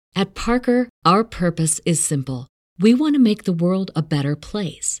At Parker, our purpose is simple. We want to make the world a better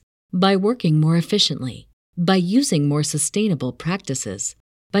place by working more efficiently, by using more sustainable practices,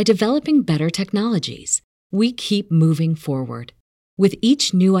 by developing better technologies. We keep moving forward. With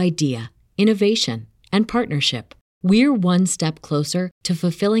each new idea, innovation, and partnership, we're one step closer to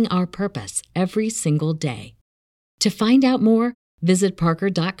fulfilling our purpose every single day. To find out more, visit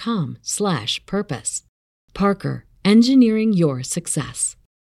parker.com/purpose. Parker, engineering your success.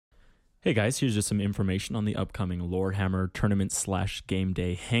 Hey guys, here's just some information on the upcoming Lorehammer Tournament/Game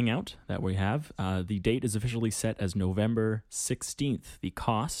Day Hangout that we have. The date is officially set as November 16th. The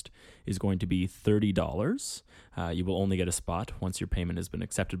cost is going to be $30. You will only get a spot once your payment has been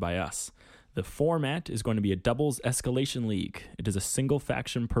accepted by us. The format is going to be a doubles escalation league. It is a single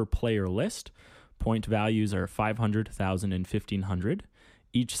faction per player list. Point values are 500, 1,000, and 1,500.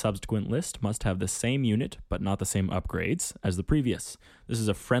 Each subsequent list must have the same unit, but not the same upgrades as the previous. This is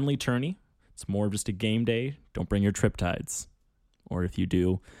a friendly tourney. It's more of just a game day. Don't bring your Triptides. Or if you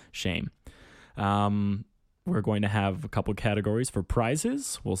do, shame. We're going to have a couple categories for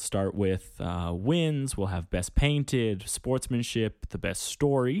prizes. We'll start with wins. We'll have best painted, sportsmanship, the best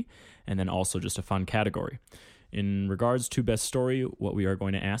story, and then also just a fun category. In regards to best story, what we are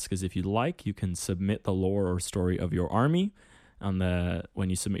going to ask is if you'd like, you can submit the lore or story of your army. When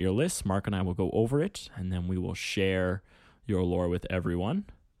you submit your list, Mark and I will go over it, and then we will share your lore with everyone.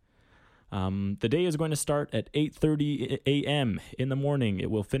 The day is going to start at 8:30 a.m. in the morning. It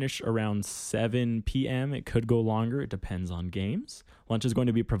will finish around 7 p.m. It could go longer. It depends on games. Lunch is going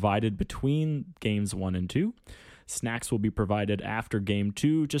to be provided between games 1 and 2. Snacks will be provided after game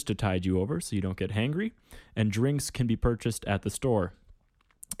 2 just to tide you over so you don't get hangry. And drinks can be purchased at the store.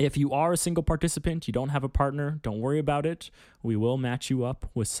 If you are a single participant, you don't have a partner, don't worry about it. We will match you up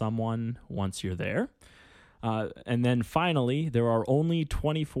with someone once you're there. And then finally, there are only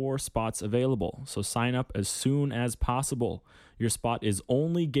 24 spots available, so sign up as soon as possible. Your spot is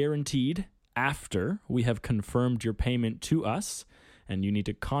only guaranteed after we have confirmed your payment to us, and you need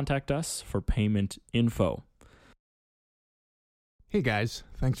to contact us for payment info. Hey guys,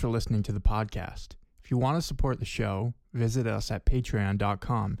 thanks for listening to the podcast. If you want to support the show, visit us at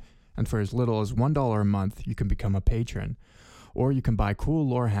patreon.com, and for as little as $1 a month, you can become a patron. Or you can buy cool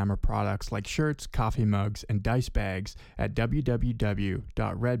Lorehammer products like shirts, coffee mugs, and dice bags at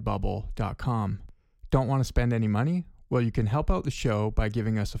www.redbubble.com. Don't want to spend any money? Well, you can help out the show by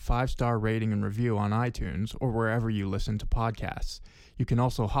giving us a 5-star rating and review on iTunes or wherever you listen to podcasts. You can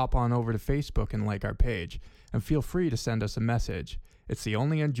also hop on over to Facebook and like our page, and feel free to send us a message. It's the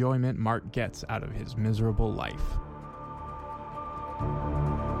only enjoyment Mark gets out of his miserable life.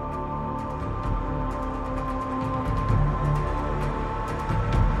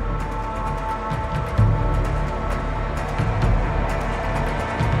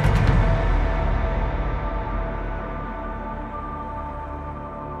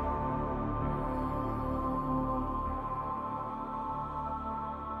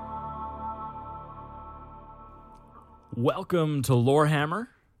 Welcome to Lorehammer.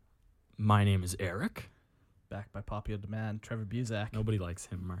 My name is Eric. Back by popular demand, Trevor Buzak. Nobody likes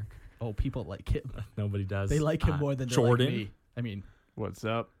him, Mark. Oh, people like him. Nobody does. They like him more than Jordan. they like me. I mean, What's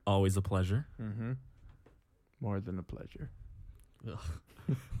up? Always a pleasure. Mm-hmm. More than a pleasure.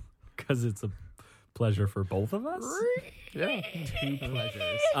 Because it's a pleasure for both of us. Yeah. two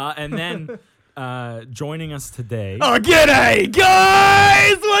pleasures. And then joining us today. Oh, g'day,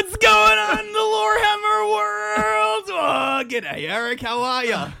 guys! What's going on in the Lorehammer world? Oh, g'day, Eric. How are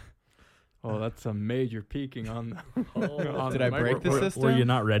ya? Oh, that's a major peaking on the... Did I break the system? Were you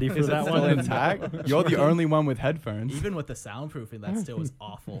not ready for Is that it still one? intact? You're the only one with headphones. Even with the soundproofing, that still is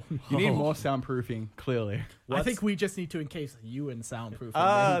awful. You need more soundproofing, clearly. I think we just need to encase you in soundproofing.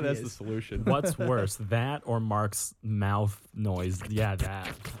 That's the solution. What's worse, that or Mark's mouth noise? Yeah, that.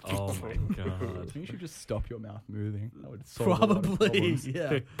 Oh my god. You should just stop your mouth moving. That would solve a lot of Probably, problems. yeah.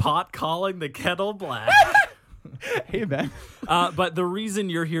 The pot calling the kettle black. Hey, man. But the reason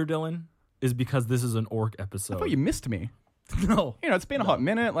you're here, Dylan, is because this is an orc I episode. thought you missed me. No. You know, it's been a hot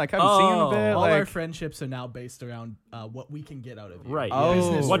minute. Like, I haven't seen you in a bit. All Like, our friendships are now based around what we can get out of you. Right. Oh.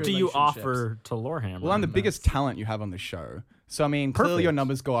 Business What do you relationships. offer to Lorehammer? well, I'm the biggest talent you have on the show. So, I mean, clearly Perfect. your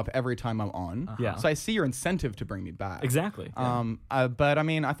numbers go up every time I'm on. Yeah. So I see your incentive to bring me back. Exactly. But, I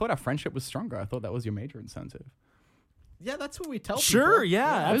mean, I thought our friendship was stronger. I thought that was your major incentive. Yeah, that's what we tell Sure, people.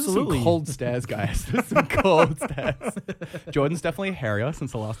 yeah, Those are absolutely. some cold stares, guys. Those are some cold stares. Jordan's definitely hairier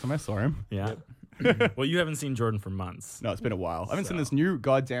since the last time I saw him. Yeah. Well, you haven't seen Jordan for months. No, it's been a while. I haven't seen this new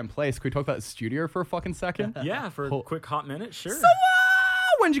goddamn place. Can we talk about the studio for a fucking second? Yeah, for a quick hot minute, sure. So,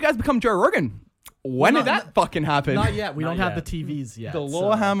 when did you guys become Joe Rogan? When did that fucking happen? Not yet. We Not don't have yet. the TVs yet. The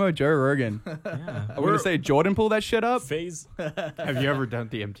Lorehammer Joe Rogan. Yeah. We're gonna say Jordan pulled that shit up. Phase Have you ever done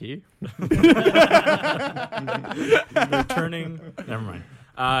DMT? returning. Never mind.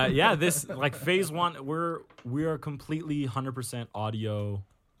 Yeah, this like phase one. We are completely 100% audio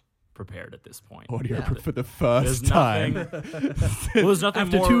prepared at this point. Audio Yeah. for the There's first time. nothing. Well, there's nothing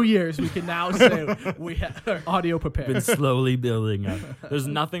After more. 2 years, we can now say we have audio Been prepared. slowly building up. There's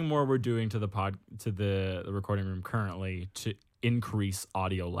nothing more we're doing to the recording room currently to increase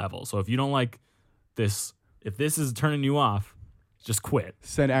audio level. So if you don't like this, if this is turning you off, just quit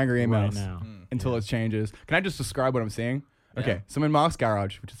Send angry right emails now. until it changes. Can I just describe what I'm seeing? Okay, so I'm in Mark's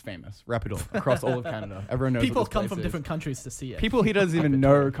garage, which is famous, reputable across all of Canada. Everyone knows. People what this come place from is. different countries to see it. People he doesn't even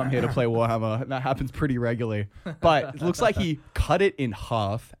know come here to play Warhammer. And that happens pretty regularly. But it looks like he cut it in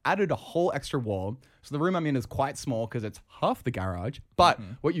half, added a whole extra wall. So the room I'm in is quite small because it's half the garage. But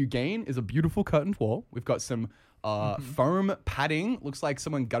what you gain is a beautiful curtained wall. We've got some foam padding. Looks like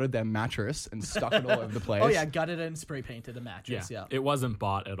someone gutted their mattress and stuck it all over the place. Oh yeah, gutted and spray painted a mattress. Yeah. It wasn't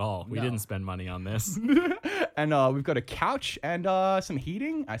bought at all. We No. didn't spend money on this. And we've got a couch and some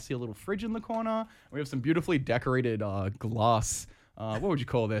heating. I see a little fridge in the corner. We have some beautifully decorated glass. What would you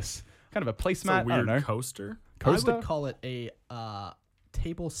call this? Kind of a It's a placemat. I don't weird know. coaster. I Coaster? would call it a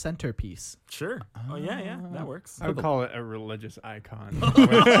table centerpiece. Sure. Oh yeah, that works. I would call it a religious icon. Some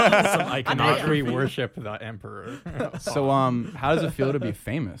Which iconography. we worship the emperor. So how does it feel to be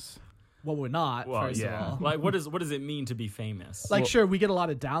famous? Well, we're not. Well, first yeah. of all, Like, what does it mean to be famous? like sure, we get a lot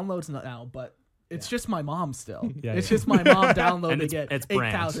of downloads now, but it's just my mom still. Yeah, It's yeah. just my mom downloading And it it's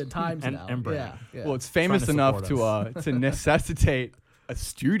brand. 8,000 times And- now. and brand. Yeah. Well, it's famous to enough support to necessitate a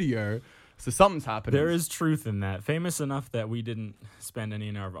studio. So something's happening. There is truth in that. Famous enough that we didn't spend any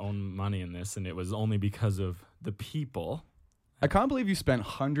of our own money in this, and it was only because of the people. I can't believe you spent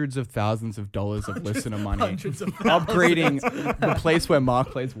hundreds of thousands of dollars of listener money Hundreds of upgrading the place where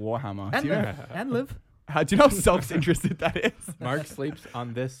Mark plays Warhammer. and Do you know, live. And live. do you know how self-interested that is? Mark sleeps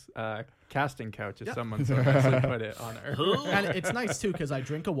on this casting couch, as someone so nicely put it on Earth. And it's nice too because I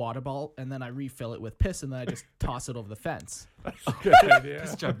drink a water bottle and then I refill it with piss and then I just toss it over the fence. Good idea.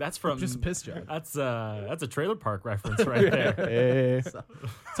 Piss jug. That's from Just a piss jug. That's a trailer park reference right there.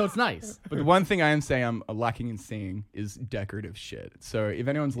 So it's nice. But the one thing I am saying I'm lacking in seeing is decorative shit. So if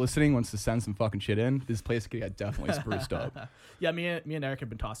anyone's listening wants to send some fucking shit in, this place could get definitely spruced up. Yeah, me and Eric have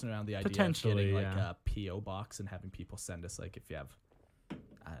been tossing around the idea of Potentially, getting like yeah. a PO box and having people send us like if you have,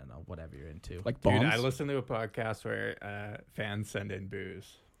 I don't know, whatever you're into. Like Dude, bombs. I listened to a podcast where fans send in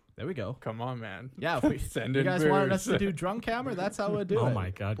booze. There we go. Come on, man. Yeah, if we, Send you in guys wanted us booze. to do drunk hammer, that's how we'd do it. Oh my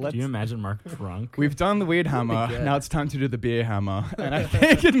god! Let's- Could you imagine Mark drunk? We've done the weird hammer. good. Now it's time to do the beer hammer. And I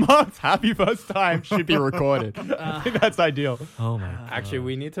think in Mark's happy first time should be recorded. I think that's ideal. Oh my! God. Actually,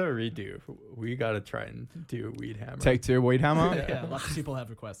 we need to redo. We got to try and do weed hammer. Take two, weed hammer. Yeah, lots of people have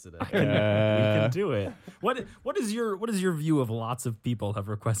requested it. we can do it. What is your view of lots of people have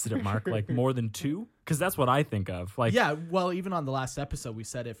requested it, Mark? Like more than two? Because that's what I think of. Like Yeah, well, even on the last episode, we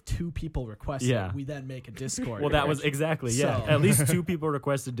said if 2 people request Yeah. it, we then make a Discord. Well, that was exactly So- At least 2 people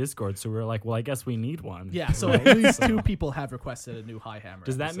requested Discord, so we were like, well, I guess we need one. Yeah, so at least 2 people have requested a new High Hammer.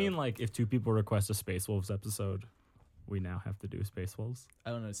 Does that episode. mean like if 2 people request a Space Wolves episode, we now have to do Space Wolves? I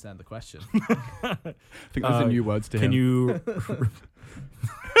don't understand the question. I think those are new words to him. Can you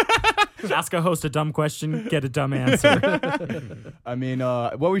ask a host a dumb question, get a dumb answer? I mean,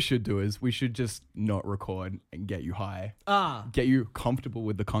 what we should do is we should just not record and get you high. Get you comfortable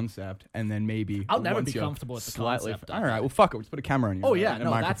with the concept, and then maybe I'll never once be you're comfortable with the slightly concept. All right, well, fuck it. Let's put a camera on you. Oh yeah, and a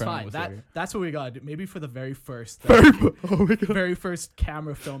no, that's microphone, fine. we'll That see. that's what we got to do. Maybe for the very first, Oh very first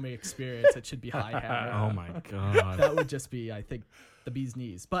camera filming experience, it should be High Hammer. Oh my god! That would just be, I think, the bee's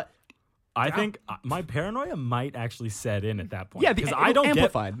knees. But I think my paranoia might actually set in at that point. Yeah, because it'll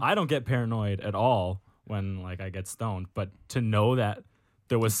amplified. I don't get paranoid at all when like I get stoned. But to know that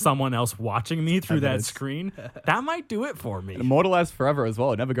there was someone else watching me through that Evidence. screen, that might do it for me. Immortalized forever as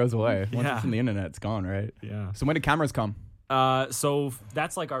well. It never goes away. Once Yeah. it's on the internet, it's gone, right? Yeah. So when do cameras come? So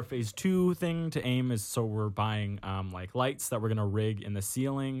that's like our phase 2 thing to aim is so we're buying like lights that we're gonna rig in the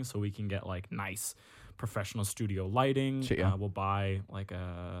ceiling so we can get like nice professional studio lighting. Shit, yeah. We'll buy like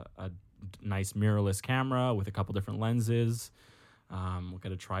a nice mirrorless camera with a couple different lenses. We'll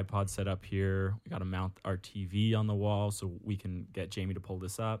get a tripod set up here. We got to mount our TV on the wall so we can get Jamie to pull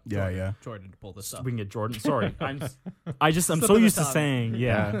this up. Yeah. Jordan to pull this up. We can get Jordan. Sorry, I'm so Slip of the used to tongue. saying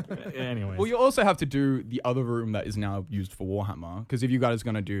yeah. Anyways, Well, you also have to do the other room that is now used for Warhammer. Because if you guys are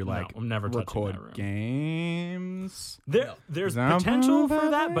going to do like I'm never touching record that room. games. There's Example potential of for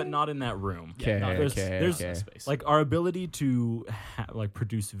that? that, but not in that room. Yeah, no, There's okay. like our ability to like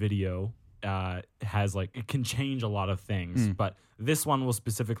produce video has like, it can change a lot of things. But this one will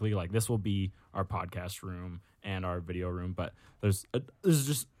specifically, like, this will be our podcast room and our video room. But there's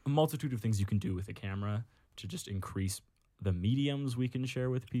just a multitude of things you can do with a camera to just increase the mediums we can share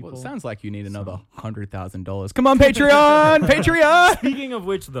with people. Well, it sounds like you need another $100,000. Come on, Patreon! Patreon! Speaking of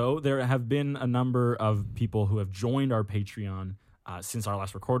which, though, there have been a number of people who have joined our Patreon since our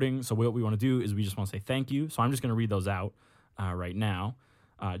last recording. So what we want to do is we just want to say thank you. So I'm just going to read those out right now.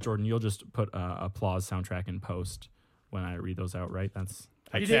 Jordan, you'll just put applause soundtrack in post when I read those out, right?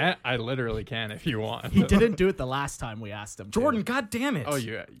 I can't. I literally can if you want. He didn't do it the last time we asked him. Jordan, God damn it! Oh,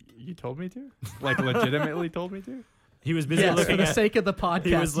 you told me to? Like, legitimately told me to? He was busy Yes, for looking the at. sake of the podcast.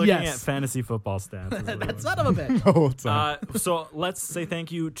 He was looking at yes. fantasy football stats. is what he That was. son of a bitch. So let's say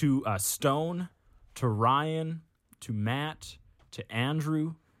thank you to Stone, to Ryan, to Matt, to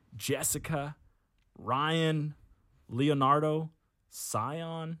Andrew, Jessica, Ryan, Leonardo,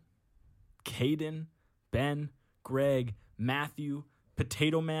 Sion, Caden, Ben, Greg, Matthew,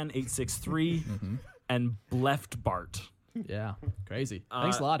 Potato Man 863, and Bleft Bart. Yeah, crazy.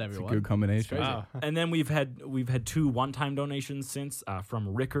 Thanks a lot, everyone. Good combination. Crazy. Wow. And then we've had 2 one-time donations since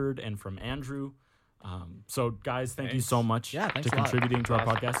from Rickard and from Andrew. So guys, thank you so much Yeah, thanks to a lot. contributing to our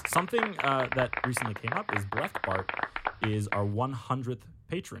podcast. Something that recently came up is Bleft Bart is our 100th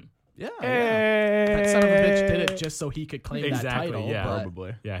patron. Yeah, yeah. That son of a bitch did it just so he could claim that Exactly, title. yeah. but-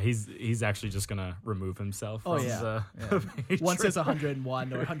 Probably. Yeah, he's actually just gonna remove himself. Oh, from yeah. the patron. Once it's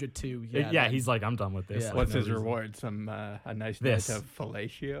 101 or 102, yeah. yeah, then- he's like, I'm done with this. Yeah. Like, What's no his reason. reward? Some a nice This. night of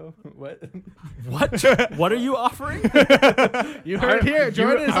fellatio? What? What? What are you offering? You heard here,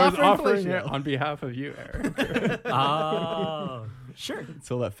 Jordan is I was offering it fellatio. on behalf of you, Eric. Oh, sure.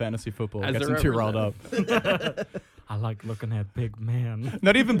 Until that fantasy football As gets a him too riled up. I like looking at big man.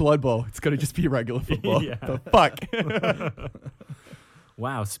 Not even Blood Bowl. It's going to just be regular football. Yeah. The fuck?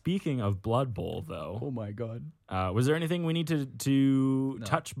 Wow. Speaking of Blood Bowl, though, Oh, my God. was there anything we need to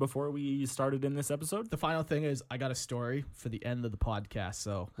touch before we started in this episode? The final thing is I got a story for the end of the podcast.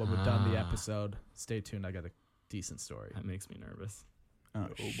 So when we're done the episode, stay tuned. I got a decent story. That makes me nervous. Oh,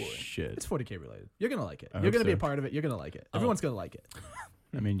 boy. Shit. It's 40K related. You're going to like it. I You're hope going to be a so. part of it. You're going to like it. Everyone's going to like it.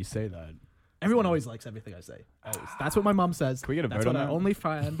 I mean, you say that. Everyone always likes everything I say. Always. That's what my mom says. Can we get a That's vote what on our that? only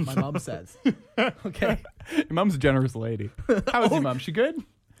friend, my mom says. Okay. Your mom's a generous lady. How is your mom? She good?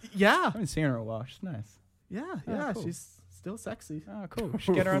 Yeah. I haven't seen her in a while. She's nice. Yeah. cool. She's still sexy. Oh, cool. We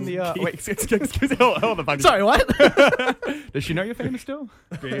should get her on the... wait, excuse me. Hold the fuck. Sorry, what? Does she know you're famous still?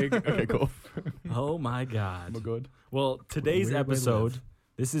 Big. Okay, cool. Oh my God. We're good. Well, today's Weird way to episode, live.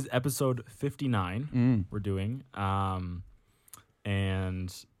 this is episode 59 we're doing.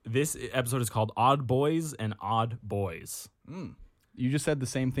 And this episode is called Odd Boys and Odd Boys. You just said the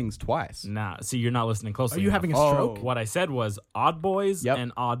same things twice. Nah, see, you're not listening closely Are you enough. having a stroke? What I said was Odd Boys Yep.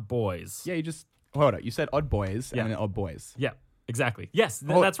 and Odd Boys. Yeah, you just... Hold on. You said odd boys Yeah. and then odd boys. Yeah, exactly. Yes,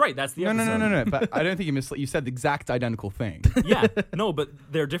 Oh, that's right. That's the No, episode. no. But I don't think you misled. You said the exact identical thing. Yeah, no, but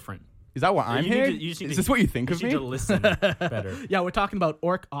they're different. Is that what I'm You need hearing? to- you just need Is to- this what you think You of need me? to listen better. Yeah, we're talking about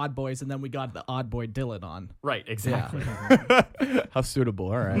orc odd boys, and then we got the odd boy Dylan on. Right, exactly. How suitable.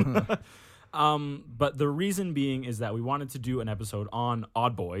 All right. But the reason being is that we wanted to do an episode on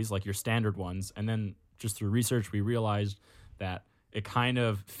Odd Boys, like your standard ones, and then just through research we realized that it kind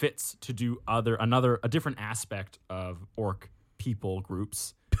of fits to do a different aspect of orc people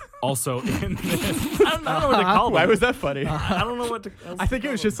groups. Also in this, I don't know what to call them. Why was that funny? I don't know what to. I think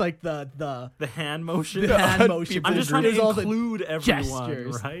it was just like the hand motion. hand motion. I'm just trying to There's all the include everyone,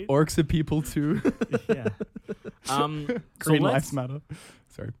 gestures. right? Orcs are people too. Yeah. So Green let's lives matter.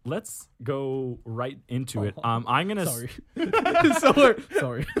 Sorry. let's go right into it. I'm gonna. Sorry.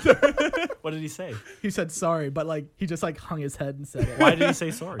 Sorry. What did he say? He said sorry, but like he just like hung his head and said it. Why did he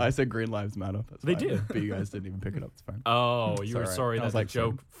say sorry? I said green lives matter. That's They fine. did. But you guys didn't even pick it up. It's fine. Oh, you were alright. sorry I that was the like,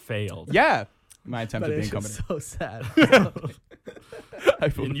 joke failed. Yeah. My attempt But at being it's comedy. just so sad. I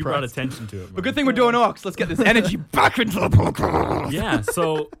feel And you brought depressed. attention to it. But good thing we're doing orcs. Let's get this energy back into the podcast. Yeah.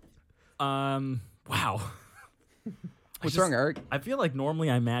 So, wow. What's wrong, Eric? I feel like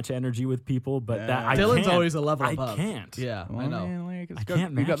normally I match energy with people, but that I Dylan's can't. always a level I above. can't. Yeah, I Well, know. man, like, it's I good.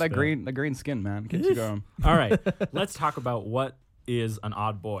 can't You got match that that. green skin, man. Keeps you going. All right. Let's talk about what is an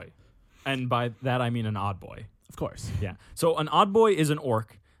odd boy, and by that I mean an odd boy. Of course. Yeah. So an odd boy is an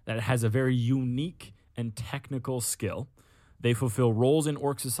orc that has a very unique and technical skill. They fulfill roles in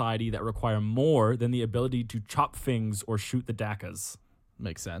orc society that require more than the ability to chop things or shoot the dakas.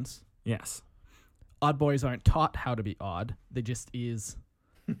 Makes sense. Yes. Odd boys aren't taught how to be odd. They just is.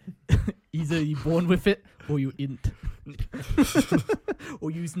 Either you born with it or you isn't. Or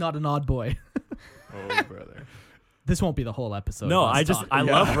you's not an odd boy. Oh, brother. This won't be the whole episode. No, of us talking. I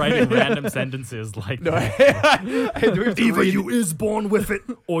love writing random sentences like that. Either you is born with it,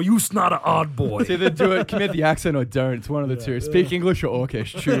 or you's not an odd boy. It's either commit the accent or don't. It's one of the two. Speak English or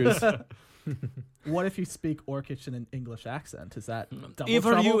Orcish. Choose. What if you speak Orcish in an English accent? Is that double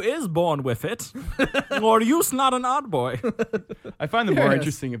Either trouble? you is born with it, or you's not an odd boy. I find them more Yes.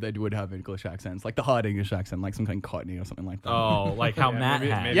 interesting if they would have English accents, like the hard English accent, like some kind of Cockney or something like that. Oh, like how Matt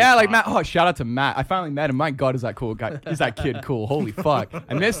had. Yeah, like Matt. Oh, shout out to Matt. I finally met him. My God, is that cool guy? Is that kid cool? Holy fuck.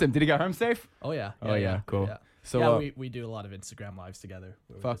 I missed him. Did he get home safe? Oh yeah. Oh, yeah, cool. Yeah. So, Yeah, we do a lot of Instagram lives together.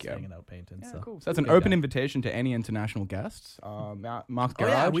 We're Fuck just yeah. hanging out painting. Yeah, so. cool. So that's an Good open guy. invitation to any international guests. Mark's Oh Garage.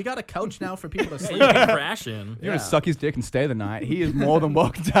 yeah, we got a couch now for people to So sleep. you can crash in. You're going to suck his dick and stay the night. He is more than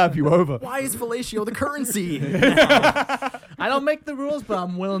welcome to have you over. Why is fellatio the currency? I don't make the rules, but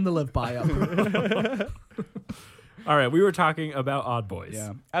I'm willing to live by them. All right, we were talking about odd boys.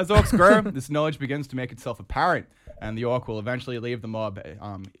 Yeah. As orcs grow, this knowledge begins to make itself apparent, and the orc will eventually leave the mob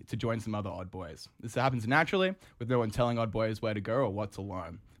to join some other odd boys. This happens naturally, with no one telling odd boys where to go or what to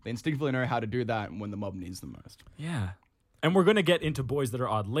learn. They instinctively know how to do that when the mob needs them most. Yeah. And we're going to get into boys that are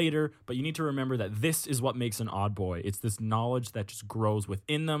odd later, but you need to remember that this is what makes an odd boy. It's this knowledge that just grows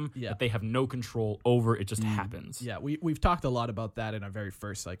within them, Yeah. that they have no control over. It just happens. Yeah, we've talked a lot about that in our very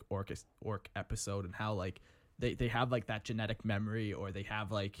first like orc episode, and how like they have like that genetic memory, or they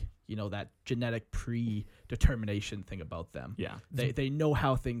have like, you know, that genetic predetermination thing about them. Yeah. They know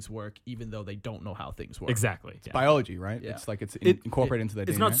how things work even though they don't know how things work. Exactly. Yeah. Biology, right? Yeah. It's like it's It- incorporated into their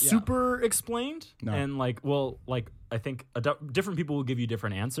It's DNA. not super explained. No. And like, well, like I think different people will give you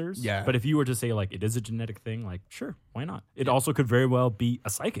different answers. Yeah. But if you were to say like it is a genetic thing, like sure, why not? It also could very well be a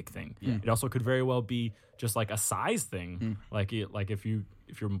psychic thing. Yeah. It also could very well be just like a size thing. Like if your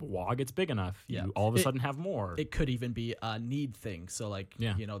wog gets big enough, Yeah. you all of a It- sudden have more. It could even be a need thing. So like,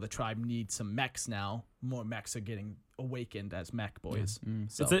 Yeah. you know, the tribe needs some mechs now. More mechs are getting awakened as mech boys.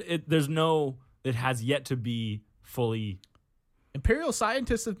 So It has yet to be fully. Imperial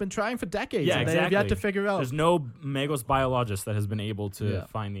scientists have been trying for decades, Yeah, and exactly. they have yet to figure out. There's no Magos biologist that has been able to Yeah.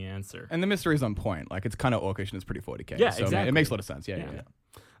 find the answer. And the mystery is on point. Like, it's kind of orcish and it's pretty 40k. Yeah, so exactly. It makes a lot of sense. Yeah.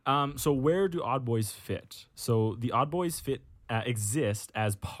 So where do odd boys fit? So the odd boys exist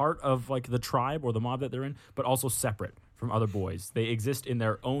as part of like the tribe or the mob that they're in, but also separate from other boys. They exist in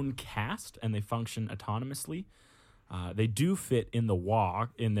their own caste and they function autonomously. They do fit in the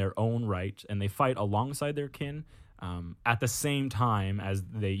Wog in their own right, and they fight alongside their kin at the same time as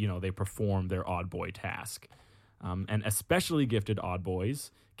they perform their odd boy task. And especially gifted odd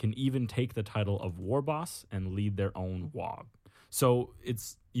boys can even take the title of war boss and lead their own Wog. So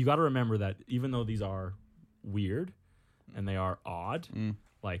you got to remember that even though these are weird and they are odd,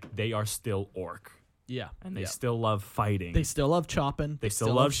 like they are still orc, Yeah. and they yeah. still love fighting. They still love chopping. They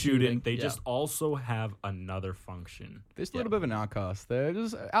still love shooting. They Yeah. just also have another function. There's a little bit of an outcast. They're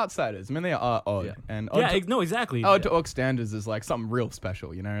just outsiders. I mean, they are odd. Yeah. And Yeah, no, exactly. odd to orc standards is like something real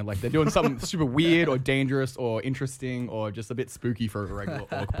special, you know? Like they're doing something super weird or dangerous or interesting or just a bit spooky for a regular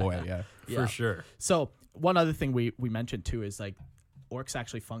orc boy, yeah. Yeah. For sure. So one other thing we mentioned too is like orcs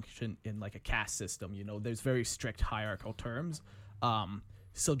actually function in like a caste system. You know, there's very strict hierarchical terms.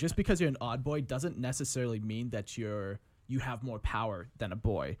 So just because you're an odd boy doesn't necessarily mean that you have more power than a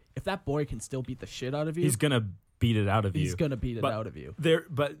boy. If that boy can still beat the shit out of you, He's gonna beat it out of you. he's gonna beat it But out of you.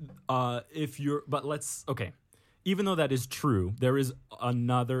 Even though that is true, there is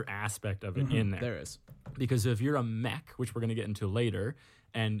another aspect of it in there. There is. Because if you're a mech, which we're going to get into later,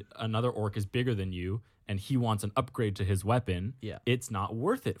 and another orc is bigger than you, and he wants an upgrade to his weapon, Yeah. it's not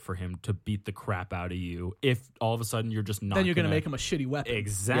worth it for him to beat the crap out of you if all of a sudden you're just not Then you're gonna gonna make him a shitty weapon.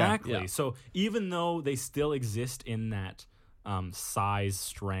 Exactly. Yeah. So even though they still exist in that size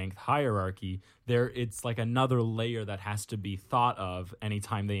strength hierarchy, it's like another layer that has to be thought of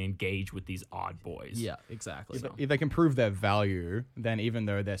anytime they engage with these odd boys. Yeah, exactly. If they can prove their value, then even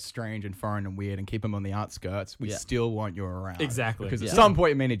though they're strange and foreign and weird and keep them on the outskirts, we Yeah. still want you around. Exactly. Because Yeah. at some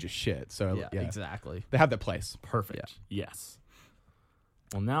point, it may need your shit. So, Yeah, yeah. exactly. They have their place. Perfect. Yes.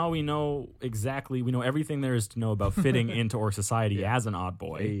 Well, now we know everything there is to know about fitting into orc society as an odd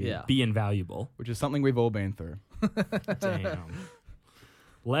boy. Yeah. Be invaluable. Which is something we've all been through. Damn.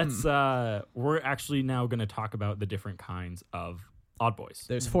 Let's we're actually now going to talk about the different kinds of odd boys.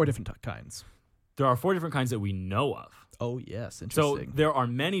 There's 4 different kinds. There are 4 different kinds that we know of. Oh yes, So interesting. there are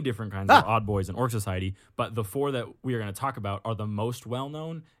many different kinds of odd boys in orc society, but the 4 that we are going to talk about are the most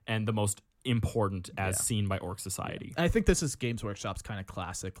well-known and the most important as seen by orc society. I think this is Games Workshop's kind of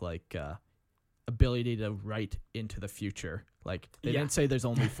classic, like ability to write into the future. Like they Yeah. didn't say there's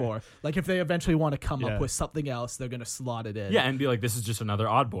only 4. Like if they eventually want to come Yeah. up with something else, they're gonna slot it in. Yeah, and be like, this is just another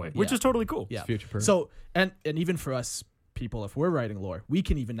odd boy, which Yeah. is totally cool. Yeah. Future proof. So and even for us people, if we're writing lore, we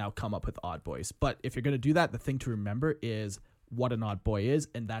can even now come up with odd boys. But if you're gonna do that, the thing to remember is what an odd boy is,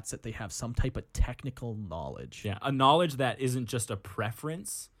 and that's that they have some type of technical knowledge. Yeah, a knowledge that isn't just a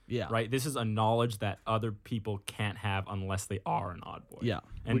preference. Yeah. Right. This is a knowledge that other people can't have unless they are an odd boy. Yeah.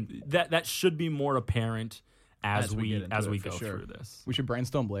 And that should be more apparent as we get into it, go for sure. through this. we should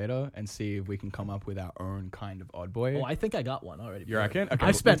brainstorm later and see if we can come up with our own kind of odd boy. Oh, I think I got one already. You reckon? Okay,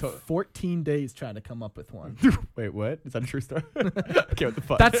 I've spent we'll talk- 14 days trying to come up with one. Wait, what? Is that a true story? Okay, what the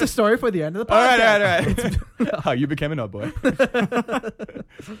fuck? That's the story for the end of the all podcast. right. How you became an odd boy?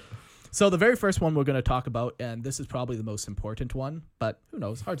 So the very first one we're going to talk about, and this is probably the most important one, but who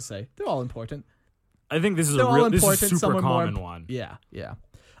knows? Hard to say. They're all important. I think this is They're all this is important. super Some are more common one. Yeah.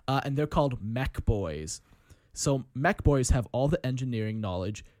 And they're called mech boys. So mech boys have all the engineering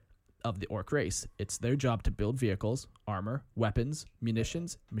knowledge of the orc race. It's their job to build vehicles, armor, weapons,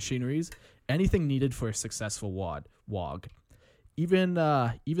 munitions, machineries, anything needed for a successful WOG. Even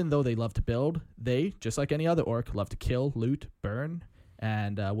though they love to build, they, just like any other orc, love to kill, loot, burn,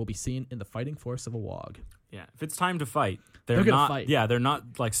 and will be seen in the fighting force of a WOG. Yeah, if it's time to fight, They're gonna not. fight. Yeah, they're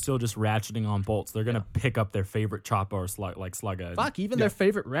not like still just ratcheting on bolts. They're gonna pick up their favorite chopper or slug. Fuck, even their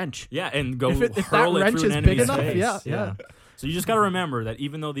favorite wrench. Yeah, and go If that hurl it wrench through an is big enemy's enough, face. yeah. So you just got to remember that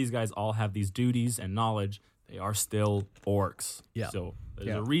even though these guys all have these duties and knowledge, they are still orcs. Yeah. So there's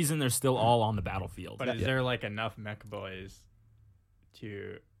Yeah. a reason they're still all on the battlefield. But is there like enough mech boys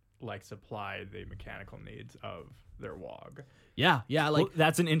to like supply the mechanical needs of their WOG? Yeah, like Well,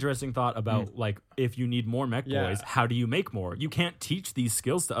 that's an interesting thought about like if you need more mech Yeah. boys, how do you make more? You can't teach these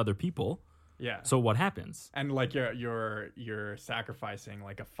skills to other people. Yeah. So what happens? And like you're sacrificing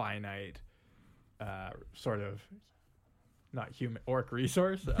like a finite sort of not human orc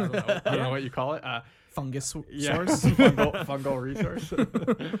resource. I don't know what you call it. fungus source. fungal resource.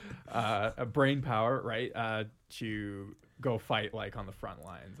 A brain power, right? To go fight like on the front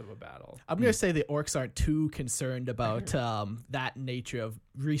lines of a battle. I'm going to say the orcs aren't too concerned about that nature of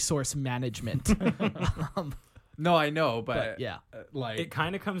resource management. No, I know, But yeah. like It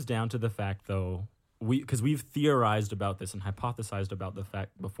kind of comes down to the fact, though, because we've theorized about this and hypothesized about the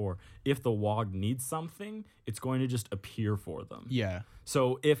fact before. If the WOG needs something, it's going to just appear for them. Yeah.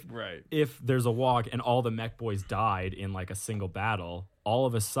 So if Right. if there's a WOG and all the mech boys died in like a single battle, all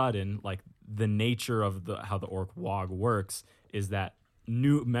of a sudden, like the nature of how the orc WOG works is that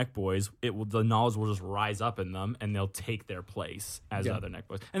new mech boys, the knowledge will just rise up in them and they'll take their place as other mech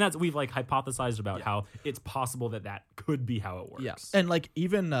boys. And that's we've like hypothesized about how it's possible that could be how it works. Yeah. And like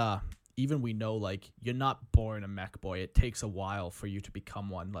even we know like you're not born a mech boy. It takes a while for you to become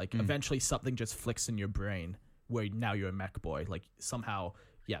one. Like eventually something just flicks in your brain where now you're a mech boy. Like somehow,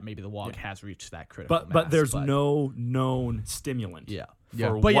 maybe the WOG has reached that critical mass. But there's no known stimulant. Yeah. For Yeah.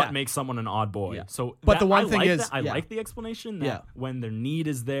 But what yeah. makes someone an odd boy. Yeah. So But the one I thing like is- that. I yeah. like the explanation that Yeah. when their need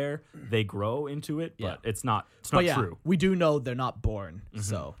is there, they grow into it, but Yeah. it's not But true. we do know they're not born.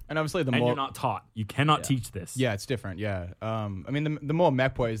 So And obviously the And more you're not taught. You cannot teach this. Yeah, it's different. Yeah. I mean, the more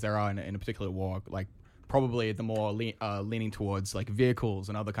mech boys there are in a particular WOG, like probably the more leaning towards like vehicles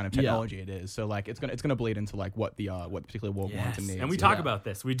and other kind of technology it is. So like it's gonna bleed into like what the particular WOG wants and needs. And we talk about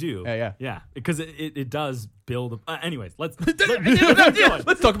this. We do. Yeah. Because it does build. Anyways, let's keep going.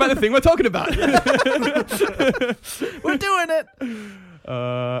 Let's talk about the thing we're talking about. we're doing it.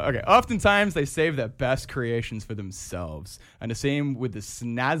 Okay. Oftentimes they save their best creations for themselves, and the same with the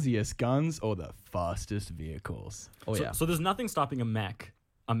snazziest guns or the fastest vehicles. Oh yeah. So there's nothing stopping a mech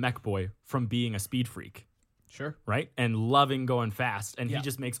boy from being a speed freak, Sure. right? And loving going fast. And he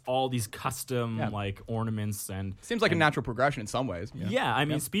just makes all these custom like ornaments and Seems like a natural progression in some ways. yeah. I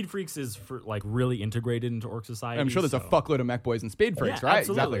mean, speed freaks is for like really integrated into orc society. I'm sure there's a so- fuckload of mech boys and speed freaks, Yeah, right?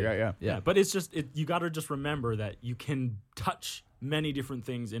 absolutely. Exactly. Yeah. Yeah, but it's just you got to just remember that you can touch many different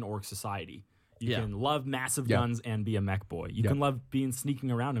things in orc society. You Yeah. can love massive Yeah. guns and be a mech boy. You can love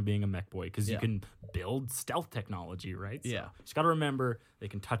sneaking around and being a mech boy because you Yeah. can build stealth technology, right? Yeah. Just got to remember they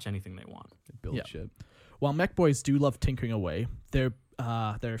can touch anything they want. Build Yeah. shit. While mech boys do love tinkering away, their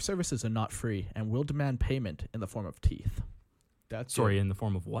services are not free and will demand payment in the form of teeth. That's Sorry, in the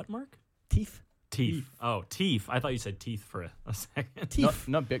form of what, Mark? Teeth. Teeth. Oh, teeth. I thought you said teeth for a second. Teeth.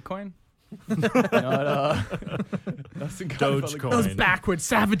 Not Bitcoin. Not that's the kind of Dogecoin. Those backward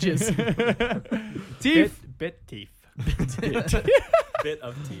savages. teeth. bit teeth. bit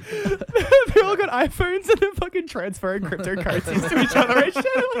of teeth. They all got iPhones and they're fucking transferring cryptocurrencies to each other and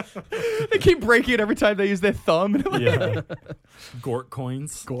shit. They keep breaking it every time they use their thumb. Yeah. Gork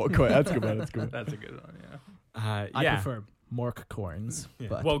coins. That's a good one. That's good. That's a good one, yeah. I Yeah. prefer Mork coins. Yeah.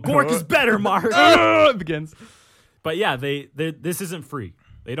 But Well, Gork is better, Mark. It begins. But yeah, this isn't free.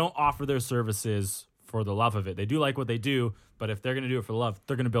 They don't offer their services for the love of it. They do like what they do, but if they're going to do it for the love,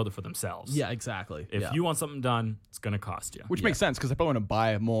 they're going to build it for themselves. yeah, exactly. If yeah. you want something done, it's going to cost you. Which makes sense because they probably want to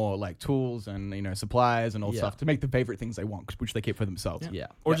buy more like tools and supplies and all Yeah. stuff to make the favorite things they want, which they keep for themselves. yeah.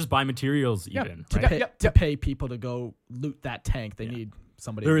 Or just buy materials Yeah. even. To, Right? pay, to pay people to go loot that tank, they need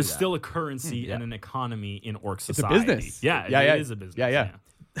somebody There to is do that. still a currency and an economy in orc It's a society. business. Yeah, Yeah. it is a business. Yeah.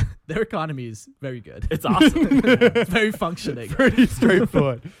 Their economy is very good. It's awesome. It's very functioning. Pretty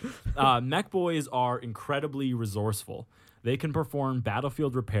straightforward. Mech boys are incredibly resourceful. They can perform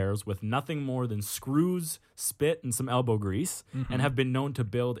battlefield repairs with nothing more than screws, spit, and some elbow grease, and have been known to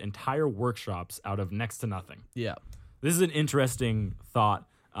build entire workshops out of next to nothing. Yeah. This is an interesting thought,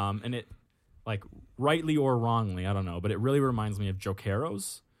 and it, like, rightly or wrongly, I don't know, but it really reminds me of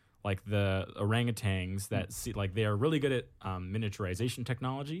Jokeros, like the orangutans that see, like, they are really good at miniaturization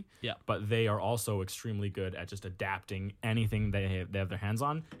technology. Yeah. But they are also extremely good at just adapting anything they have their hands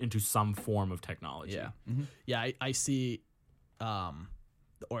on into some form of technology. Yeah. Yeah, I see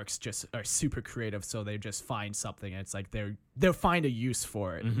the orcs just are super creative, so they just find something and it's like they'll find a use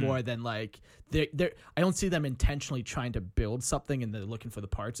for it more than like they're I don't see them intentionally trying to build something and they're looking for the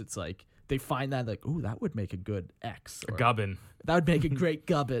parts. It's like they find that like, ooh, that would make a good X. Or, Gubbin. that would make a great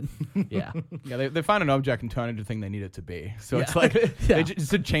gubbin. Yeah. Yeah, they find an object and turn it into the thing they need it to be. So Yeah. it's like Yeah. they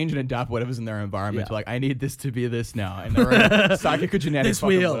just to change and adapt whatever's in their environment. Yeah. To like, I need this to be this now, and they're psychic or genetic. This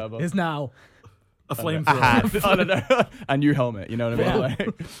fucking wheel whatever. is now A a flamethrower. hat. I don't know. A new helmet. You know what I mean? Yeah.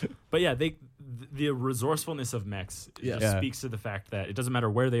 Like, But yeah, the resourcefulness of mechs Yeah. just Yeah. speaks to the fact that it doesn't matter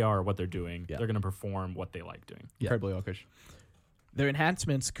where they are or what they're doing. Yeah. They're going to perform what they like doing. Yeah. incredibly orcish. Their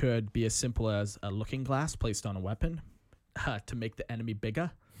enhancements could be as simple as a looking glass placed on a weapon to make the enemy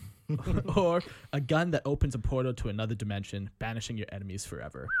bigger, or a gun that opens a portal to another dimension, banishing your enemies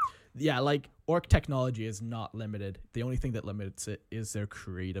forever. Yeah, like orc technology is not limited. The only thing that limits it is their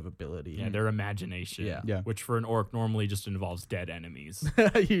creative ability. Yeah, their imagination. Yeah. Yeah. Which for an orc normally just involves dead enemies.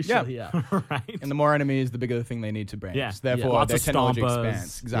 Usually, yeah. Right? And the more enemies, the bigger the thing they need to bring. Yeah. So therefore, Lots their of technology stompas.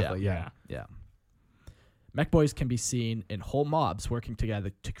 expands. Exactly. Yeah. Yeah. Mech boys can be seen in whole mobs working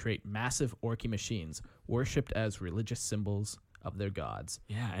together to create massive orky machines, worshipped as religious symbols of their gods.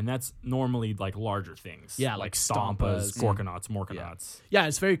 Yeah, and that's normally like larger things. Yeah, like like Stompas, Stompas. Gorkanauts, Morkanauts. Yeah,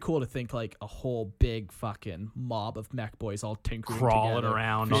 it's very cool to think like a whole big fucking mob of mech boys all tinkering Crawling together.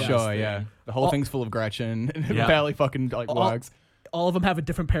 around For on sure. this Yeah. thing. The whole All- thing's full of Gretchen. And it Yeah. barely fucking like All- works. All of them have a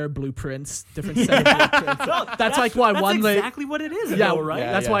different pair of blueprints, different set of blueprints. That's like why That's one leg. exactly what it is, Yeah, though, right?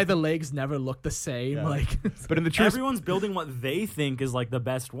 Yeah. That's why the legs never look the same. Yeah. Like, But in the truth, Everyone's building what they think is like the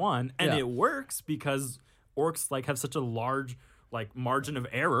best one, and Yeah. it works because orcs like have such a large like margin of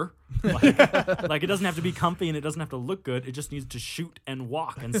error. Like it doesn't have to be comfy and it doesn't have to look good. It just needs to shoot and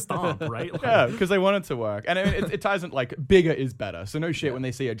walk and stomp, right? Like, yeah, because they want it to work. And it ties in like bigger is better. So no shit when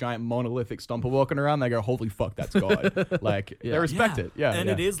they see a giant monolithic stomper walking around, they go, holy fuck, that's God. Like, they respect it. Yeah. and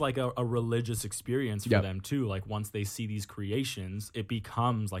yeah. it is like a religious experience for Yeah. them too. Like once they see these creations, it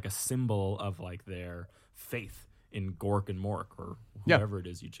becomes like a symbol of like their faith in Gork and Mork or Yeah. whoever it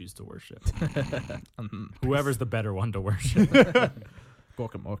is you choose to worship. Whoever's the better one to worship.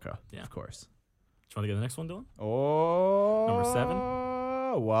 Gorka Morka, Yeah. of course. Do you want to get the next one, Dylan? Oh. Number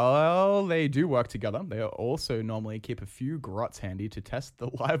 7? Well, they do work together. They also normally keep a few grots handy to test the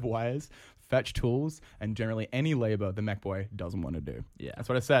live wires, fetch tools, and generally any labor the mech boy doesn't want to do. Yeah. That's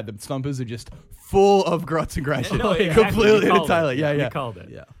what I said. The stompers are just full of grots and Gretchen. No, exactly. Completely You and called entirely. it. Yeah, yeah. You called it.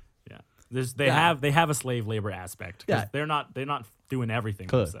 Yeah. Yeah. They have a slave labor aspect. 'Cause Yeah. they're not doing everything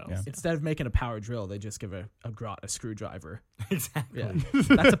Clear, themselves. yeah. Instead of making a power drill, they just give a grot a screwdriver. Exactly. Yeah.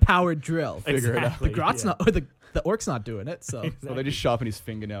 That's a powered drill. Figure it out. Exactly, The grot's yeah. not, or the orc's not doing it. So Well, they just sharpen his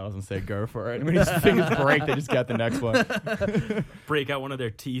fingernails and say, go for it. And when his fingers break, they just get the next one. Break out one of their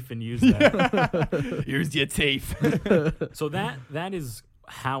teeth and use that. Use your teeth. So that is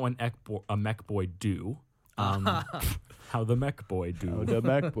how a mech boy do. How the mech boy do. Oh, the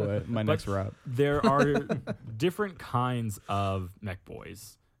mech boy. My next rap. There are different kinds of mech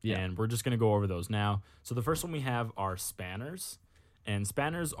boys. Yeah. And we're just going to go over those now. So the first one we have are spanners. And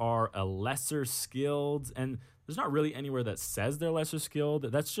spanners are a lesser skilled, and there's not really anywhere that says they're lesser skilled.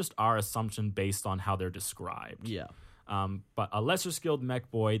 That's just our assumption based on how they're described. yeah. But a lesser skilled mech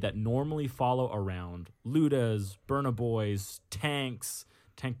boy that normally follow around Ludas, Burna Boys, tanks,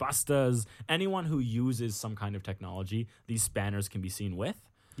 tank bastas, anyone who uses some kind of technology, these spanners can be seen with.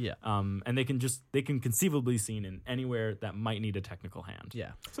 Yeah. And they can conceivably be seen in anywhere that might need a technical hand.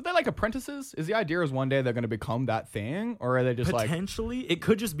 Yeah. So they're like apprentices? Is the idea is one day they're going to become that thing? Or are they just like... Potentially, it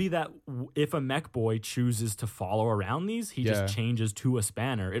could just be that if a mech boy chooses to follow around these, he Yeah. just changes to a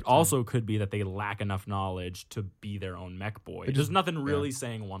spanner. It also could be that they lack enough knowledge to be their own mech boy. There's nothing really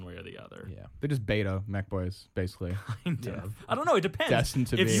saying one way or the other. Yeah. They're just beta mech boys, basically. Kind of. I don't know. It depends. Destined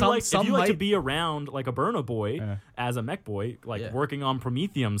to if be. you Some- like, some if you like to might- be around like a Burna boy Yeah. as a mech boy, like Yeah. working on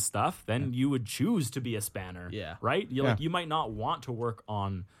Prometheum stuff, then you would choose to be a spanner. Yeah. Right. You Yeah. like you might not want to work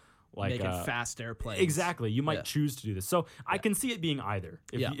on like Making fast airplanes. Exactly. You might Yeah. choose to do this. So I can see it being either.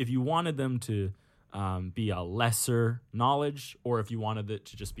 Yeah. If you wanted them to be a lesser knowledge, or if you wanted it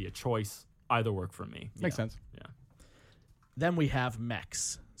to just be a choice, either work for me. Makes sense. Yeah. Then we have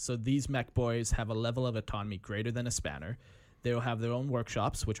mechs. So these mech boys have a level of autonomy greater than a spanner. They will have their own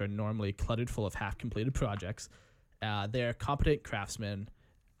workshops, which are normally cluttered full of half-completed projects. They're competent craftsmen,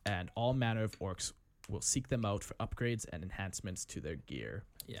 and all manner of orcs will seek them out for upgrades and enhancements to their gear.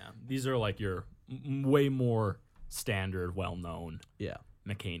 Yeah. These are like your way more standard, well-known Yeah.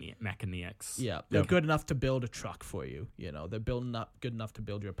 mechanics. Yeah. They're Yep. good enough to build a truck for you. You know, they're building up good enough to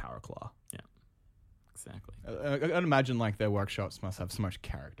build your power claw. Exactly. I'd imagine like their workshops must have so much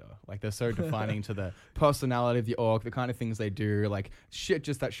character. Like they're so defining to the personality of the orc, the kind of things they do. Like shit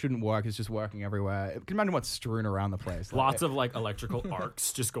just that shouldn't work is just working everywhere. You can imagine what's strewn around the place. Lots of like electrical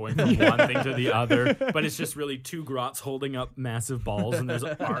arcs just going from one thing to the other, but it's just really two grots holding up massive balls, and there's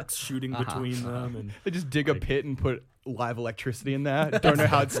arcs shooting between them. And They just dig a pit and put live electricity in there. Don't know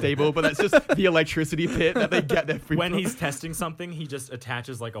how it's stable, but that's just the electricity pit that they get there. when he's testing something, he just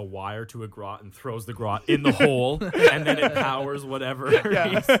attaches like a wire to a grot and throws the grot in the hole, and then it powers whatever.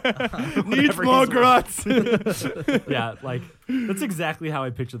 Needs whatever more he's- grots. Yeah, like that's exactly how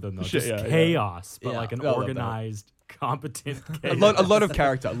I picture them though. Shit, Just yeah, yeah. chaos, but Yeah. like an I love that. organized, competent a chaos. lot of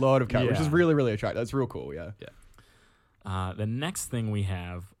character, which is Yeah. really, really attractive. That's real cool. Yeah. The next thing we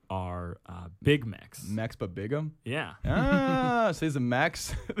have are big mechs. Mechs but bigger. Yeah. So these are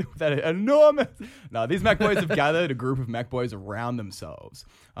mechs that are enormous. No, these mech boys have gathered a group of mech boys around themselves.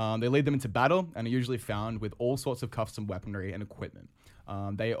 They lead them into battle and are usually found with all sorts of custom weaponry and equipment.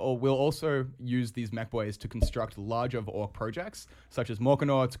 They will also use these mech boys to construct larger orc projects, such as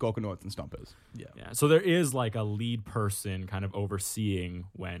Morkanauts, Gorkanauts, and Stompers. Yeah. So there is like a lead person kind of overseeing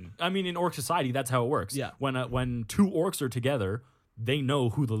when, I mean, in orc society, that's how it works. Yeah. When two orcs are together, they know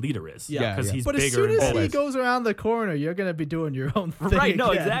who the leader is. Yeah. Because Yeah. he's But as bigger soon and as he bolder. goes around the corner, you're going to be doing your own thing. Right,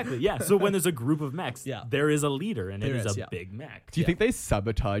 no, again. exactly. Yeah. So when there's a group of mechs, Yeah. there is a leader, and There it is is, a yeah. big mech. Do you think they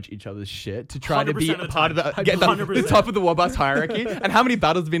sabotage each other's shit to try to be 100% a of the part of time. the get the 100%. top of the Warbus hierarchy? And how many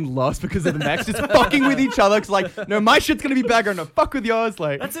battles have been lost because of the mechs just fucking with each other? 'Cause like, no, my shit's gonna be bagger, no, fuck with yours.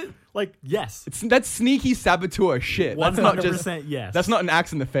 Like, That's it. Like, yes. that's sneaky saboteur shit. That's not 100% just yes. that's not an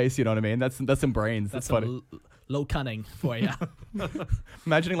axe in the face. You know what I mean? That's some brains. That's That's a funny. low cunning for you.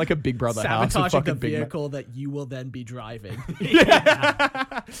 Imagining like a Big Brother house of Sabotaging the fucking big. vehicle that you will then be driving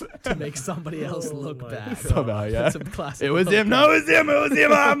to make somebody else look bad. Somehow, yeah. That's some classic. It was low him. No, cunning. it was him. It was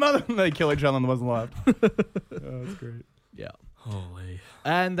him. Ah, mother. They kill each other on the Muslim left. Oh, that's great. Yeah. Holy.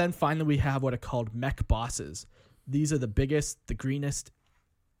 And then finally, we have what are called mech bosses. These are the biggest, the greenest,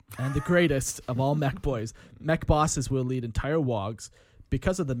 and the greatest of all mech boys. Mech bosses will lead entire wogs.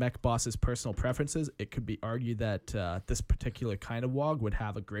 Because of the mech boss's personal preferences, it could be argued that this particular kind of wog would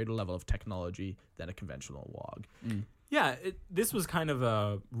have a greater level of technology than a conventional wog. Yeah, this was kind of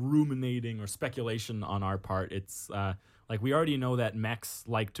a ruminating or speculation on our part. It's like we already know that mechs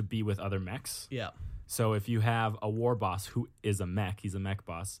like to be with other mechs. Yeah. So if you have a war boss who is a mech, he's a mech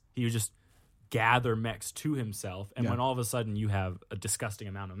boss, he would just gather mechs to himself. And Yeah. when all of a sudden you have a disgusting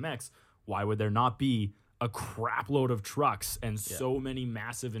amount of mechs, why would there not be a crap load of trucks and so many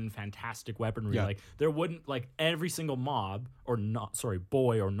massive and fantastic weaponry? Yeah. Like there wouldn't, like every single boy or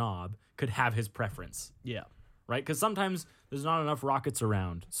knob could have his preference. Yeah. Right? Because sometimes there's not enough rockets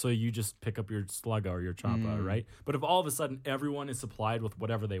around, so you just pick up your Slugga or your Choppa, right? But if all of a sudden everyone is supplied with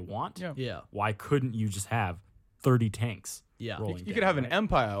whatever they want, Yeah. Yeah. why couldn't you just have 30 tanks Yeah. rolling You could down, have an right?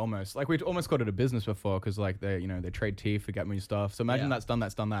 empire almost. Like we almost got it a business before because like they trade teeth for get me stuff. So imagine Yeah. that's done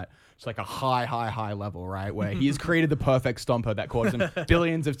that. It's like a high level, right? Where he's created the perfect stomper that caused him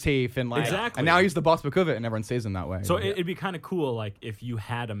billions of teeth and like Exactly. and now he's the boss because of it and everyone sees him that way. So it'd be kind of cool, like if you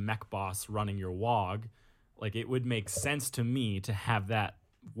had a mech boss running your WOG, like it would make sense to me to have that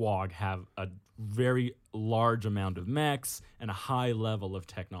WOG have a very large amount of mechs and a high level of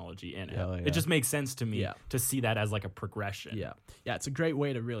technology in it. Hell yeah. It just makes sense to me Yeah. to see that as like a progression. Yeah. Yeah. It's a great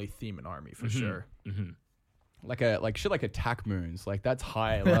way to really theme an army for sure. like shit like attack moons. Like that's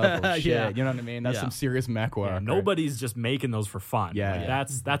high level shit. Yeah. You know what I mean? That's some serious mech work. Yeah, right? nobody's just making those for fun. Yeah. Like,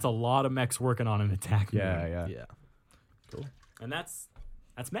 that's a lot of mechs working on an attack. Yeah, moon. yeah. Yeah. Cool. And that's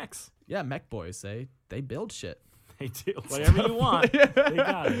mechs. Yeah, mech boys, they build shit. They do whatever you want. They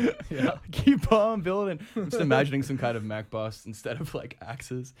got it. Yeah. Keep on building. I'm just imagining some kind of mech boss instead of like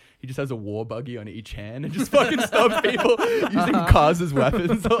axes. He just has a war buggy on each hand and just fucking stabs people using cars as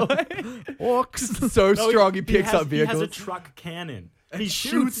weapons. Orcs. So strong he picks up vehicles. He has a truck cannon. He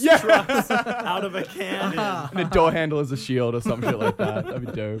shoots trucks out of a cannon. And the door handle is a shield or some shit like that. That'd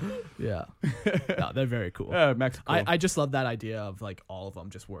be dope. Yeah. No, they're very cool. Yeah, mech's cool. I just love that idea of like all of them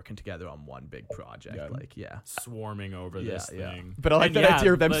just working together on one big project. Yeah. Like, yeah. Swarming over this thing. But I like And that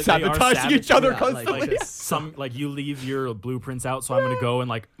idea of them but they are sabotaging each other Yeah, constantly. like you leave your blueprints out, so I'm gonna go and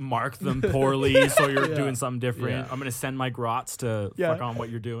like mark them poorly, so you're doing something different. Yeah. I'm gonna send my grots to fuck on what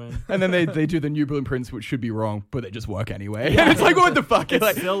you're doing. And then they do the new blueprints, which should be wrong, but they just work anyway. And it's like, what the fuck? It's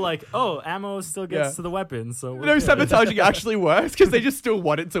Like, still like, oh, ammo still gets Yeah. to the weapon, so we're no good. sabotaging actually works because they just still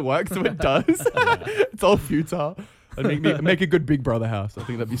want it to work, so it does. It's all futile. And make a good Big Brother house. I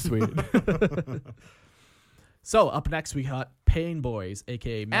think that'd be sweet. So up next we got Pain Boys,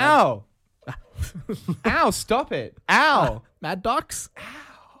 aka Mad, Ow! Ow! Stop it! Ow! Mad Docs?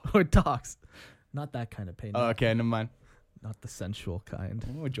 Ow. Or Docs. Not that kind of pain. Oh, okay, never mind. Not the sensual kind. I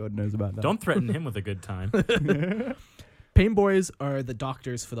don't know what Jordan knows about that. Don't threaten him with a good time. Pain Boys are the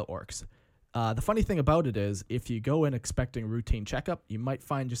doctors for the orcs. The funny thing about it is, if you go in expecting routine checkup, you might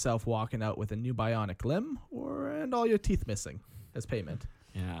find yourself walking out with a new bionic limb and all your teeth missing as payment.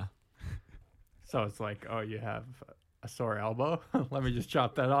 Yeah. So it's like, oh, you have a sore elbow? Let me just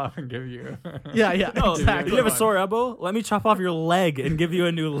chop that off and give you. Yeah, Oh, exactly. you have a sore elbow? Let me chop off your leg and give you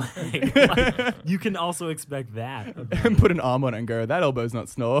a new leg. Like, you can also expect that. And put an arm on it and go, that elbow's not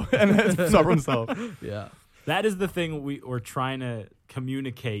snore. And then problem solved. Yeah. That is the thing we're trying to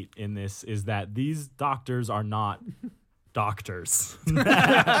communicate in this, is that these doctors are not doctors. I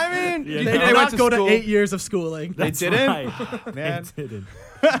mean, Yeah, They no. did went not to go school. to 8 years of schooling. They didn't? Right. Man. They didn't.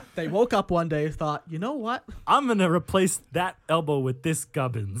 They woke up one day and thought, you know what? I'm going to replace that elbow with this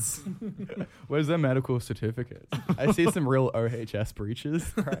gubbins. Where's their medical certificates? I see some real OHS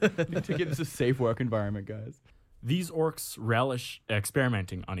breaches. Right. Need to get this a safe work environment, guys. These orcs relish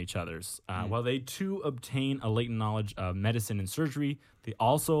experimenting on each other's. While they too obtain a latent knowledge of medicine and surgery, they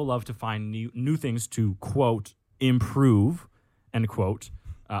also love to find new things to, quote, improve, end quote,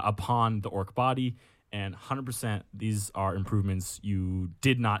 upon the orc body. And 100%, these are improvements you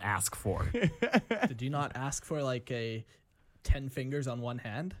did not ask for. Did you not ask for like a 10 fingers on one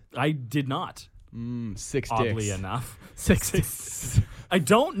hand? I did not, 6 oddly dicks. enough. 6. I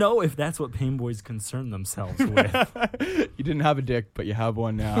don't know if that's what Pain Boys concern themselves with. You didn't have a dick, but you have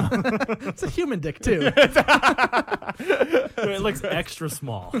one now. It's a human dick too. It looks extra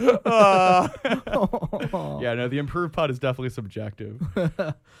small. Yeah, no, the improved part is definitely subjective.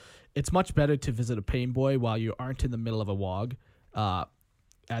 It's much better to visit a pain boy while you aren't in the middle of a WOG,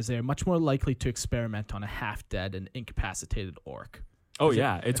 as they're much more likely to experiment on a half-dead and incapacitated orc. Oh,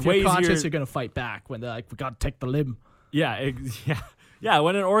 yeah. It's If way you're conscious, easier. you're going to fight back when they're like, we got to take the limb. Yeah. Yeah.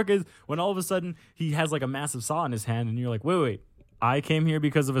 When an orc when all of a sudden he has like a massive saw in his hand and you're like, wait. I came here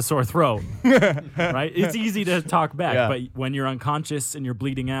because of a sore throat. Right? It's easy to talk back, Yeah. but when you're unconscious and you're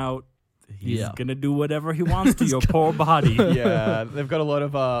bleeding out, he's Yeah. gonna do whatever he wants to your poor body. Yeah, they've got a lot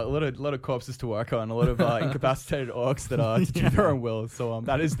of corpses to work on, a lot of incapacitated orcs that are to do their own will. So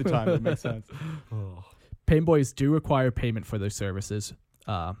that is the time that makes sense. Oh. Pain boys do require payment for their services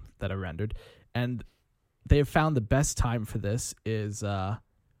that are rendered, and they have found the best time for this is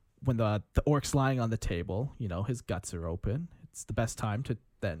when the orc's lying on the table. You know, his guts are open. It's the best time to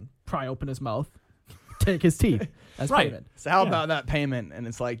then pry open his mouth, take his teeth as Right. payment. So how about that payment? And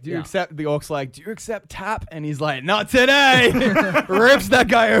it's like, do you Yeah. accept? The orc's like, do you accept tap? And he's like, not today. Rips that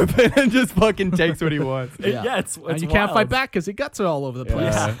guy open and just fucking takes what he wants. Yeah, it's And you can't wild. fight back because your guts are all over the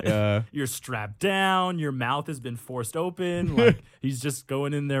place. Yeah. You're strapped down. Your mouth has been forced open. Like he's just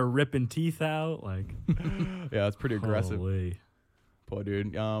going in there ripping teeth out. Like Yeah, it's pretty aggressive. holy. Poor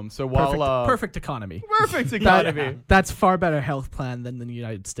dude. So while Perfect economy. perfect economy. That's far better health plan than the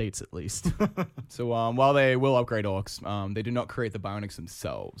United States, at least. So while they will upgrade orcs, they do not create the bionics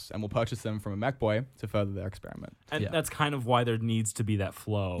themselves, and will purchase them from a mech boy to further their experiment. And Yeah. that's kind of why there needs to be that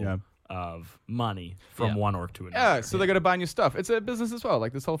flow Yeah. of money from Yeah. one orc to another. Yeah, so they got to buy new stuff. It's a business as well.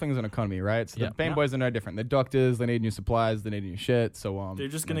 Like this whole thing is an economy, right? So Yeah. the Bane Yeah. boys are no different. They're doctors. They need new supplies. They need new shit. So They're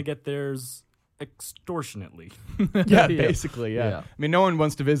just gonna get theirs extortionately. Yeah, basically, yeah. Yeah. I mean, no one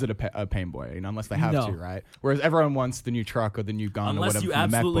wants to visit a Pain Boy, unless they have No. to, right? Whereas everyone wants the new truck or the new gun or Unless whatever you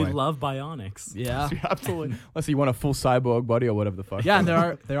from the absolutely Mech Boy. love bionics. Yeah. Absolutely. Unless you want a full cyborg body or whatever the fuck. Yeah, and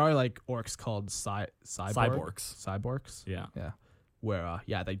there are like orcs called cyborgs. Cyborgs. Yeah. Yeah. Where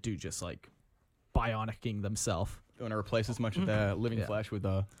they do just like bionicking themselves. They want to replace as much of their living flesh with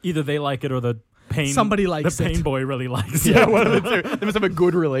Either they like it or the pain. Somebody likes the it. pain boy really likes it. yeah, one of the two. They must have a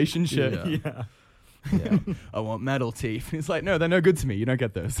good relationship. Yeah. Yeah. Yeah. I want metal teeth. It's like, no, they're no good to me. You don't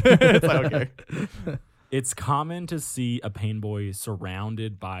get those. It's like, okay. It's common to see a pain boy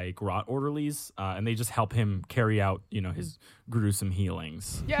surrounded by grot orderlies, and they just help him carry out, his gruesome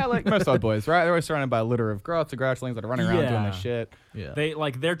healings. Yeah, like most odd boys, right? They're always surrounded by a litter of grots or grouchlings that are running around doing Yeah. this shit. Yeah.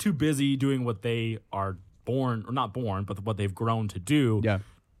 They're too busy doing what they are born, or not born, but what they've grown to do. Yeah.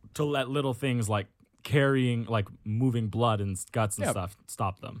 To let little things like carrying, like moving blood and guts and Yeah. stuff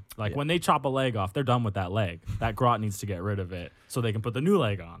stop them. Like Yeah. when they chop a leg off, they're done with that leg. That grot needs to get rid of it so they can put the new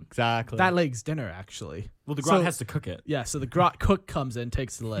leg on. Exactly. That leg's dinner, actually. Well, the grot So- has to cook it. Yeah, so the grot cook comes in,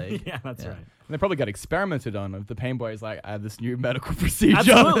 takes the leg. Yeah, that's Yeah. right. And they probably got experimented on. If the pain boy is like, I have this new medical procedure.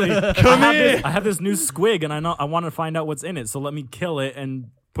 Absolutely. Come I have this new squig, and I want to find out what's in it. So let me kill it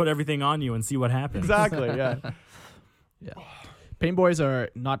and put everything on you and see what happens. Exactly, yeah. Yeah. Pain boys are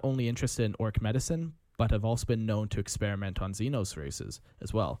not only interested in orc medicine, but have also been known to experiment on Xenos races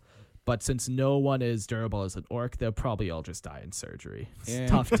as well. But since no one is durable as an orc, they'll probably all just die in surgery. It's Yeah.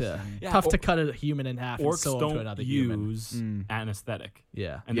 tough to Yeah, tough to cut a human in half and Orcs sew him to don't another human. use anesthetic,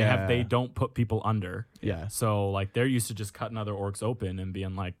 Yeah. and Yeah. they don't put people under. Yeah. So like they're used to just cutting other orcs open and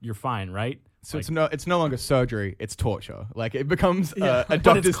being like, "You're fine, right?" So Like, it's no longer surgery, it's torture. Like it becomes a But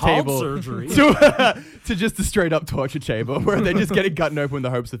doctor's it's called table surgery. to just a straight up torture chamber where they just get it cut open in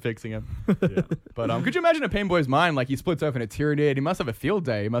the hopes of fixing him. Yeah. But could you imagine a pain boy's mind? Like he splits open a Tyranid, he must have a field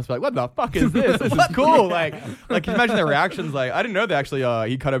day. He must be like, what the fuck is this? This is cool. Like can you imagine their reactions? Like I didn't know they actually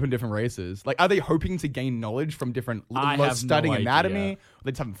he cut open different races. Like are they hoping to gain knowledge from different I have studying no anatomy? idea. Are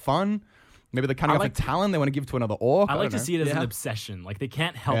they just having fun? Maybe they're cutting I off like a talon they want to give to another orc. I like don't to know. see it as an Yeah. obsession. Like they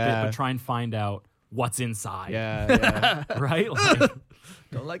can't help Yeah. it but try and find out what's inside. Yeah. Right? Like,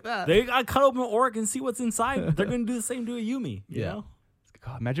 Don't like that. they got cut open an orc and see what's inside. They're gonna do the same to a Yumi. You Yeah. know?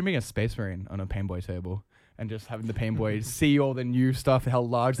 God, imagine being a space marine on a pain boy table and just having the pain boy see all the new stuff, how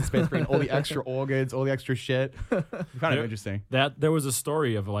large the space marine, all the extra organs, all the extra shit. Kind of There- interesting. That there was a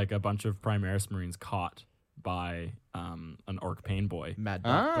story of like a bunch of Primaris Marines caught by an orc pain boy. Mad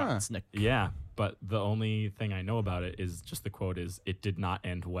Ah. Dog Grotsnick. Yeah, but the only thing I know about it is just the quote is, "It did not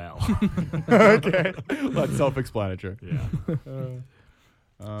end well." Okay. Well, that's self-explanatory.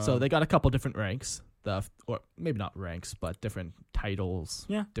 Yeah. So they got a couple different ranks, or maybe not ranks, but different titles.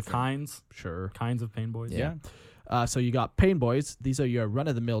 Yeah. Different. Kinds Sure. of pain boys. Yeah. So you got pain boys. These are your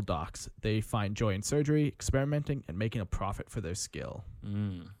run-of-the-mill docs. They find joy in surgery, experimenting, and making a profit for their skill.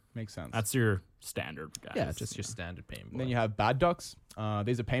 Makes sense. That's your standard guys. Yeah, just your standard pain boy. And then you have bad docs.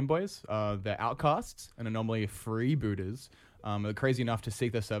 These are pain boys. They're outcasts and are normally freebooters. Are crazy enough to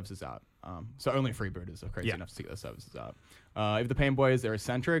seek their services out. So only freebooters are crazy Yeah. enough to seek their services out. If the pain boys are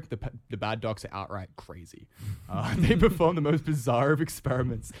eccentric, the bad docs are outright crazy. They perform the most bizarre of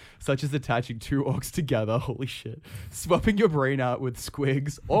experiments, such as attaching two orcs together, holy shit, swapping your brain out with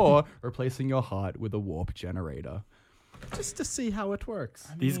squigs, or replacing your heart with a warp generator. just to see how it works.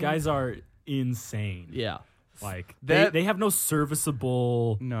 These guys are insane. Yeah. Like That- they have no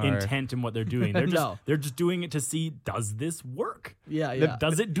serviceable No. intent in what they're doing. They're just No. they're just doing it to see, does this work? Yeah, yeah.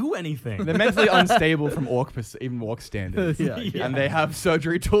 Does it do anything? They're mentally unstable from even orc standards. Yeah, yeah. And they have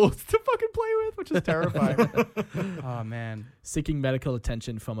surgery tools to fucking play with, which is terrifying. Oh, man. Seeking medical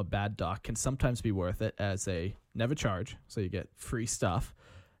attention from a bad doc can sometimes be worth it, as they never charge, so you get free stuff,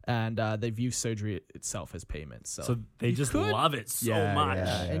 and they view surgery itself as payment. So they you just could- love it so Yeah, much.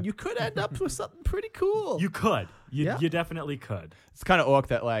 yeah. and you could end up with something pretty cool. You could. Yeah. You definitely could. It's kind of orc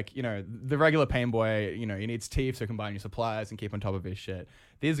that, like, the regular pain boy, he needs teeth so he can buy new supplies and keep on top of his shit.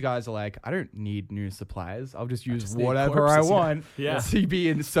 These guys are like, I don't need new supplies. I'll just use just need whatever I corpses, yeah. want. Yeah. To be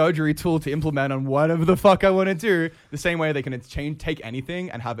a surgery tool to implement on whatever the fuck I want to do. The same way they can take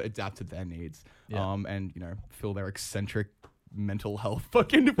anything and have it adapt to their needs. Yeah. And, fill their eccentric mental health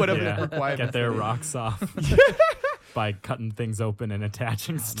fucking whatever Yeah. the requirements. Get their rocks off by cutting things open and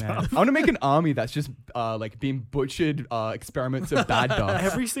attaching Man. stuff. I want to make an army that's just like being butchered experiments of bad dogs.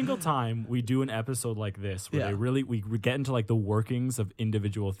 Every single time we do an episode like this, where Yeah. we get into like the workings of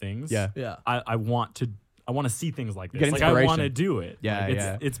individual things. Yeah. yeah. I want to see things like this. Get Like I inspiration. want to do it. Yeah, Like,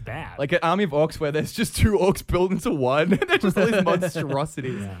 yeah. It's bad. Like an army of orcs where there's just two orcs built into one. They're just all these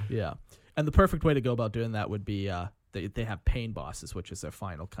monstrosities. yeah. Yeah. And the perfect way to go about doing that would be they have pain bosses, which is their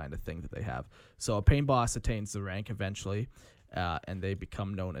final kind of thing that they have. So a pain boss attains the rank eventually, and they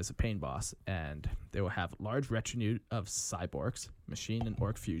become known as a pain boss. And they will have large retinue of cyborgs, machine and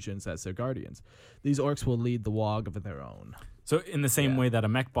orc fusions as their guardians. These orcs will lead the WoG of their own. So in the same way that a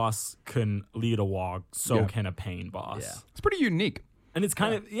mech boss can lead a WoG, so can a pain boss. Yeah. It's pretty unique. And it's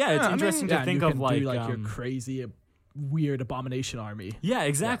kind of it's interesting to think you of can like do, your crazy, weird abomination army. Yeah,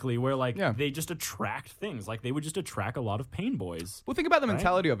 exactly. Where like they just attract things. Like they would just attract a lot of pain boys. Well, think about the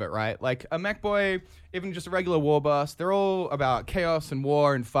mentality of it, right? Like a mech boy, even just a regular war boss, they're all about chaos and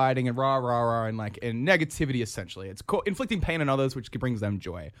war and fighting and rah rah rah and negativity. Essentially, it's inflicting pain on others, which brings them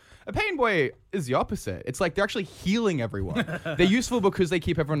joy. A pain boy is the opposite. It's like they're actually healing everyone. They're useful because they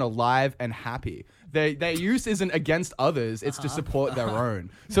keep everyone alive and happy. Their use isn't against others; it's to support their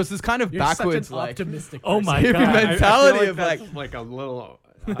own. So it's this kind of You're backwards, such an optimistic oh my hippie god, mentality I feel of that's like a little.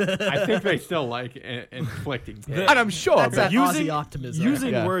 I think they still like inflicting pain. and I'm sure That's but that Aussie optimism.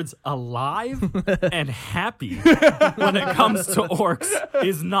 using words alive and happy when it comes to orcs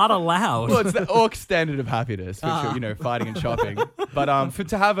is not allowed. well, it's the orc standard of happiness, which fighting and shopping. But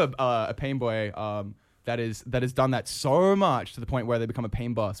to have a pain boy that has done that so much to the point where they become a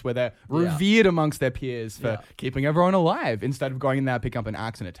pain boss, where they're revered amongst their peers for keeping everyone alive instead of going in there, picking up an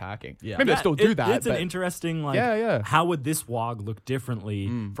axe and attacking. Yeah. Maybe they still do that. It's an interesting how would this WoG look differently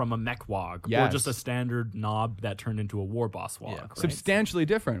from a mech WoG or just a standard knob that turned into a war boss WoG? Right? Substantially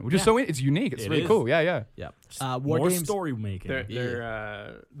different, which is so it's unique. It's really cool. Yeah. War more games, story making.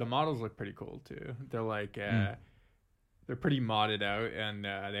 They're the models look pretty cool too. They're like they're pretty modded out, and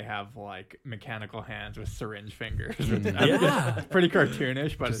they have like mechanical hands with syringe fingers. It's pretty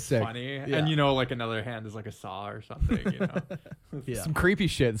cartoonish, but it's sick. funny. And like another hand is like a saw or something. Some creepy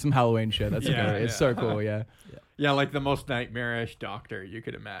shit, some Halloween shit. That's great. It's so cool. Yeah, like the most nightmarish doctor you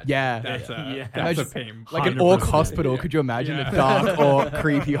could imagine. Yeah. That's That's a pain. like an 100%. orc hospital. Could you imagine a dark or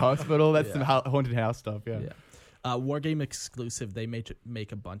creepy hospital? That's some haunted house stuff. Yeah. Wargame exclusive. They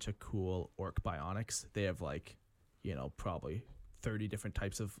make a bunch of cool orc bionics. They have probably 30 different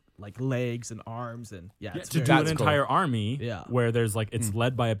types of like legs and arms and to do an entire army where there's like it's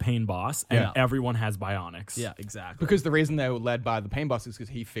led by a pain boss and everyone has bionics. Yeah, exactly. Because the reason they were led by the pain boss is because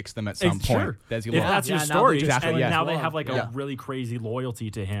he fixed them at some point. Sure. There's your If law. that's your now story, they just and go now as they well. have like a really crazy loyalty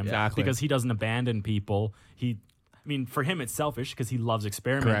to him Exactly. because he doesn't abandon people. For him, it's selfish because he loves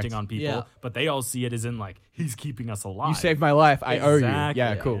experimenting Correct. on people, but they all see it as in like he's keeping us alive. You saved my life. I owe you. Exactly.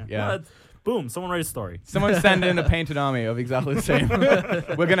 Yeah, cool. Yeah. Well, boom! Someone write a story. Someone send in a painted army of exactly the same.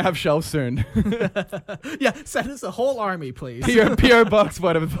 We're gonna have shelves soon. Send us a whole army, please. PO box,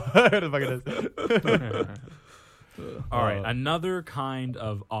 whatever the fuck it is. All right, another kind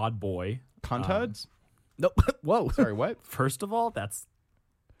of odd boy. Cuntards? Nope. Whoa. Sorry, what? First of all, that's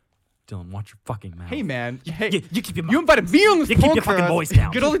Dylan. Watch your fucking mouth. Hey, man. Hey, you keep your mouth. you invited me on this You podcast. keep your fucking voice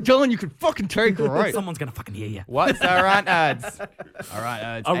down. Get all the Dylan you can fucking take, all right? Someone's gonna fucking hear you. What's our rant ads? All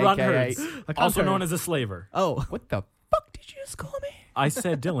right, A run AKA. herds, also known as a slaver. Oh. What the fuck did you just call me? I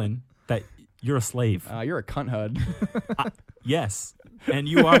said, Dylan, that you're a slave. You're a cunt herd. Yes, and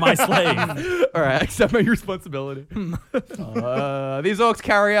you are my slave. All right, accept my responsibility. These orcs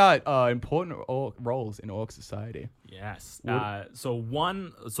carry out important roles in orc society. Yes.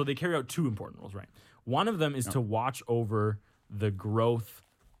 So they carry out two important roles, right? One of them is to watch over the growth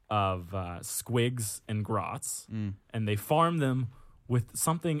of squigs and grots, and they farm them with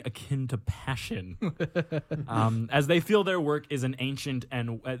something akin to passion, as they feel their work is an ancient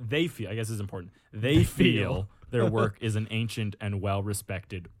and they feel their work is an ancient and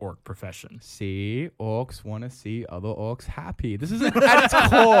well-respected orc profession. See, orcs want to see other orcs happy. This is at its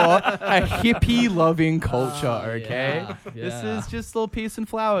core a hippie-loving culture. Okay, this is just little peace and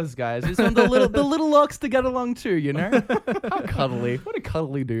flowers, guys. Just want the little orcs to get along too. You know, how cuddly. What a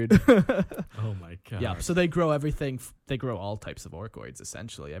cuddly dude. Oh my god. Yeah, so they grow everything. They grow all types of orcoids,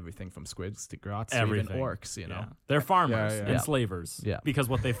 essentially. Everything from squids to grots to even orcs, you know. Yeah. They're farmers Yeah. and Yeah. slavers. Yeah. Because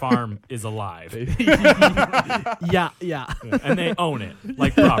what they farm is alive. Yeah. And they own it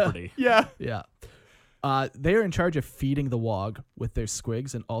like property. Yeah. Yeah. They are in charge of feeding the WoG with their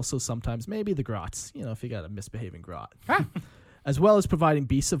squigs and also sometimes maybe the grots, you know, if you got a misbehaving grot. As well as providing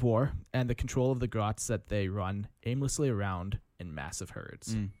beasts of war and the control of the grots that they run aimlessly around in massive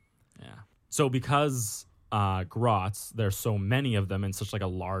herds. Yeah. So because grots, there's so many of them and such like a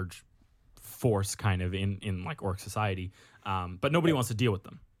large force kind of in like orc society, but nobody wants to deal with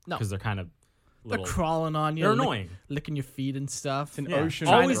them. No. Because they're kind of little, They're crawling on you. They're annoying. Licking your feet and stuff. An Yeah. ocean.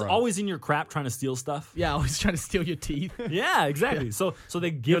 Always in your crap trying to steal stuff. Yeah, always trying to steal your teeth. Yeah, exactly. So they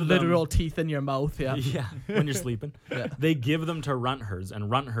Your give them literal teeth in your mouth, yeah. yeah, when you're sleeping. Yeah. They give them to runt herds, and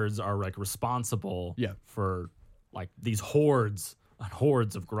runt herds are like responsible Yeah. for like these hordes and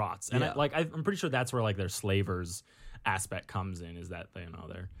hordes of grots. And Yeah. I'm pretty sure that's where like their slavers aspect comes in, is that they're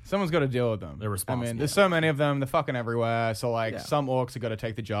Someone's got to deal with them. They're responsible. I mean, there's so many of them. They're fucking everywhere. So like, Yeah. some orcs have got to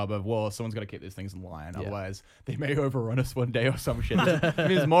take the job of, well, someone's got to keep these things in line. Otherwise, they may overrun us one day or some shit. I mean,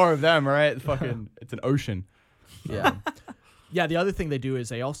 there's more of them, right? Fucking, it's an ocean. Yeah. Yeah, the other thing they do is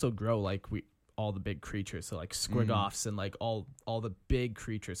they also grow like all the big creatures, so like squigoffs and like all the big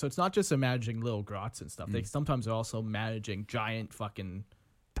creatures. So it's not just managing little grots and stuff. They sometimes are also managing giant fucking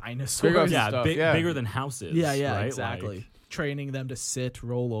dinosaurs. Squiggoffs. yeah, stuff, bigger than houses. Yeah, right? exactly. Like, Training them to sit,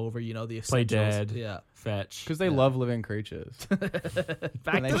 roll over, the play essentials. dead. Yeah. Fetch. Because they love living creatures.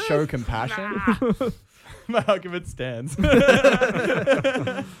 Back And they to show compassion. My argument stands.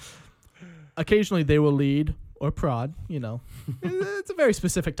 Occasionally they will lead or prod, It's a very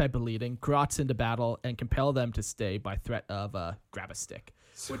specific type of leading. Grots into battle and compel them to stay by threat of grab a stick,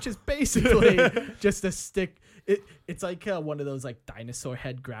 which is basically just a stick. It's like one of those like dinosaur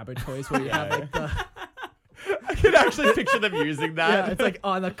head grabber toys where you have like the I can actually picture them using that. yeah, it's like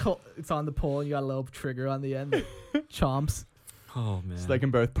on the pole and you got a little trigger on the end that chomps. Oh man. So they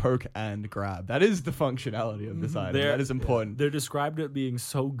can both poke and grab. That is the functionality of this item. That is important. They're described as being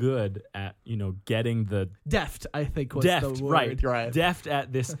so good at, getting the Deft, I think was deft, the word. Right. deft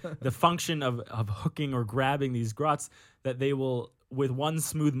at this, the function of hooking or grabbing these grots, that they will, with one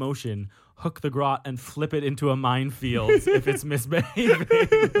smooth motion, hook the grot and flip it into a minefield if it's misbehaving.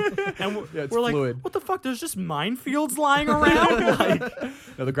 And it's we're like, fluid. what the fuck? There's just minefields lying around? Like,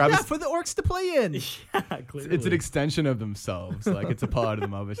 No, the grab Yeah, is for the orcs to play in. yeah, clearly. it's an extension of themselves. Like, it's a part of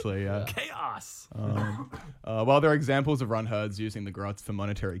them, obviously. Yeah. chaos. While there are examples of run herds using the grots for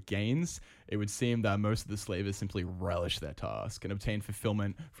monetary gains, it would seem that most of the slavers simply relish their task and obtain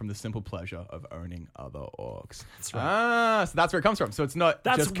fulfillment from the simple pleasure of owning other orcs. That's right. So that's where it comes from. So it's not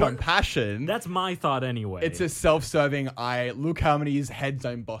That's just where- compassion. That's my thought anyway. It's a self-serving. Look how many heads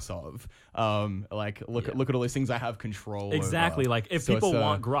I'm boss of. Look at all these things I have control. exactly. over. Like if So people it's,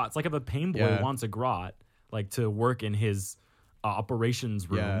 want grots, like if a pain boy yeah. wants a grot, like to work in his operations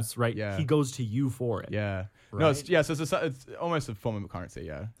Yeah, rooms, right? yeah. He goes to you for it. Yeah. Right? No. So it's almost a form of currency.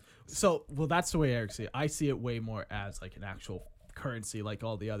 Yeah. So, well, that's the way Eric see it. I see it way more as like an actual currency, like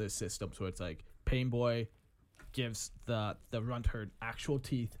all the other systems, where it's like Pain Boy gives the runt herd actual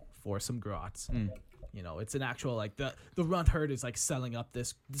teeth for some grots. It's an actual like the runt herd is like selling up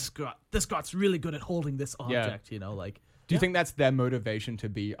this grot. This grot's really good at holding this object. Do you think that's their motivation to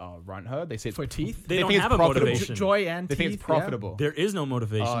be a runt herd? They say it's for teeth. They don't think it's have a profitable. motivation. Joy and They teeth. think it's profitable. There is no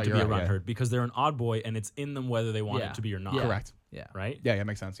motivation Oh, to you're be a right, runt yeah. herd because they're an odd boy and it's in them whether they want Yeah. it to be or not. Yeah. Correct. Yeah. Right? Yeah.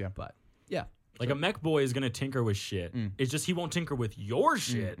 Makes sense. Yeah. But yeah. Like a mech boy is going to tinker with shit. It's just he won't tinker with your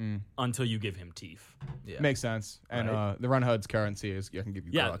shit until you give him teeth. Yeah. Makes sense. And Right. the run herd's currency is I can give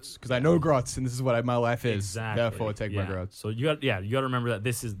you Yeah. grots because I know grots and this is what my life is. Exactly. Therefore, take my Yeah. grots. So you got to remember that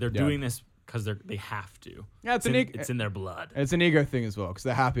they're Yeah. doing this because they have to. Yeah, It's in their blood. It's an ego thing as well because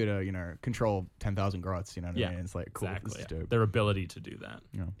they're happy to control 10,000 grots. You know what Yeah, I mean? It's like cool. Exactly. This is dope. Their ability to do that.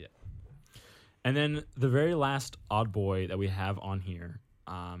 Yeah. And then the very last odd boy that we have on here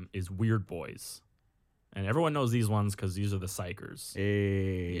is Weird Boys. And everyone knows these ones because these are the psychers.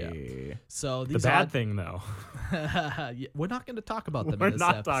 Hey. So The these bad thing, though, Yeah, we're not going to talk about them we're in this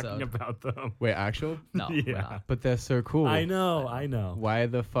not episode. talking about them. Wait, actual? No, we're Yeah. not. But they're so cool. I know. Why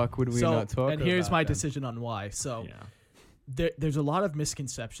the fuck would we not talk? And here's about my them? decision on why. So Yeah. there's a lot of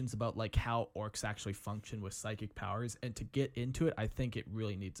misconceptions about like how orcs actually function with psychic powers, and to get into it, I think it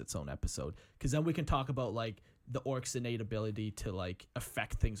really needs its own episode, because then we can talk about like the orcs' innate ability to like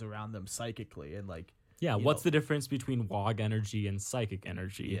affect things around them psychically, and like Yeah, you what's know. the difference between WOG energy and psychic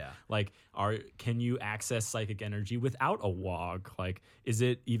energy? Yeah. Like, can you access psychic energy without a WOG? Like, is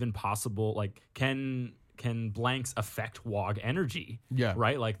it even possible? Like, can blanks affect WOG energy? Yeah.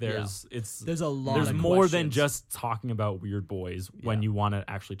 Right? Like, There's there's a lot there's of more than questions. just talking about weird boys when Yeah. you want to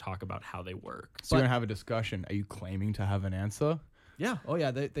actually talk about how they work. So you're gonna have a discussion. Are you claiming to have an answer? Yeah. Oh yeah.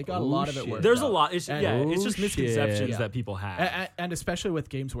 They got a Oh, lot of it shit. worked There's a out. lot. It's And- just Oh, misconceptions shit. that people have. And especially with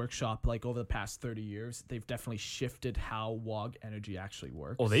Games Workshop, like over the past 30 years, they've definitely shifted how WOG energy actually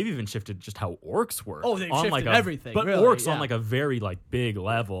works. Oh, they've even shifted just how orcs work. Oh, they've on shifted like everything, but really, orcs on yeah. like a very like big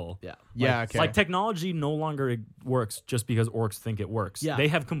level. Yeah. Yeah, Like, okay. Like technology no longer works just because orcs think it works. Yeah. They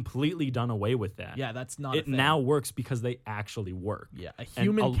have completely done away with that. Yeah, that's not a It thing. now works because they actually work. Yeah, a And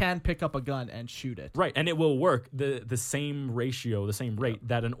human can pick up a gun and shoot it. Right, and it will work. The same ratio, the same rate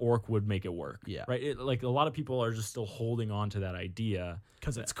that an orc would make it work. Yeah. Right. Like a lot of people are just still holding on to that idea.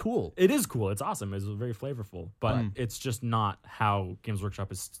 Because it's cool. It is cool. It's awesome. It's very flavorful, but it's just not how Games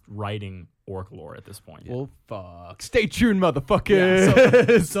Workshop is writing orc lore at this point. Well, fuck. Stay tuned, motherfucker.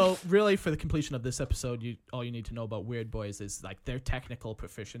 Yeah, so really, for the completion of this episode, all you need to know about Weird Boys is like their technical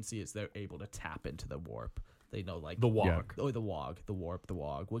proficiency is they're able to tap into the warp. They know like The Wog. or the Wog, the warp, the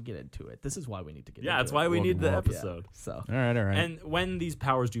Wog. We'll get into it. This is why we need to get. Yeah, into that's it. why we need the Warp. episode. So All right. And when these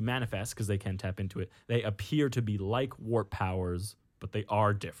powers do manifest, because they can tap into it, they appear to be like warp powers, but they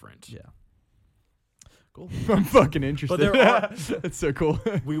are different. yeah, cool. I'm fucking interested. But there are- That's so cool.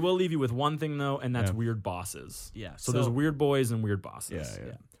 We will leave you with one thing though, and that's Yeah. weird bosses. Yeah. So there's weird boys and weird bosses.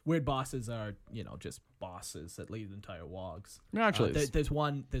 Yeah. Weird bosses are just bosses that lead entire wogs. No, actually, There's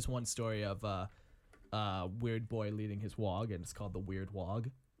one story of weird boy leading his wog, and it's called the Weird Wog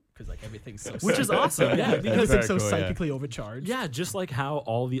because like everything's so Which is awesome. Yeah, because very it's so cool, yeah. psychically overcharged. Yeah, just like how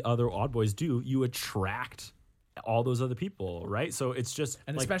all the other odd boys do, you attract all those other people, right? So it's just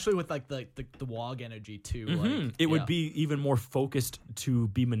And like, especially with like the wog energy too. mhm, Like it would be even more focused to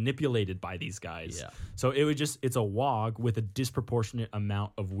be manipulated by these guys. Yeah. So it's a wog with a disproportionate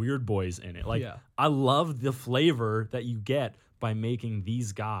amount of weird boys in it. Like Yeah. I love the flavor that you get by making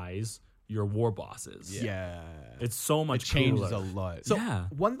these guys your war bosses. yeah. It's so It much changes cooler. a lot. So Yeah.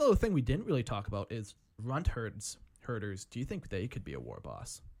 one little thing we didn't really talk about is runt herders. Do you think they could be a war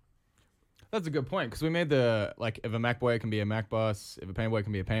boss? That's a good point because we made the if a Mac boy can be a Mac boss, if a pain boy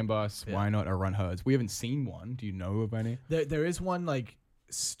can be a pain boss, Yeah. why not a run herds? We haven't seen one. Do you know of any? There is one like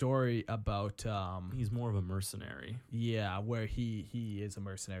story about He's more of a mercenary. where he is a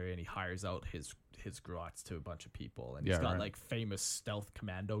mercenary and he hires out his grots to a bunch of people and he's Yeah, got right. like famous stealth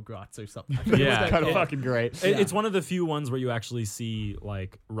commando grots or something. Yeah. Kind of Yeah. fucking great. It's one of the few ones where you actually see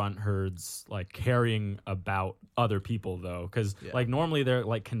like runt herds like caring about other people though, because Yeah. like normally they're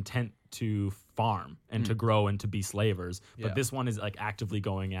like content to farm and to grow and to be slavers, but Yeah. this one is like actively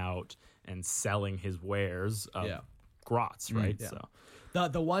going out and selling his wares of Yeah. grots, right? Yeah. So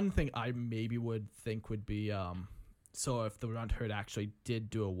The one thing I maybe would think would be so if the runt herd actually did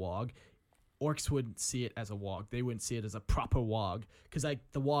do a wog, orcs wouldn't see it as a wog. They wouldn't see it as a proper wog because like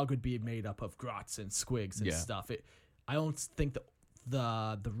the wog would be made up of grots and squigs and Yeah. stuff. I don't think that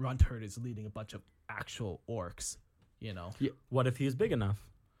the runt herd is leading a bunch of actual orcs. what if he's big enough?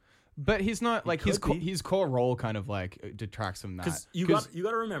 But he's not like his could be. his core role kind of like detracts from that. Because you got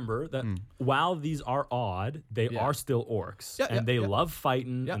to remember that while these are odd, they Yeah. are still orcs, Yeah, and yeah, they yeah. love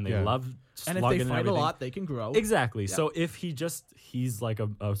fighting Yeah. and they Yeah. love And if slugging they fight a everything. lot, they can grow. Exactly. So if he's like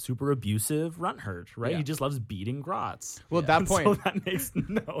a super abusive runt herd, right? Yeah. He just loves beating grots. well, at that point, So that makes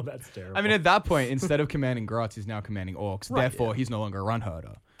that's terrible. I mean, at that point, instead of commanding grots, he's now commanding orcs. Right, Therefore, he's no longer a run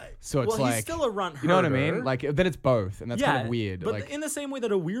herder. So it's well, like he's still a runt herder. you know what I mean? Like then it's both, and that's kind of weird. But like in the same way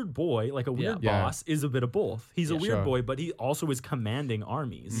that a weird boy, like a weird Yeah. boss, is a bit of both. He's a Yeah, weird sure. boy, but he also is commanding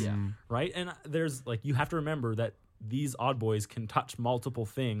armies. Yeah. Right? And there's like you have to remember that these odd boys can touch multiple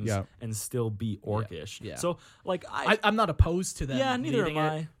things Yeah. and still be orcish. Yeah. So like I'm not opposed to them. Yeah, neither leading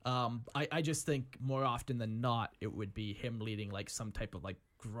am it. I just think more often than not, it would be him leading like some type of like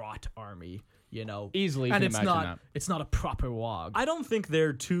grot army. Easily you and can it's imagine not that. it's not a proper wog. I don't think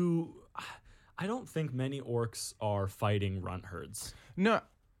they're too. I don't think many orcs are fighting runt herds. No,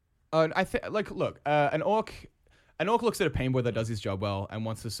 I think look, an orc looks at a pain boy that does his job well and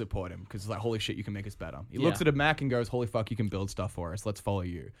wants to support him because it's like, holy shit, you can make us better. He looks Yeah. at a Mac and goes, holy fuck, you can build stuff for us. Let's follow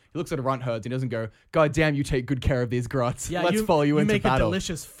you. He looks at a runt herds and he doesn't go, god damn, you take good care of these grots. Let's follow you into make battle. a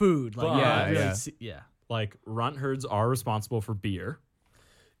delicious food. Like But- yeah, really Yeah. yeah. Like runt herds are responsible for beer.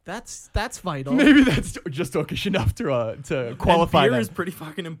 That's vital. Maybe that's just orcish enough to qualify and beer them. is pretty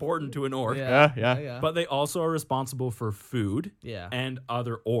fucking important to an orc. Yeah. But they also are responsible for food Yeah. and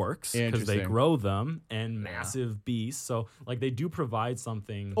other orcs because they Interesting. grow them and massive beasts. So like they do provide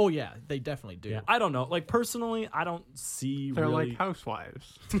something. Oh yeah, they definitely do. Yeah, I don't know. Like personally, I don't see They're really. like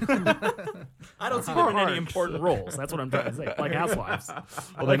housewives. I don't see them in any important roles. That's what I'm trying to say. Like housewives. All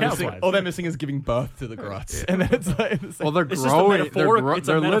like they're missing, housewives. all they're missing is giving birth to the grots. And then it's like, Well, they're It's just a growing. metaphorical. It's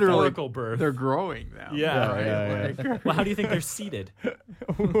a they're literally metaphorical birth. they're growing now. Yeah, right. yeah. Like, Well, how do you think they're seated?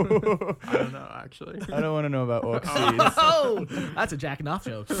 I don't know actually. I don't want to know about orc seeds. Oh, that's a jacking off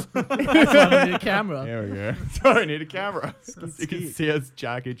joke. That's why I need a camera. There we go. Sorry, I need a camera. You can see us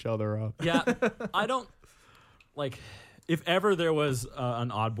jack each other up. Yeah, I don't like. If ever there was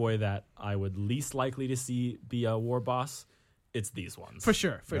an odd boy that I would least likely to see be a war boss, it's these ones. For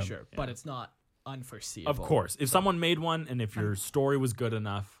sure. But it's not unforeseeable. Of course, if someone made one and if your story was good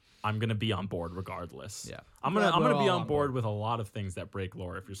enough, I'm gonna be on board regardless. Yeah. I'm Glad gonna we're be all on on board with a lot of things that break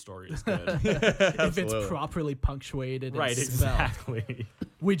lore if your story is good. If it's properly punctuated, Right, and spelled. exactly.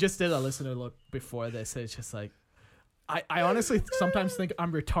 We just did a listener look before this. And it's just like, I honestly sometimes think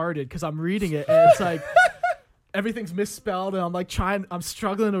I'm retarded because I'm reading it and it's like everything's misspelled and I'm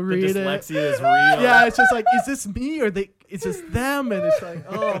struggling to The read it. dyslexia is real. Yeah, it's just like, is this me or is this them? And it's like,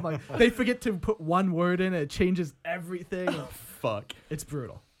 oh my, they forget to put one word in and it changes everything. Fuck. It's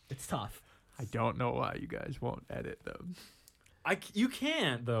brutal. It's tough. I don't know why you guys won't edit them. You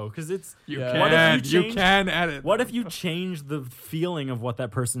can't though, because it's You Yeah. can. What if you You can edit. What them. if you change the feeling of what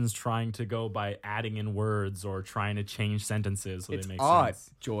that person's trying to go by adding in words or trying to change sentences so It's they make odd, sense?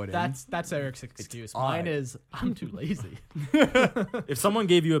 Jordan. That's Eric's excuse. odd. Mine is I'm too lazy. If someone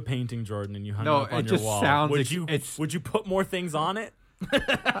gave you a painting, Jordan, and you hung No, it up on it your just wall, sounds would you it's- would you put more things on it?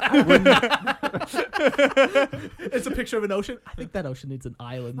 It's a picture of an ocean. I think that ocean needs an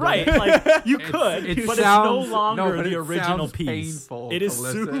island. Right, like you could, it but sounds- it's no longer but the it original sounds piece. painful It is to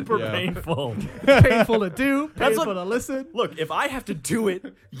listen. super Yeah. painful. Painful to do, That's painful what- to listen. Look, if I have to do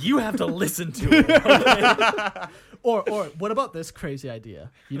it, you have to listen to it. okay? Or what about this crazy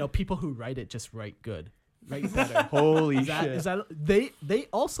idea? You know, people who write it just write good, write better. Holy Is shit. that they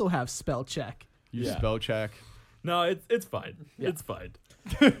also have spell check. You Yeah. spell check. No, it's fine. Yeah. It's fine.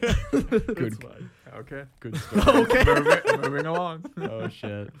 Good. It's fine. Okay. Good story. Okay. Moving along. Oh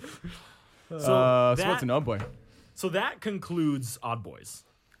shit. So, So that, what's an odd boy? so that concludes Odd Boys.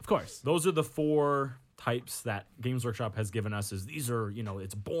 Of course. Those are the 4 types that Games Workshop has given us. Is these are,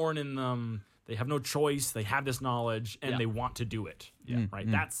 it's born in them. They have no choice. They have this knowledge and Yeah. they want to do it. Right.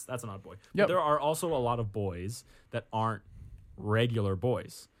 That's an odd boy. Yep. But there are also a lot of boys that aren't regular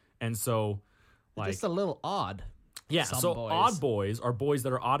boys. And so like Just a little odd. yeah, some so boys. odd boys are boys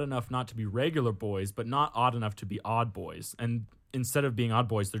that are odd enough not to be regular boys, but not odd enough to be odd boys. And instead of being odd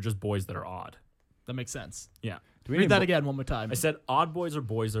boys, they're just boys that are odd. That makes sense. Yeah. Do we Read need that mo- again one more time. I said odd boys are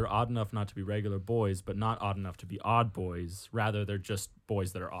boys that are odd enough not to be regular boys, but not odd enough to be odd boys. Rather, they're just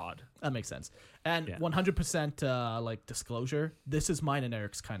boys that are odd. That makes sense. And Yeah. 100% like disclosure, this is mine and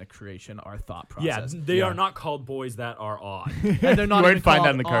Eric's kind of creation, our thought Yeah, process. they Yeah. are not called boys that are odd. And they're not You won't even find called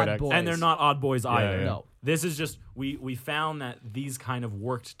that in the odd codex. boys. And they're not odd boys either. yeah. No. This is just we found that these kind of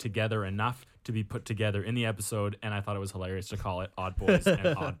worked together enough to be put together in the episode, and I thought it was hilarious to call it Odd Boys and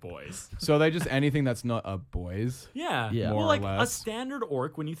Odd Boys. So are they just anything that's not a boys? Yeah. Yeah. Well, More or like a less. standard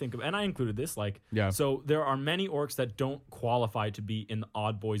orc, when you think of, and I included this, like, Yeah. so there are many orcs that don't qualify to be in the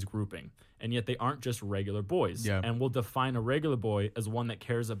Odd Boys grouping, and yet they aren't just regular boys. Yeah. And we'll define a regular boy as one that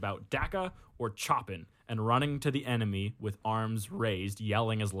cares about Daka or chopping and running to the enemy with arms raised,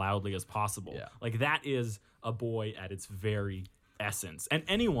 yelling as loudly as possible. Yeah. Like that is a boy at its very essence. And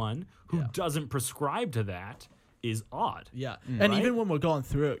anyone who Yeah. doesn't prescribe to that is odd. Yeah. And Right? even when we're going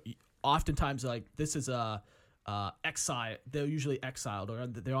through it, oftentimes like this is a exile. They're usually exiled or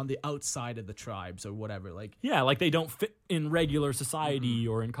they're on the outside of the tribes or whatever. Like Yeah, like they don't fit in regular society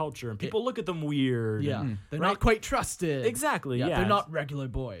or in culture, and people look at them weird. yeah, and- they're right? not quite trusted. Exactly, yeah. They're not regular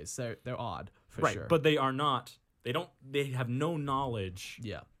boys. They're odd for right, sure. but they are not. They have no knowledge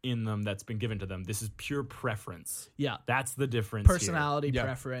yeah. in them that's been given to them. This is pure preference. Yeah. That's the difference. here. Personality Yeah.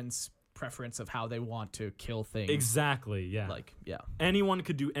 preference of how they want to kill things. Exactly. Yeah. Like, yeah. anyone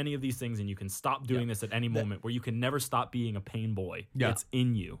could do any of these things, and you can stop doing this at any moment. Where you can never stop being a pain boy. Yeah. It's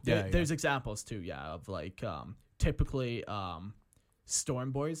in you. Yeah, There's examples too, of like typically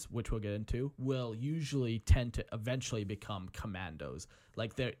Storm Boys, which we'll get into, will usually tend to eventually become commandos.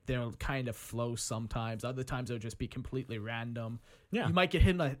 Like they'll kind of flow sometimes. Other times they'll just be completely random. Yeah. You might get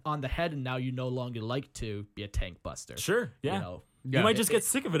hit on the head and now you no longer like to be a tank buster. Sure. Yeah. You know, You might just get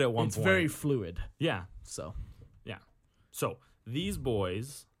sick of it at one it's point. very fluid. Yeah. So Yeah. So these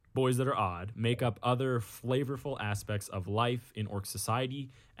boys that are odd, make up other flavorful aspects of life in orc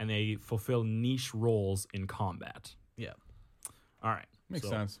society, and they fulfill niche roles in combat. yeah. All right. Makes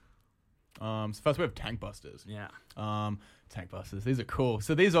so- sense. So first we have tank busters. Yeah. Tank busters. These are cool.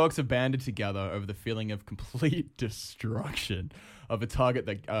 So these orcs have banded together over the feeling of complete destruction of a target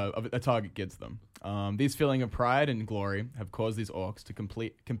that a target gets them. These feeling of pride and glory have caused these orcs to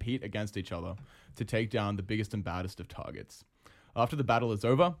compete against each other to take down the biggest and baddest of targets. After the battle is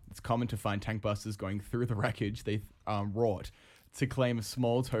over, it's common to find tank busters going through the wreckage they wrought to claim a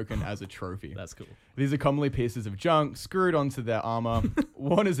small token as a trophy. That's cool. These are commonly pieces of junk screwed onto their armor,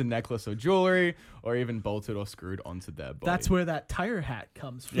 worn as a necklace or jewelry, or even bolted or screwed onto their body. That's where that tire hat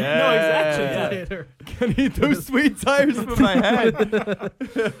comes from. Yeah. No, exactly. Yeah. Later. Can eat those sweet tires for my head.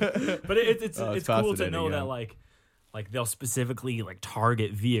 But it's Oh, cool it's to fascinating, know yeah. that like like they'll specifically like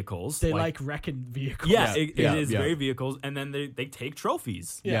target vehicles. They like wrecking vehicles. Yeah, Yeah, it yeah, is yeah. very vehicles, and then they take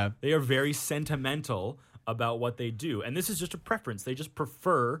trophies. Yeah. They are very sentimental about what they do, and this is just a preference. They just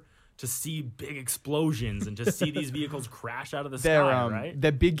prefer to see big explosions and to see these vehicles crash out of the They're sky, right?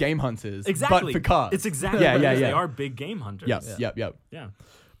 they're big game hunters, Exactly. but for cars. It's exactly Yeah, what yeah, it is. yeah. They are big game hunters. Yep. Yeah.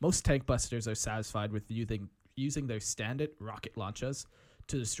 Most tank busters are satisfied with using their standard rocket launchers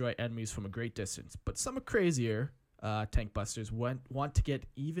to destroy enemies from a great distance. But some are crazier. Tank busters want to get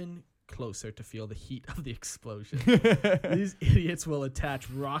even closer to feel the heat of the explosion. These idiots will attach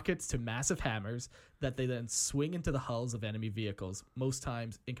rockets to massive hammers that they then swing into the hulls of enemy vehicles, most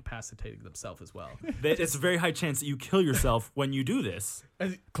times incapacitating themselves as well. It's a very high chance that you kill yourself when you do this.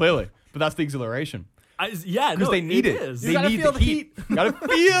 Clearly, but that's the exhilaration because they need it. Is. They gotta need feel the the heat. Gotta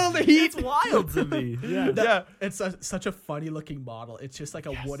feel the heat. It's wild to me. Yeah. It's such a funny looking model. It's just like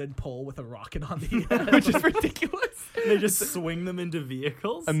a wooden pole with a rocket on the end. Which is ridiculous. They just swing them into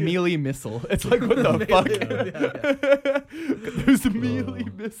vehicles. A melee missile. It's like, what the fuck? Those melee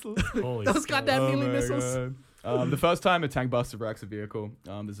missiles. Holy Those goddamn melee my missiles. God. The first time a tank buster wrecks a vehicle,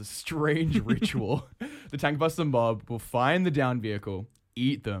 there's a strange ritual. The tank buster mob will find the downed vehicle,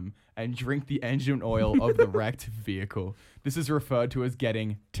 eat them, and drink the engine oil of the wrecked vehicle. This is referred to as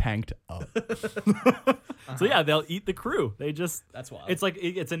getting tanked up. So yeah, they'll eat the crew. They just That's wild. It's like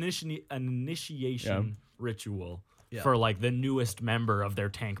it's an initiation ritual Yeah. for like the newest member of their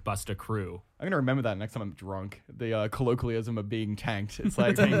tank buster crew. I'm gonna remember that next time I'm drunk. The colloquialism of being tanked. It's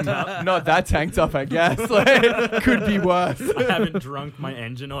like not that tanked up, I guess. Like, could be worse. I haven't drunk my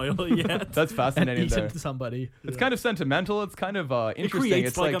engine oil yet. That's fascinating. Though. Eaten somebody. It's kind of sentimental. It's kind of It interesting. creates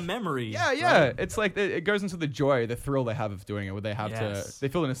It's like a memory. Yeah. right? It's like it goes into the joy, the thrill they have of doing it, where they have Yes. they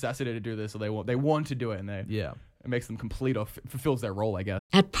feel the necessity to do this, so they want to do it, and it makes them complete or fulfills their role, I guess.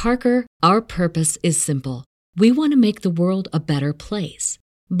 At Parker, our purpose is simple. We want to make the world a better place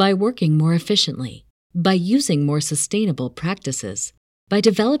by working more efficiently, by using more sustainable practices, by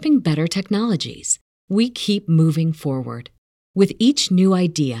developing better technologies. We keep moving forward. With each new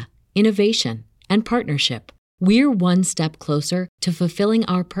idea, innovation, and partnership, we're one step closer to fulfilling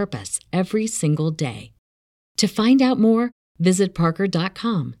our purpose every single day. To find out more, visit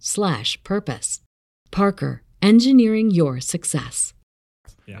parker.com/purpose. Parker, engineering your success.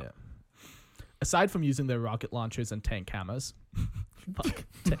 Yeah. Aside from using their rocket launchers and tank hammers,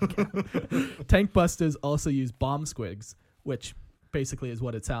 tank busters also use bomb squigs, which basically is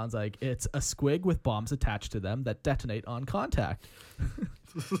what it sounds like. It's a squig with bombs attached to them that detonate on contact.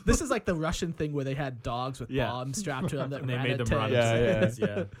 This is like the Russian thing where they had dogs with bombs strapped to them that And they ran made at them run. tanks.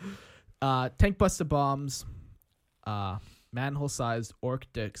 Yeah. Tank buster bombs, manhole-sized orc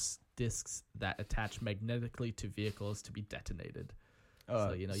discs that attach magnetically to vehicles to be detonated.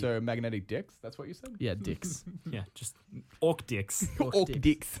 So magnetic dicks. That's what you said. Yeah, dicks. Yeah, just orc dicks. Orc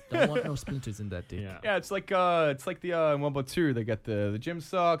dicks. Don't want no splinters in that dick. Yeah. Yeah, it's like the in World War II. They get the gym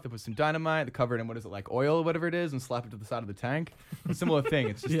sock. They put some dynamite. They cover it in what is it, like oil or whatever it is, and slap it to the side of the tank. A similar thing.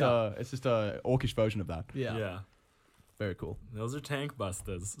 It's just a orcish version of that. Yeah. Very cool. Those are tank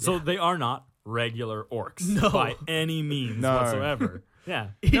busters. So they are not regular orcs No. by any means No. whatsoever. Yeah.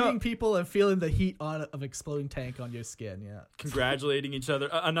 Eating people and feeling the heat of exploding tank on your skin. Yeah. Congratulating each other.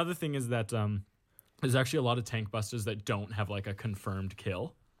 Another thing is that there's actually a lot of tank busters that don't have like a confirmed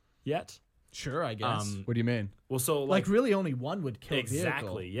kill yet. Sure, I guess. What do you mean? Well, so like really only one would kill exactly,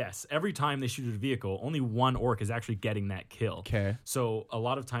 a vehicle. yes. Every time they shoot at a vehicle, only one orc is actually getting that kill. Okay. So a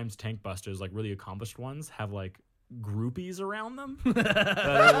lot of times tank busters, like really accomplished ones, have like groupies around them that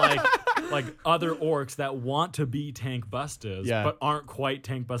are like other orcs that want to be tank busters but aren't quite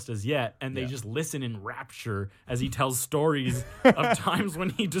tank busters yet, and they just listen in rapture as he tells stories of times when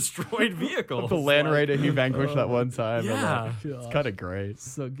he destroyed vehicles. The Land Raider he vanquished that one time. Yeah. It's kind of great.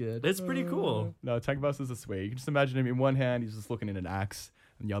 So good. It's pretty cool. No, tank busters are sweet. You can just imagine him in one hand, he's just looking at an axe,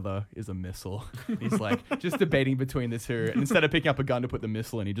 and the other is a missile. He's like just debating between the two. And instead of picking up a gun to put the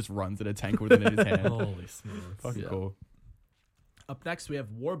missile in, he just runs at a tank with it in his hand. Holy smokes. Fucking cool. Up next, we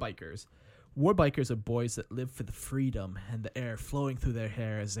have war bikers. War bikers are boys that live for the freedom and the air flowing through their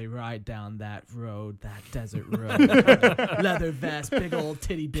hair as they ride down that road, that desert road. Leather vest, big old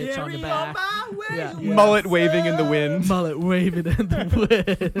titty bitch on the back. Yeah. Mullet waving in the wind. Mullet waving in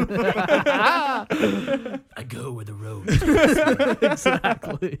the wind. I go where the road.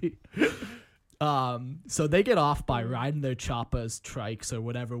 Exactly. So they get off by riding their choppers, trikes, or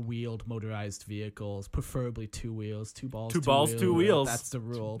whatever wheeled motorized vehicles, preferably two wheels, two balls, two wheels. That's the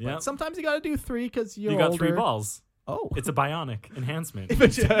rule. Yep. But sometimes you got to do three because you're You got older. 3 balls. Oh, It's a bionic enhancement.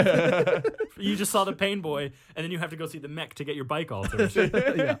 You just saw the Pain Boy, and then you have to go see the mech to get your bike altered.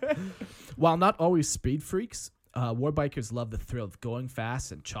 yeah. While not always speed freaks, War bikers love the thrill of going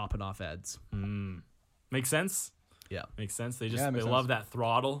fast and chopping off heads. Makes sense. Yeah. Makes sense. They Yeah, makes love sense. that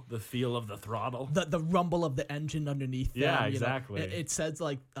throttle, the feel of the throttle. The rumble of the engine underneath them. Yeah, you know. exactly. It says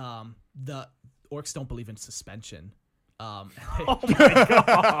like the orcs don't believe in suspension. Oh my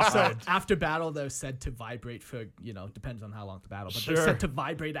god! So after battle, they're said to vibrate for, depends on how long the battle, but Sure. they're said to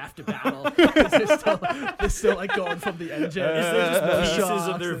vibrate after battle. 'Cause they're still like going from the engine. Is there just pieces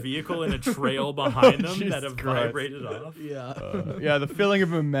Shocks. of their vehicle in a trail behind them Jesus that have Christ. vibrated off? Yeah. Yeah, the feeling of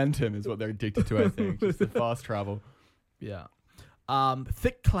momentum is what they're addicted to, I think. Just the fast travel. Yeah.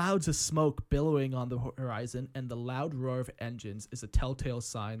 Thick clouds of smoke billowing on the horizon and the loud roar of engines is a telltale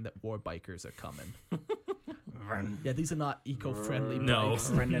sign that war bikers are coming. Yeah, these are not eco-friendly No. bikes.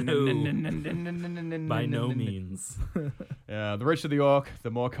 By no means. Yeah, the richer the orc,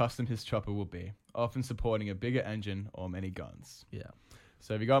 the more custom his chopper will be, often supporting a bigger engine or many guns. Yeah.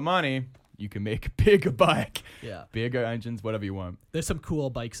 So if you got money, you can make a bigger bike, Yeah. bigger engines, whatever you want. There's some cool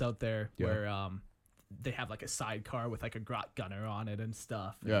bikes out there Yeah. where they have like a sidecar with like a grot gunner on it and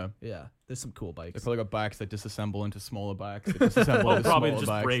stuff. Yeah. Yeah. There's some cool They bikes. probably got bikes that disassemble into smaller bikes. That disassemble Well, into probably smaller just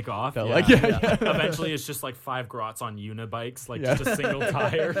bikes. break off. They're Yeah. like, yeah. Eventually, it's just like 5 grots on unibikes, like Yeah. just a single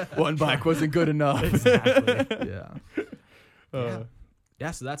tire. One bike wasn't good enough. Exactly. Yeah. Uh,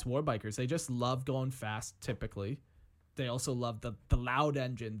 Yeah, so that's war bikers. They just love going fast typically. They also love the loud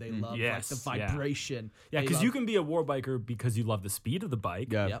engine. They love Yes, like the yeah. vibration. Yeah, They because love- you can be a war biker because you love the speed of the bike.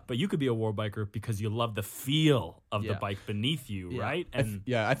 Yeah. Yep. But you could be a war biker because you love the feel of the Yeah. bike beneath you, Yeah. right?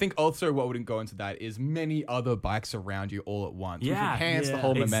 I think also what wouldn't go into that is many other bikes around you all at once. Which Yeah, enhance the yeah.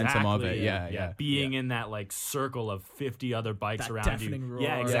 whole momentum of Exactly, it. Yeah. Being in that like circle of 50 other bikes That around deafening you. roar.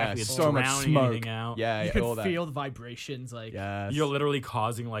 Yeah, Yeah, exactly. Yeah, It's so much drowning smoke. anything out. Yeah, you all can that. feel the vibrations like Yes. You're literally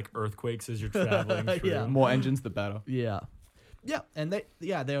causing like earthquakes as you're traveling through. Yeah. The more engines, the better. Yeah. Yeah, and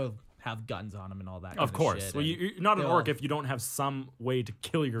they'll have guns on them and all that. Of kind course. shit, Well, and you're not an they'll- orc if you don't have some way to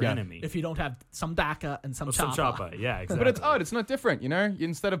kill your Yeah. enemy. if you don't have some daka and some Or some chopper. chopper. Yeah, exactly. But it's odd. It's not different, you know.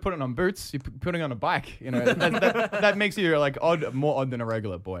 Instead of putting on boots, you're putting on a bike. You know, that makes you like more odd than a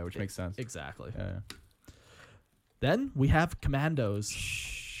regular boy, which makes sense. Exactly. Yeah. Then we have commandos.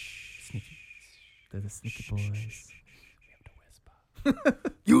 They're the sneaky boys.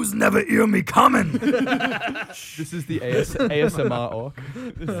 Yous never hear me coming. This is the ASMR orc.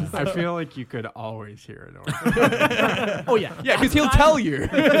 I feel like you could always hear it. Oh yeah. Yeah, because he'll tell you.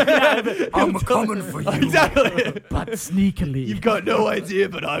 I'm coming for you. Exactly. But sneakily. You've got no idea,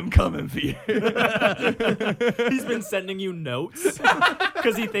 but I'm coming for you. He's been sending you notes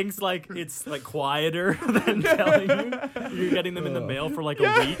because he thinks like it's like quieter than telling you. You're getting them in the mail for like a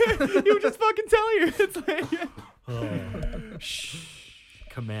week. He would just fucking tell you. It's like,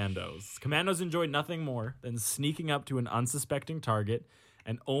 Commandos. Commandos enjoy nothing more than sneaking up to an unsuspecting target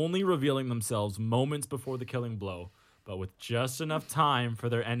and only revealing themselves moments before the killing blow, but with just enough time for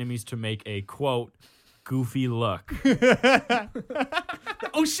their enemies to make a, quote, goofy look.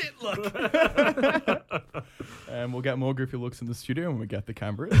 Oh shit! Look. and we'll get more goofy looks in the studio when we get the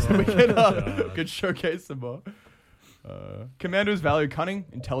cameras. We can showcase some more. Commandos value cunning,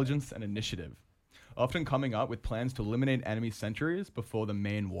 intelligence, and initiative, often coming up with plans to eliminate enemy sentries before the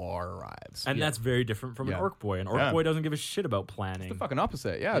main war arrives. And that's very different from an Yeah. orc boy. An orc Yeah. boy doesn't give a shit about planning. the fucking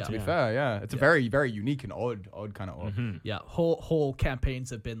opposite. Yeah, to be Yeah. fair. Yeah, it's a very, very unique and odd kind of orc. Yeah, whole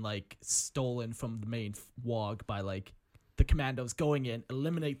campaigns have been like stolen from the main WOG by like the commandos going in,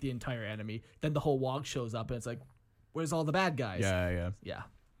 eliminate the entire enemy. Then the whole WOG shows up and it's like, where's all the bad guys? Yeah. Yeah.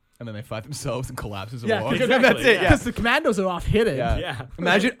 And then they fight themselves and collapses. Yeah, war. exactly, That's it. yeah. Yeah. Because the commandos are off hidden. Yeah. Yeah.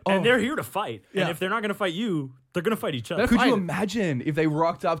 Imagine. And they're here to fight. Yeah. And if they're not going to fight you, they're going to fight each other. Could you Fine. imagine if they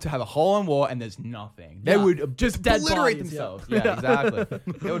rocked up to have a whole-on war and there's nothing? They Yeah. would Just dead obliterate bodies, yeah. themselves. Yeah, exactly.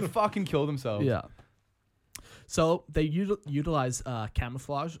 They would fucking kill themselves. Yeah. So they utilize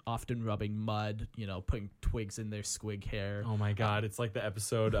camouflage, often rubbing mud, putting twigs in their squig hair. Oh my god, it's like the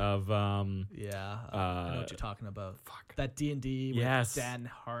episode of Yeah, I know what you're talking about. fuck. That D&D with Yes. Dan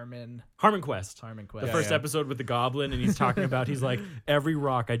Harmon. Harmon Quest. Harmon The Quest. first episode with the goblin, and he's talking about, he's like, every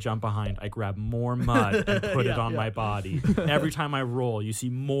rock I jump behind, I grab more mud and put it Yeah, on yeah. my body. Every time I roll, you see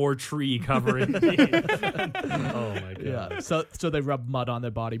more tree covering me. Oh my god. Yeah. So they rub mud on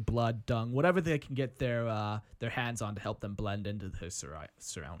their body, blood, dung, whatever they can get their hands on to help them blend into their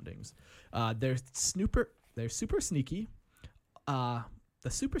surroundings. They're super sneaky. The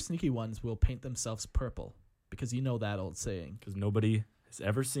super sneaky ones will paint themselves purple because you know that old saying. Because nobody has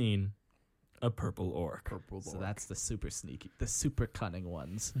ever seen a purple orc. So that's the super sneaky, the super cunning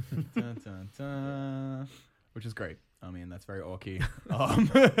ones. Dun, dun, dun. Which is great. I mean, that's very orky.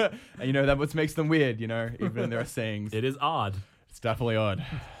 And that what makes them weird, even in their sayings. It is odd. It's definitely odd.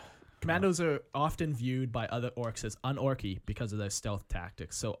 Commandos are often viewed by other orcs as unorky because of their stealth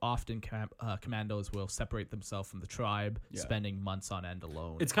tactics. So often commandos will separate themselves from the tribe, spending months on end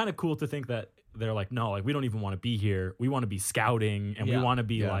alone. It's kind of cool to think that they're like, no, like we don't even want to be here. We want to be scouting and we want to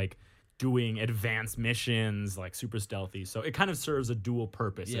be like doing advanced missions, like super stealthy. So it kind of serves a dual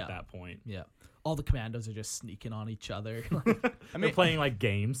purpose at that point. Yeah. All the commandos are just sneaking on each other. They're playing like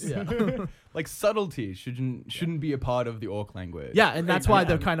games. Yeah. Like subtlety shouldn't be a part of the orc language. Yeah, and that's why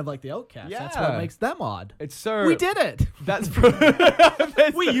they're kind of like the outcasts. That's what Yeah. makes them odd. It's so We did it. That's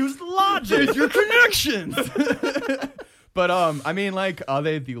We used logic. There's your connections. But I mean, like, are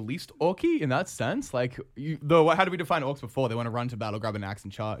they the least orky in that sense? Like, how do we define orcs before? They want to run to battle, grab an axe,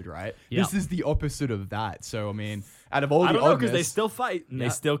 and charge, right? Yeah. This is the opposite of that. So I mean, out of all I the don't know because oddness, they still fight and they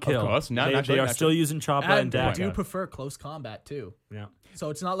still kill. Of course, they naturally. are still using choppa and And they dagger. do prefer close combat too. Yeah. So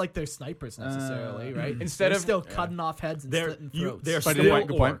it's not like they're snipers necessarily, right? instead they're of- still cutting off heads and slitting throats. They're But still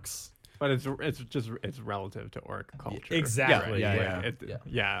good point. orcs. But it's relative to orc culture. Exactly. Yeah, Like,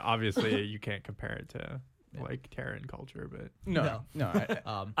 Yeah. obviously you can't compare it to like Terran culture, but no.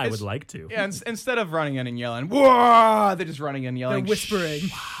 I would like to. Yeah, instead of running in and yelling, "Whoa!" They're just running in and they're yelling, whispering.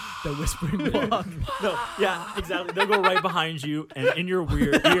 They're whispering walk. No, yeah, exactly. They'll go right behind you, and in your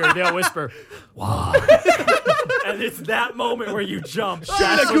weird ear, they'll whisper, "Wow!" And it's that moment where you jump. "See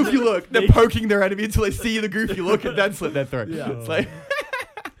that goofy look." They're poking their enemy until they see the goofy look and then slit their throat. Yeah. It's like,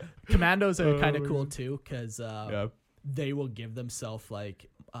 Commandos are kind of cool too because yeah. they will give themselves like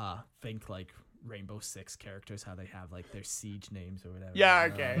think like Rainbow Six characters, how they have like their siege names or whatever. Yeah,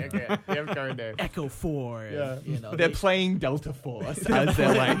 okay. They have current name. Echo 4. Yeah. You know, They're playing Delta Force as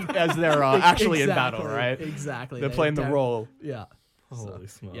they're actually in battle, right? Exactly. They're playing the role. Yeah. Holy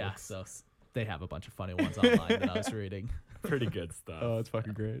smokes! Yeah. So they have a bunch of funny ones online that I was reading. Pretty good stuff. Oh, it's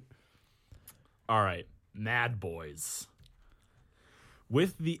fucking great. All right, Mad Boys.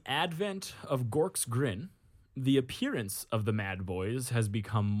 With the advent of Gork's Grin, the appearance of the Mad Boys has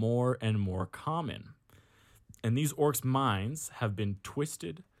become more and more common. And these orcs' minds have been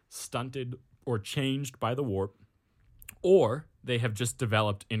twisted, stunted, or changed by the warp, or they have just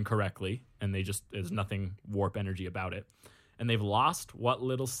developed incorrectly, and there's nothing warp energy about it. And they've lost what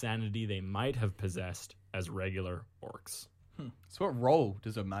little sanity they might have possessed as regular orcs. So what role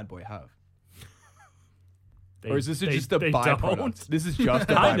does a mad boy have? They- Or is this they- just a they byproduct? don't. This is just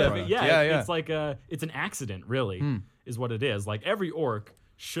a Kind byproduct. of, yeah. yeah. It's like it's an accident, really, is what it is. Like every orc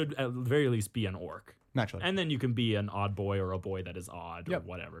should at the very least be an orc, Naturally. and then you can be an odd boy or a boy that is odd or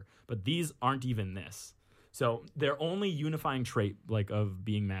whatever. But these aren't even this. So their only unifying trait, like of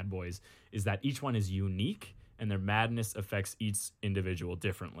being mad boys, is that each one is unique, and their madness affects each individual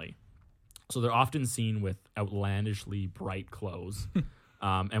differently. So they're often seen with outlandishly bright clothes.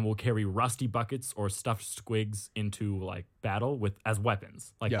 And will carry rusty buckets or stuffed squigs into like battle as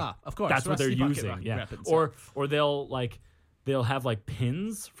weapons. Like Of course. that's what they're rusty bucket using. Yeah. weapons, Or they'll have like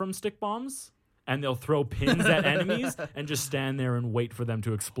pins from stick bombs, and they'll throw pins at enemies and just stand there and wait for them to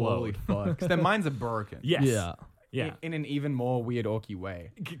Holy explode. fuck. Because their minds are broken. Yes. Yeah. Yeah. In an even more weird orky way.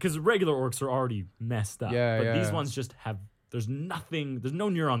 Because regular orcs are already messed up. Yeah, but yeah. these ones just have. There's no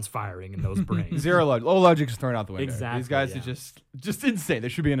neurons firing in those brains. Zero logic. All logic is thrown out the window. Exactly, These guys yeah. are just insane. They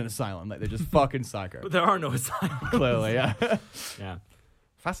should be in an asylum. Like they're just fucking psycho. But there are no asylums. Clearly, yeah. Yeah.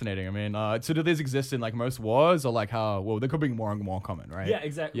 Fascinating. I mean, so do these exist in like most wars, or like how? Well, they're becoming more and more common, right? Yeah,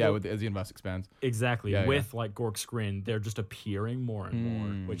 exactly. Yeah, Well, as the universe expands. Exactly. Yeah, With like Gork's Grin, they're just appearing more and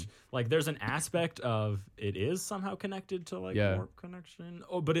more. Which like there's an aspect of it is somehow connected to like warp connection.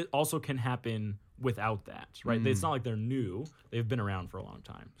 Oh, but it also can happen without that, right? It's not like they're new. They've been around for a long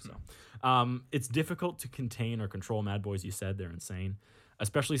time. So it's difficult to contain or control Mad Boys, you said. They're insane.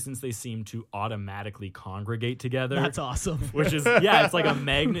 Especially since they seem to automatically congregate together. That's awesome. Which is, it's like a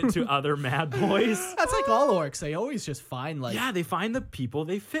magnet to other Mad Boys. That's like all orcs. They always just find like. Yeah, they find the people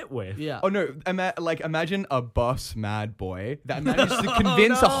they fit with. Yeah. Oh no! Imagine a boss mad boy that manages to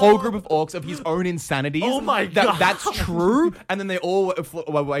convince a whole group of orcs of his own insanities. Oh my God. That's true, and then they all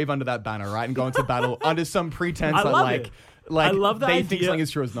wave under that banner, right, and go into battle under some pretense I that love like. it. Like I love the they idea. think something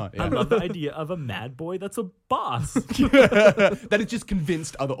is true or is not. Yeah. I love the idea of a mad boy that's a boss. That has just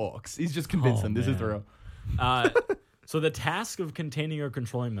convinced other orcs. He's just convinced them. This is the real. So the task of containing or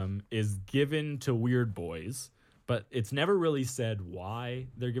controlling them is given to weird boys, but it's never really said why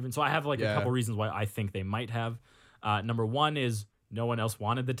they're given. So I have like a couple reasons why I think they might have. Number one is no one else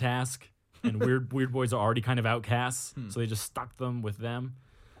wanted the task, and weird boys are already kind of outcasts, so they just stuck them with them.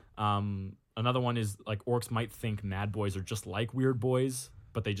 Another one is like orcs might think mad boys are just like weird boys,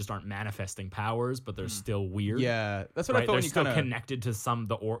 but they just aren't manifesting powers, but they're still weird. Yeah, that's what I Right? thought. They're When you still kind of connected to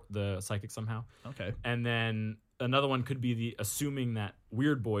the psychic somehow. Okay. And then another one could be the assuming that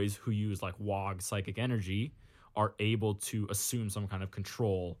weird boys who use like Wog psychic energy are able to assume some kind of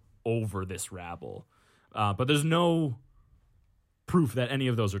control over this rabble. But there's no proof that any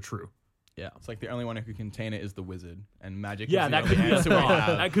of those are true. Yeah. It's like the only one who can contain it is the wizard, and magic. Yeah, is the that only could be a answer we thought.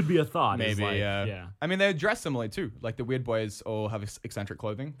 have. That could be a thought. is Maybe, like, yeah. I mean, they're dressed similarly too. Like the weird boys all have eccentric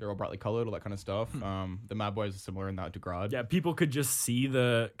clothing. They're all brightly colored, all that kind of stuff. The mad boys are similar in that degrade. Yeah, people could just see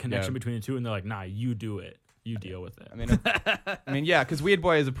the connection Yeah. between the two, and they're like, "Nah, you do it. You deal with it." I mean, yeah, because weird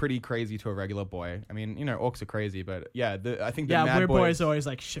boy is a pretty crazy to a regular boy. I mean, orcs are crazy, but yeah, I think the Yeah, mad weird boys. boys are always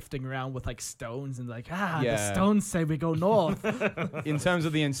like shifting around with like stones and like, the Yeah. stones say we go north. in terms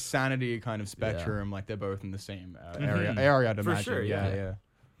of the insanity kind of spectrum, like they're both in the same area. I'd For imagine. sure, yeah.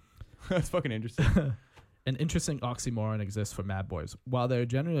 That's fucking interesting. An interesting oxymoron exists for mad boys. While they're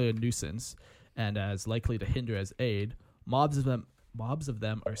generally a nuisance and as likely to hinder as aid, mobs of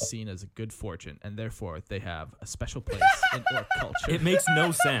them are seen as a good fortune, and therefore they have a special place in orc culture. It makes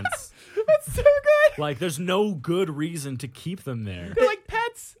no sense. That's so good. Like, there's no good reason to keep them there. They're like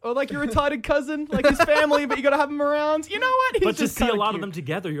pets, or like your retarded cousin, like his family, but you gotta have him around. You know what? He's But to just see a kinda lot of cute. them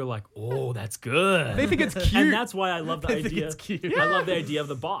together, you're like, "Oh, that's good." They think it's cute. and that's why I love the think idea. it's cute. I love the idea of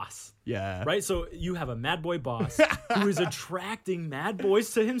the boss. yeah. Right? So you have a mad boy boss who is attracting mad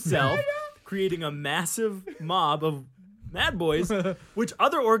boys to himself, creating a massive mob of mad boys, which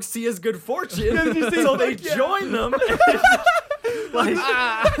other orcs see as good fortune. So they join them. Like,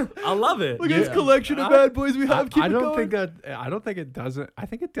 I love it. Look at this collection of bad boys we have. Keep I it don't going. think that. I don't think it doesn't. I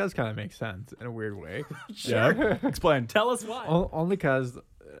think it does kind of make sense in a weird way. Yeah. Explain. Tell us why. Only because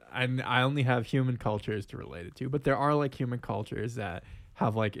I only have human cultures to relate it to, but there are like human cultures that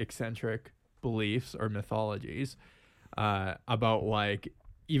have like eccentric beliefs or mythologies about like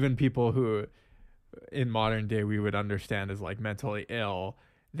even people who in modern day we would understand as like mentally ill.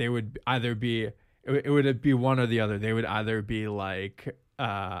 They would either be it would be one or the other. They would either be like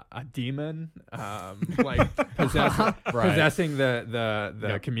a demon, like possessing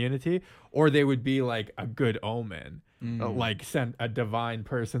the community, or they would be like a good omen, like sent a divine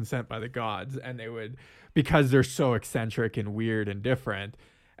person sent by the gods, and they would, because they're so eccentric and weird and different.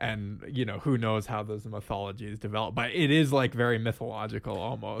 And, who knows how those mythologies develop. But it is, like, very mythological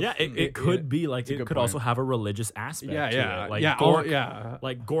almost. Yeah, it could be, like, it good could point. also have a religious aspect to Yeah. it. Like, Yeah. Gork,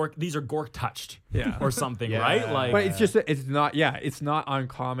 like, Gork, these are Gork-touched. Yeah. Or something, Yeah. right? Like, But it's not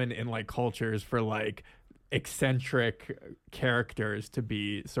uncommon in, like, cultures for, like, eccentric characters to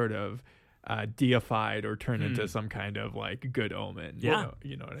be sort of deified or turned into some kind of, like, good omen. Yeah.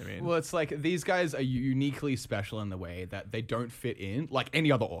 You know what I mean? Well, it's like these guys are uniquely special in the way that they don't fit in like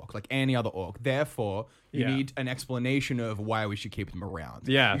any other orc, Therefore, you Yeah. need an explanation of why we should keep them around.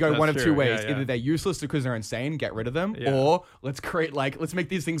 Yeah, You go one of that's two true. ways. Yeah, yeah. Either they're useless because they're insane, get rid of them, Yeah. or let's make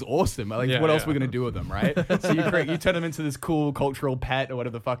these things awesome. Like, Yeah, what else yeah. are we going to do with them, right? So you turn them into this cool cultural pet or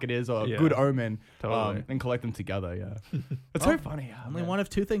whatever the fuck it is, or Yeah. good omen, Totally. and collect them together, yeah. It's so funny. Yeah, Only man. one of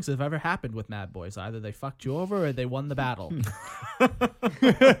two things have ever happened with mad boys. Either they fucked you over or they won the battle.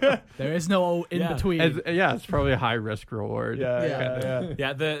 There is no in Yeah. between. It's probably a high risk reward. Yeah.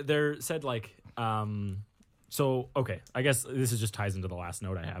 yeah, they're said, like, so, okay, I guess this just ties into the last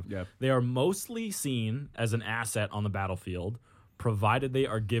note I have. Yep. They are mostly seen as an asset on the battlefield, provided they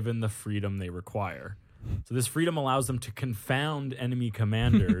are given the freedom they require. So this freedom allows them to confound enemy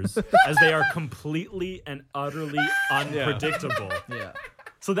commanders as they are completely and utterly unpredictable. yeah.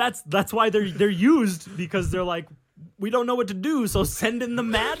 So that's why they're used, because they're like, we don't know what to do, so send in the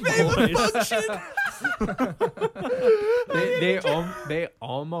mad boys. They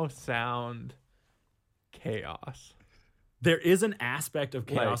almost sound chaos. There is an aspect of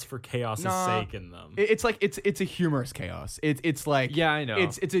chaos Like, for chaos's nah. sake in them. It's like it's a humorous chaos. It's like Yeah, I know.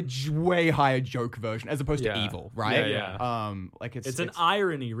 It's a way higher joke version as opposed to Yeah. evil, right? Yeah. Like It's an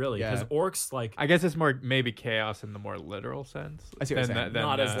irony, really, because Yeah. orcs, like, I guess it's more maybe chaos in the more literal sense. I see what you're saying.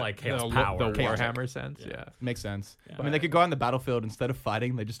 Not as, like, chaos the, power. The Chaotic. Warhammer sense, yeah. makes sense. Yeah. I mean, they could go on the battlefield instead of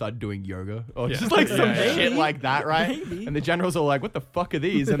fighting, they just start doing yoga or Yeah. just like some Yeah, yeah. shit like that, right? Maybe. And the generals are like, "What the fuck are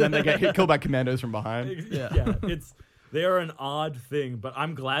these?" And then they get killed by commandos from behind. yeah, they are an odd thing, but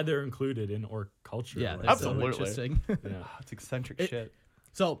I'm glad they're included in orc culture. Yeah, Like, that's Absolutely. so interesting. yeah. It's eccentric It- shit.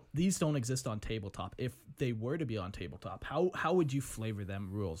 So these don't exist on tabletop. If they were to be on tabletop, how would you flavor them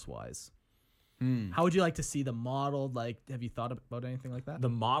rules wise? How would you like to see them modeled? Like, have you thought about anything like that? The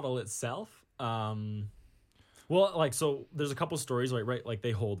model itself, well, like, so there's a couple stories, right? Like,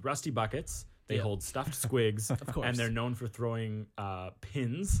 they hold rusty buckets, they Yeah. hold stuffed squigs, course. and they're known for throwing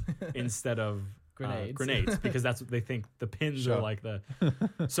pins instead of Grenades. because that's what they think the pins Sure. are like the.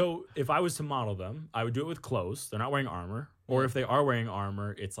 So if I was to model them, I would do it with clothes. They're not wearing armor. Or if they are wearing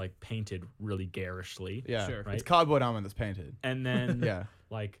armor, it's like painted really garishly. Yeah, Sure. Right? It's cardboard armor that's painted. And then Yeah.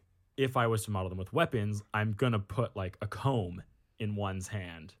 like if I was to model them with weapons, I'm gonna put like a comb in one's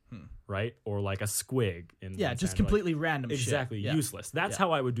hand, right? Or like a squig in Yeah, one's just hand, completely random exactly shit. Yeah. useless. That's Yeah.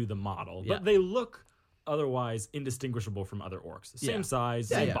 how I would do the model. But Yeah. they look otherwise indistinguishable from other orcs. Same Yeah.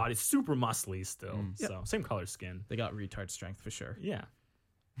 size, Yeah, same yeah. body, super muscly still. Mm. So same color skin. They got retard strength for sure. Yeah.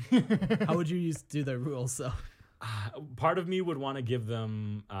 How would you do their rules though? Part of me would want to give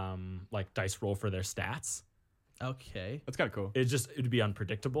them like dice roll for their stats. Okay. That's kind of cool. It'd be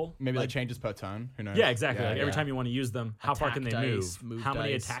unpredictable. Maybe like- that changes per turn. Who knows? Yeah, exactly. Yeah, like every yeah. time you want to use them, how far can they Attack dice, move? move How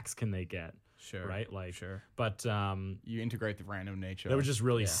many dice. attacks can they get? Sure. Right? Like Sure. But You integrate the random nature. that would just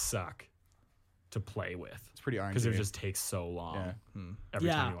really Yeah. suck to play with It's pretty RNG. because it just takes so long Yeah. every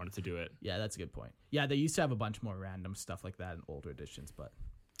Yeah. time you wanted to do it. Yeah, that's a good point. Yeah, they used to have a bunch more random stuff like that in older editions, but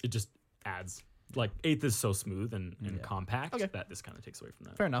It just adds like 8th is so smooth and compact Okay. that this kind of takes away from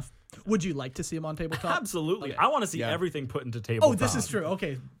that. fair enough. Would you like to see them on tabletop? Absolutely. Okay. I want to see Yeah. everything put into tabletop. Oh, this is true.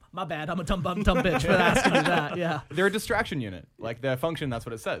 Okay, my bad. I'm a dumb bitch for asking you that. Yeah. They're a distraction unit. Like their function, that's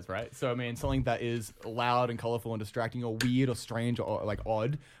what it says, right? So I mean, something that is loud and colorful and distracting, or weird, or strange, or like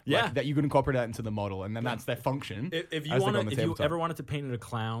odd, Yeah. like, that you can incorporate that into the model, and then that's their function. If you as they go want on the if you tabletop. ever wanted to paint it a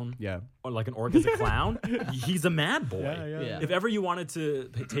clown, Yeah. or like an orc as a clown, he's a mad boy. Yeah. If ever you wanted to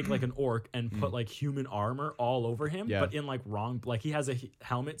take like an orc and put like human armor all over him, Yeah. but in like wrong, like he has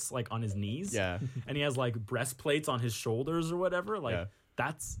helmets like on his knees, Yeah. and he has like breastplates on his shoulders or whatever, like Yeah.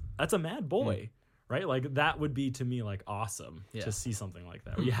 that's a mad boy. Right? Like that would be to me like awesome Yeah. to see something like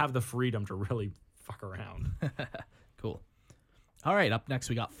that. Where you have the freedom to really fuck around. Cool. All right, up next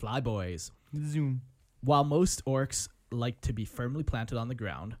we got Flyboys. Zoom. While most orcs like to be firmly planted on the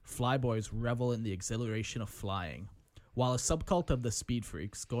ground, Flyboys revel in the exhilaration of flying. While a subcult of the speed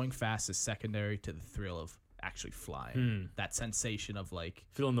freaks, going fast is secondary to the thrill of actually flying. That sensation of like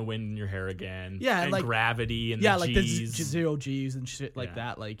Feeling the wind in your hair again. Yeah, and like- gravity and yeah, the like G's. the zero G's and shit like Yeah.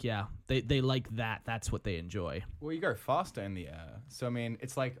 that. Like they like that. That's what they enjoy. Well, you go faster in the air, so I mean,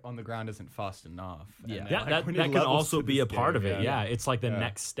 it's like on the ground isn't fast enough. Yeah. And then, Yeah, like, that we need can levels also to be a this part game, of it. Yeah, it's like the Yeah.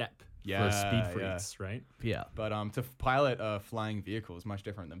 next step Yeah, for speed yeah. freaks, right? Yeah. But to pilot a flying vehicle is much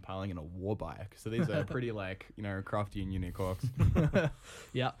different than piloting a war bike. So these are pretty like crafty and unique orcs.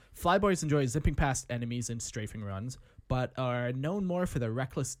 Yeah. Flyboys enjoy zipping past enemies in strafing runs, but are known more for their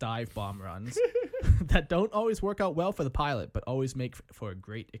reckless dive bomb runs that don't always work out well for the pilot, but always make for a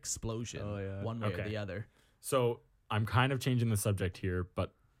great explosion Oh, yeah. one way or Okay. the other. So I'm kind of changing the subject here,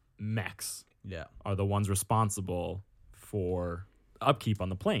 but mechs Yeah. are the ones responsible for upkeep on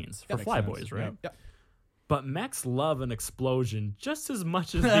the planes for makes flyboys, sense. right? Yeah. But mechs love an explosion just as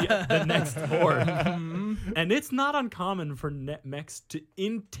much as the next orc. And it's not uncommon for mechs to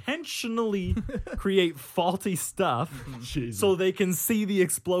intentionally create faulty stuff so they can see the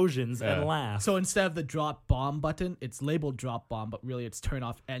explosions and laugh. So instead of the drop bomb button, it's labeled drop bomb, but really it's turn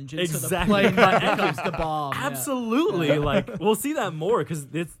off engine so the Exactly. plane becomes the bomb. Yeah. Absolutely. Like we'll see that more because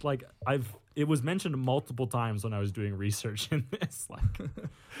it's like it was mentioned multiple times when I was doing research in this. Like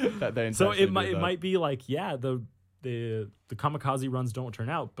That they so intentionally it do might that. be like, yeah, the kamikaze runs don't turn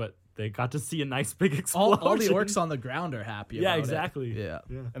out, but they got to see a nice big explosion. All the orcs on the ground are happy Yeah, about exactly. it.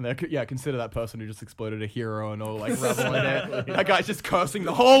 Yeah. And they're consider that person who just exploded a hero and all like rebel in it. That guy's just cursing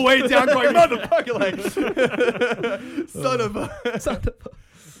the whole way down, going motherfucker, like son of a.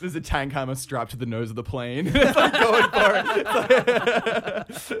 There's a tank hammer strapped to the nose of the plane. It's like going for it.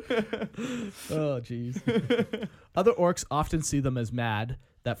 Oh, jeez. Other orcs often see them as mad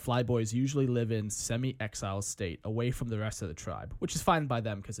that flyboys usually live in semi-exile state away from the rest of the tribe, which is fine by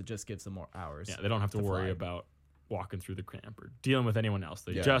them because it just gives them more hours. Yeah, they don't have to worry fly. about walking through the camp or dealing with anyone else.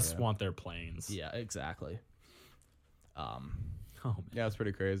 They Yeah, just yeah. want their planes. Yeah, exactly. Oh, man. Yeah, it's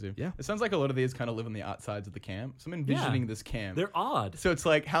pretty crazy. Yeah. It sounds like a lot of these kind of live on the outsides of the camp. So I'm envisioning this camp. They're odd. So it's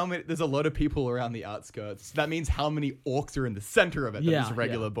like how many? There's a lot of people around the outskirts. That means how many orcs are in the center of it? Yeah, That is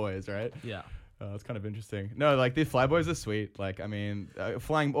regular yeah. boys, right? Yeah. It's kind of interesting. No, like these flyboys are sweet. Like I mean,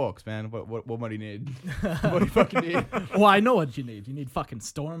 flying orcs, man. What more do you need? What do you fucking need? Well, I know what you need. You need fucking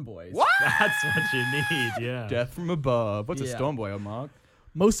storm boys. What? That's what you need. Yeah. Death from above. What's a Yeah. storm boy, Mark?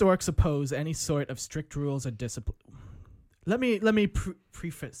 Most orcs oppose any sort of strict rules or discipline. Let me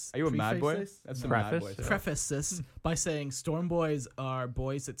preface. Are you a mad boy? preface? That's some Preface? mad boy stuff. Preface this by saying Storm Boys are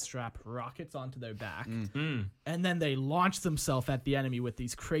boys that strap rockets onto their back, and then they launch themselves at the enemy with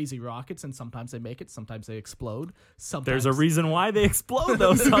these crazy rockets, and sometimes they make it, sometimes they explode. Sometimes There's a reason why they explode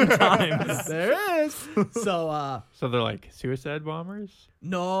though sometimes. there is. So So they're like suicide bombers?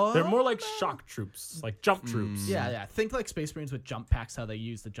 no, They're more like shock troops, like jump troops. yeah. Think like Space Marines with jump packs, how they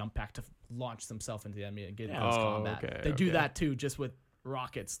use the jump pack to launch themselves into the enemy and get in close Oh, combat. okay, They do okay. that too, just with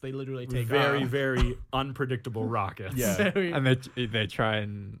rockets. They literally take Very, off. very unpredictable rockets. Yeah. Very- And they try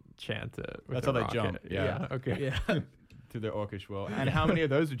and chant it. With That's a how they rocket. jump, yeah. Okay. yeah. To the orcish world. And how many of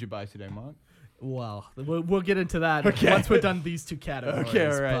those did you buy today, Mark? Well, we'll get into that once we're done these two categories. Okay,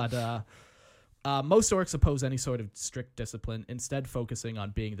 all right. But most orcs oppose any sort of strict discipline, instead focusing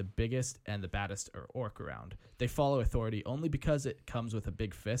on being the biggest and the baddest orc around. They follow authority only because it comes with a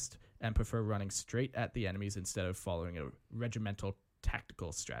big fist and prefer running straight at the enemies instead of following a regimental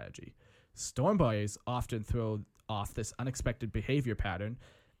tactical strategy. Storm Boys often throw off this unexpected behavior pattern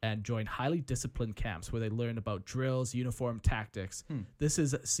and join highly disciplined camps where they learn about drills, uniform tactics. This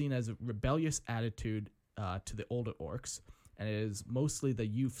is seen as a rebellious attitude to the older orcs, and it is mostly the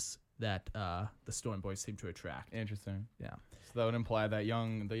youths that the Storm Boys seem to attract. Interesting. Yeah. So that would imply that the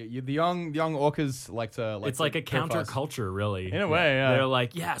young orcas like to It's like a go fast. counterculture, really. In a way, yeah. They're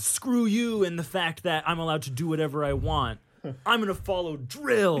like, yeah, screw you and the fact that I'm allowed to do whatever I want. I'm going to follow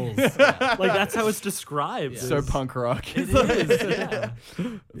drills. Like, that's how it's described. So punk rock. It is, yeah.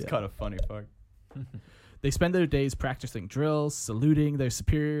 It's kind of funny, fuck. They spend their days practicing drills, saluting their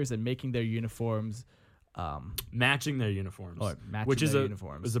superiors, and making their uniforms. Matching their uniforms. Or matching which is their a,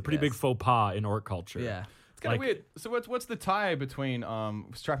 uniforms, is a pretty big yes. faux pas in orc culture. Yeah. It's kind of Like- weird. So what's the tie between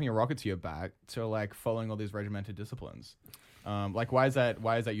strapping a rocket to your back to like following all these regimented disciplines? Like why is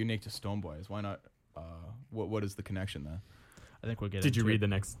that unique to Storm Boys? Why not? What is the connection there? I think we'll get Did you into read it. the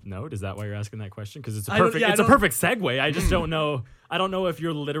next note? Is that why you're asking that question? Because it's a I don't- perfect. yeah, I it's a don't- perfect segue. I just don't know. I don't know if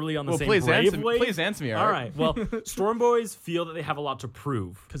you're literally on the same please brave answer, wave. please answer me. All right. Well, Storm Boys feel that they have a lot to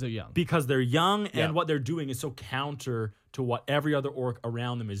prove Because they're young. because they're young and Yeah. what they're doing is so counter to what every other orc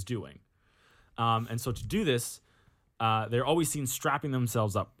around them is doing. And so to do this, they're always seen strapping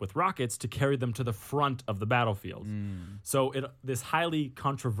themselves up with rockets to carry them to the front of the battlefield. So this highly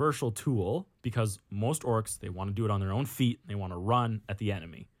controversial tool, because most orcs, they want to do it on their own feet. They want to run at the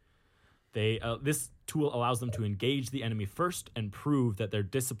enemy. This tool allows them to engage the enemy first and prove that their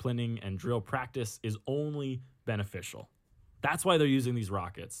disciplining and drill practice is only beneficial. That's why they're using these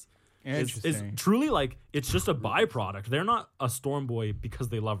rockets. It's Interesting. truly like it's just a byproduct. They're not a Storm Boy because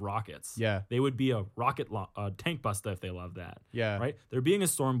they love rockets. Yeah. They would be a tank buster if they love that. Yeah. Right? They're being a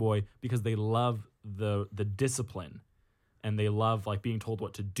Storm Boy because they love the discipline and they love like being told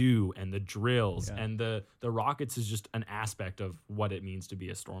what to do and the drills Yeah. and the rockets is just an aspect of what it means to be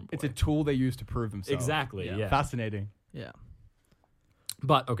a Storm Boy. It's a tool they use to prove themselves. Exactly. Yeah. Yeah. Fascinating. Yeah.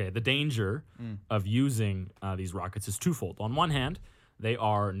 But okay, the danger of using these rockets is twofold. On one hand, they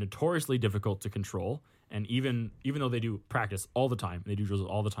are notoriously difficult to control, and even though they do practice all the time, they do drills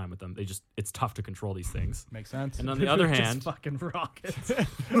all the time with them. It's tough to control these things. Makes sense. And on the other Just hand, fucking rockets.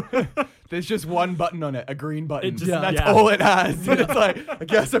 There's just one button on it, a green button. It just- and that's yeah. all it has. And it's like, I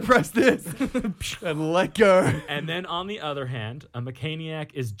guess I press this and let go. and then on the other hand, a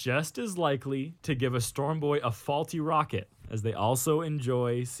Mechaniac is just as likely to give a Storm Boy a faulty rocket, as they also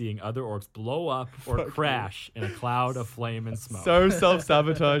enjoy seeing other orcs blow up or crash in a cloud of flame and smoke. So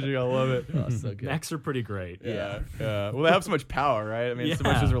self-sabotaging. I love it. Oh, so good. Mechs are pretty great. Yeah. Well, they have so much power, right? I mean, so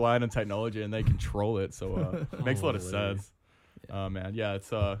much Yeah. is relying on technology, and they control it. So it makes a lot of Totally. sense. Oh man, yeah,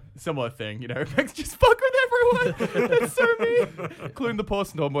 it's a similar thing. You know, Max just fuck with everyone. That's so mean, including the poor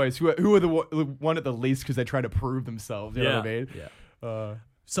Storm Boys, who are the one at the least because they try to prove themselves. You know what I mean? Yeah.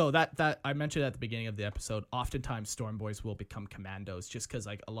 So that I mentioned at the beginning of the episode, oftentimes Storm Boys will become commandos just because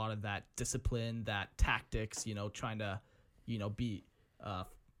like a lot of that discipline, that tactics, trying to, be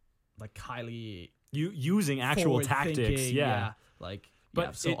like highly Using actual tactics, forward-thinking, yeah. Like, But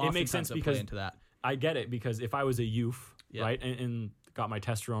yeah, so it makes oftentimes sense they'll play because into that. I get it, because if I was a youth, Yeah. right, and got my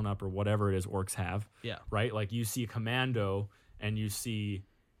testosterone up or whatever it is orcs have, Yeah. right, like you see a commando and you see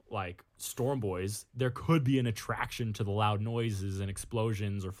like Storm Boys, there could be an attraction to the loud noises and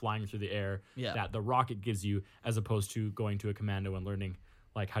explosions or flying through the air Yeah. that the rocket gives you, as opposed to going to a commando and learning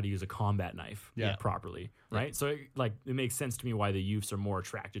like how to use a combat knife properly, right? So it makes sense to me why the youths are more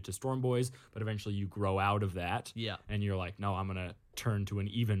attracted to Storm Boys, but eventually you grow out of that, Yeah. and you're like, no, I'm gonna turn to an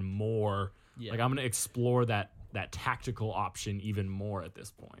even more Yeah. like I'm gonna explore that that tactical option even more at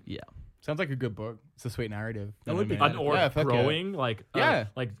this point. Yeah. Sounds like a good book. It's a sweet narrative. That would be An orc fuck yeah. growing, like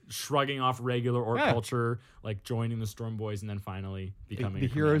like shrugging off regular orc Yeah. culture, like joining the Storm Boys, and then finally becoming The a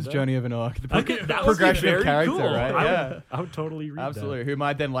hero's commando. journey of an orc. The That would be progression of very character, cool. right? I would totally read Absolutely. Who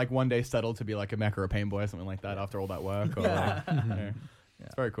might then like one day settle to be like a mech or a pain boy or something like that after all that work. Or, like,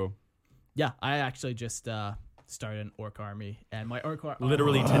 It's very cool. Yeah, I actually just started an orc army, and my orc army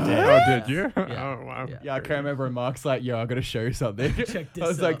Literally today. Oh, did you? Yeah. Oh, wow. Yeah, I can't remember. And Mark's like, yo, I gotta show you something. Check I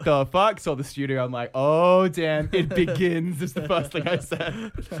was this like, the fuck? Saw the studio. I'm like, oh, damn, it begins. Is the first thing I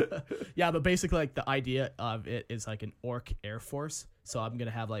said. Yeah, but basically, like, the idea of it is like an orc air force. So I'm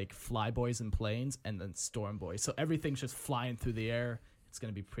gonna have like flyboys and planes, and then storm boys. So everything's just flying through the air. It's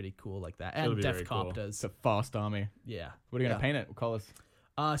gonna be pretty cool like that. It'll And be very cool. Def It's a fast army. yeah. What are you gonna paint it? What colors?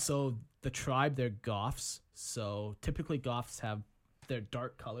 So the tribe, they're Goths. So typically Goths have their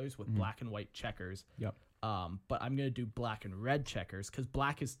dark colors with black and white checkers. Yep. But I'm gonna do black and red checkers because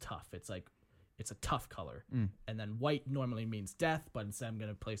black is tough. It's a tough color. And then white normally means death, but instead I'm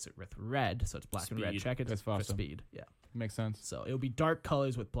gonna place it with red, so it's black and red Speed. checkers That's for faster. speed. Yeah. Makes sense. So it'll be dark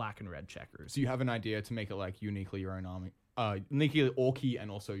colors with black and red checkers. So you have an idea to make it like uniquely your own army, uniquely orky and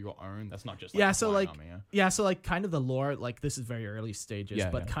also your own. That's not just like Yeah, a so flying like army, so like kind of the lore, like this is very early stages, Yeah,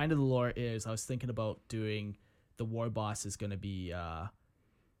 but yeah. kind of the lore is I was thinking about doing the war boss is gonna be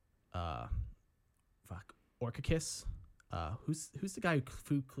Orcakis. Who's the guy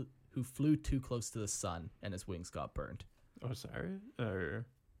who flew too close to the sun and his wings got burned? Osiris? Or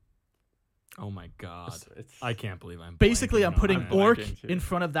Oh my god! it's I can't believe I'm Basically, blanking I'm on putting it. Orc blanking too. in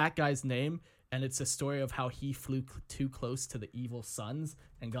front of that guy's name, and it's a story of how he flew too close to the evil suns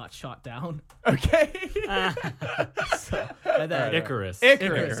and got shot down. Okay. And then, Icarus.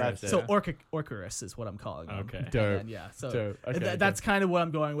 Icarus. That's it. So Orcarus is what I'm calling him. Okay. And Dope. then, yeah. So Dope. Okay, that's kind of what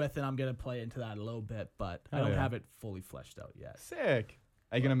I'm going with, and I'm gonna play into that a little bit, but I Oh, don't yeah. have it fully fleshed out yet. Sick.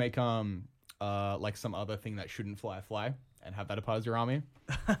 Are you gonna make like some other thing that shouldn't fly and have that a part of your army?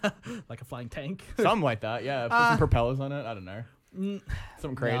 Like a flying tank. Something like that. Yeah. Put some propellers on it. I don't know.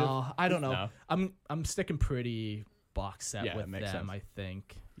 Something creative. No, I don't know. No. I'm sticking pretty box set Yeah, with it makes them. sense. I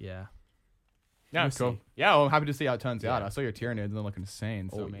think. Yeah. Yeah, We'll cool. see. Yeah, well, I'm happy to see how it turns out. Yeah. I saw your Tyranids and they're looking insane.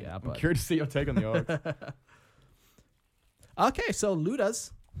 So Oh, I mean, yeah, I'm but- curious to see your take on the orcs. Okay, so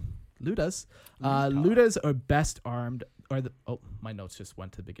Ludas. Ludas are best armed. My notes just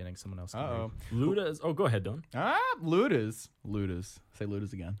went to the beginning. Someone else. Can Uh-oh. Ludas. Oh, go ahead, Don. Ludas. Say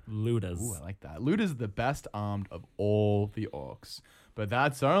Ludas again. Ludas. Ooh, I like that. Ludas is the best armed of all the orcs. But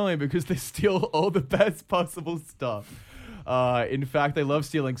that's only because they steal all the best possible stuff. In fact, they love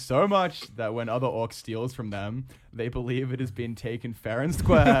stealing so much that when other orcs steals from them, they believe it has been taken fair and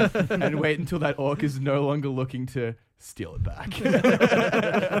square and wait until that orc is no longer looking to steal it back.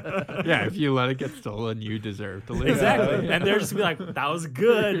 yeah, if you let it get stolen, you deserve to live. Exactly. And they're just be like, that was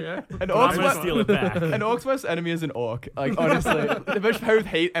good. An I'm orc's gonna steal it back. An orc's worst enemy is an orc. Like, honestly, they both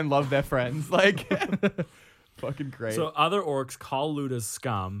hate and love their friends. Like, fucking great. So other orcs call Ludas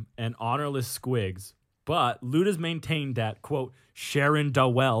scum and honorless squigs, but Ludas maintained that, quote, sharing da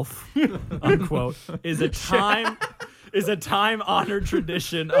wealth, unquote, is a time-honored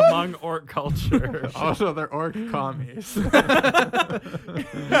tradition among orc culture. Also, they're orc commies.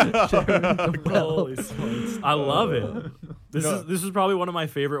 Holy smokes. I love it. This is probably one of my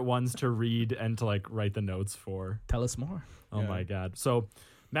favorite ones to read and to like write the notes for. Tell us more. Oh my god. So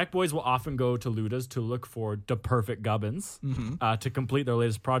Mech Boys will often go to Ludas to look for the perfect gubbins to complete their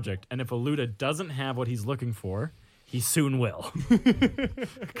latest project. And if a Luda doesn't have what he's looking for, he soon will.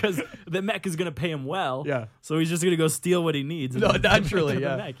 Because the mech is going to pay him well. Yeah. So he's just going to go steal what he needs. and No, then naturally, the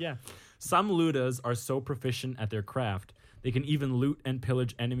yeah. mech, yeah. Some Ludas are so proficient at their craft, they can even loot and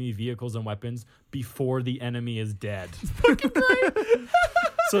pillage enemy vehicles and weapons before the enemy is dead.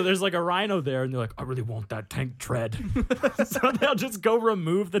 So there's like a rhino there, and they're like, I really want that tank tread. So they'll just go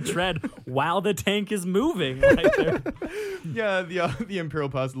remove the tread while the tank is moving. Right there. Yeah, the Imperial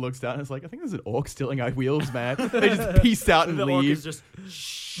person looks down and is like, I think there's an orc stealing our wheels, man. They just peace out and The orc leave. is just,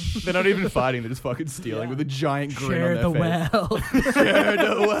 They're not even fighting. They're just fucking stealing with a giant grin Share the on their face. well. Share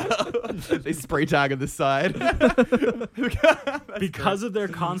the well. They spray tag on the side. because of their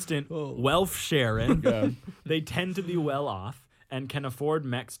constant wealth sharing, Yeah. they tend to be well off and can afford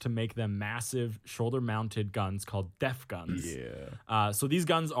mechs to make them massive shoulder-mounted guns called def guns. Yeah. So these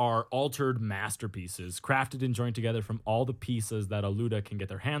guns are altered masterpieces, crafted and joined together from all the pieces that a Luda can get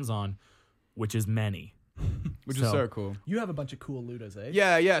their hands on, which is many. which is so cool. You have a bunch of cool looters, eh?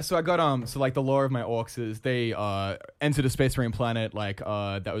 Yeah. So I got so like the lore of my orcs is they entered a space marine planet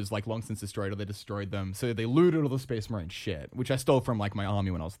that was like long since destroyed, or they destroyed them. So they looted all the space marine shit, which I stole from like my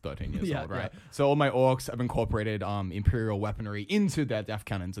army when I was 13 years old, right? Yeah. So all my orcs have incorporated imperial weaponry into their def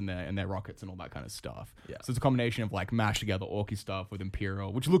cannons and their rockets and all that kind of stuff. Yeah. So it's a combination of like mashed together orky stuff with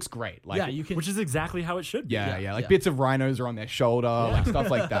imperial, which looks great. Like, Yeah, you can. Which is exactly how it should be. yeah, like Yeah. bits of rhinos are on their shoulder, like stuff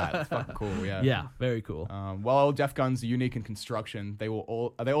like that. It's fucking cool. Yeah, very cool. While def guns are unique in construction, they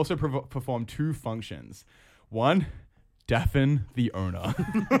also perform two functions. One, deafen the owner.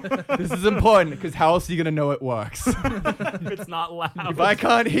 This is important because how else are you gonna know it works? If it's not loud. If I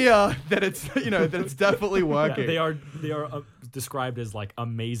can't hear, then it's that it's definitely working. they are described as like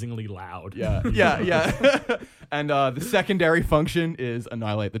amazingly loud. Yeah. And the secondary function is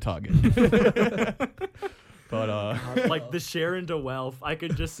annihilate the target. But Like the Sharon de Wealth, I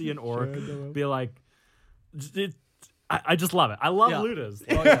could just see an orc be like, I just love it. I love Ludas.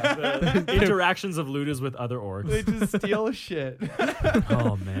 Oh, yeah. The interactions of Ludas with other orcs. they just steal shit.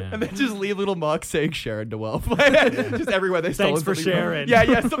 Oh man. And they just leave little marks saying Sharon de Wealth. Just everywhere they stole. Thanks for something from. sharing.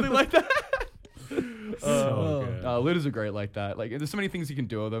 Yeah, something like that. So good. Looters are great like that. Like, there's so many things you can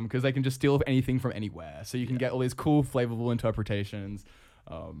do with them because they can just steal anything from anywhere. So you can get all these cool, flavorful interpretations.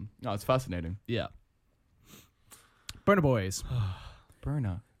 It's fascinating. Yeah. Burner Boys.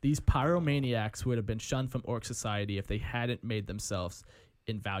 Burner. These pyromaniacs would have been shunned from orc society if they hadn't made themselves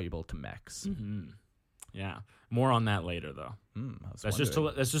invaluable to mechs. Mm-hmm. Yeah. More on that later, though. That's That's just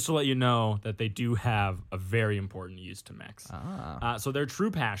to let you know that they do have a very important use to mechs. So their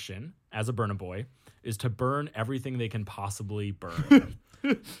true passion as a burner boy is to burn everything they can possibly burn.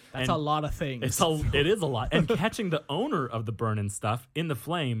 That's a lot of things. It is a lot. And catching the owner of the burning stuff in the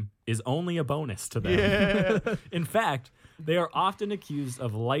flame is only a bonus to them. Yeah. In fact, they are often accused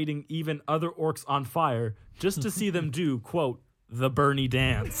of lighting even other orcs on fire just to see them do, quote, the Bernie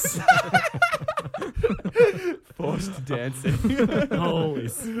dance. Forced dancing. Holy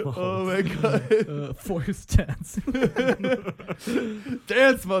smokes. Oh my god. Forced dance. Dance,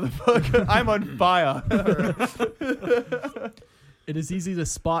 motherfucker. I'm on fire. It is easy to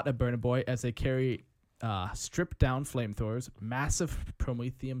spot a burner boy as they carry stripped down flamethrowers, massive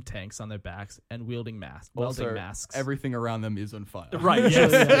promethium tanks on their backs, and welding Also, masks. everything around them is on fire. Right,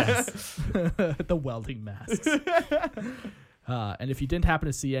 yes. The welding masks. And if you didn't happen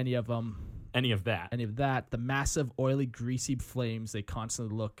to see any of that, the massive, oily, greasy flames they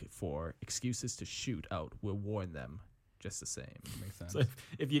constantly look for excuses to shoot out will warn them just the same. Makes sense. So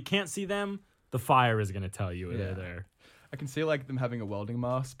if you can't see them, the fire is going to tell you they're there. I can see like them having a welding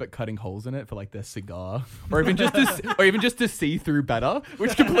mask, but cutting holes in it for like their cigar, or even just to see through better,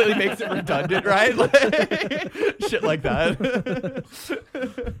 which completely makes it redundant, right? Like, shit like that.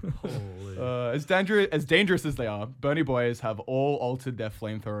 Holy. As dangerous as they are, Bernie Boys have all altered their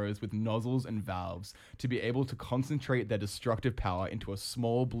flamethrowers with nozzles and valves to be able to concentrate their destructive power into a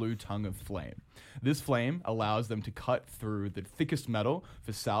small blue tongue of flame. This flame allows them to cut through the thickest metal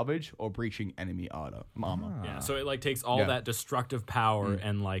for salvage or breaching enemy armor. Yeah, so it like takes all that destructive power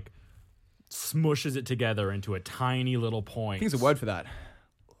and like smushes it together into a tiny little point. I think there's a word for that.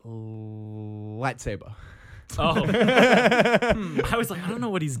 Lightsaber. Oh. I was like, I don't know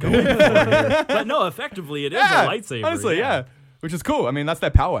what he's going for here. But no, effectively it is a lightsaber. Honestly, yeah. Which is cool. I mean, that's their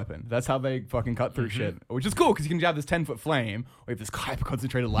power weapon. That's how they fucking cut through shit. Which is cool because you can have this 10-foot flame or you have this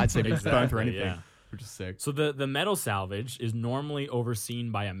hyper-concentrated lightsaber you just burn through anything. Yeah. Which is sick. So the metal salvage is normally overseen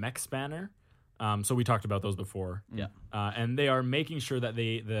by a mech spanner. So we talked about those before. Yeah. And they are making sure that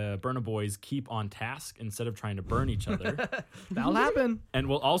the Burner Boys keep on task instead of trying to burn each other. That'll happen. And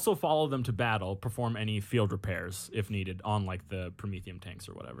will also follow them to battle, perform any field repairs if needed on like the Promethium tanks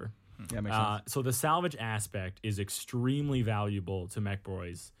or whatever. Yeah, makes sense. So the salvage aspect is extremely valuable to mech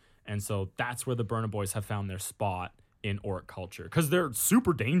boys. And so that's where the Burner Boys have found their spot in orc culture because they're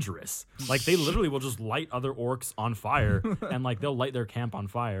super dangerous. Like they literally will just light other orcs on fire and like they'll light their camp on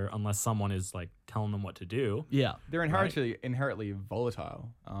fire unless someone is like telling them what to do. Yeah. They're inherently volatile.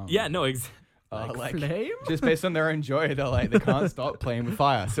 Like flame? Just based on their own joy, they can't stop playing with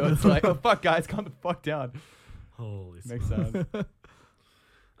fire. So it's like, oh fuck, guys, calm the fuck down. Holy Makes sense.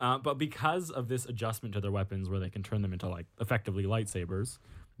 But because of this adjustment to their weapons where they can turn them into like effectively lightsabers,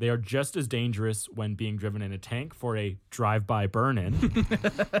 they are just as dangerous when being driven in a tank for a drive-by burn-in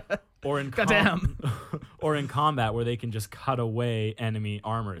or in combat where they can just cut away enemy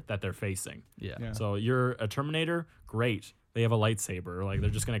armor that they're facing. Yeah. So you're a Terminator, great. They have a lightsaber. Like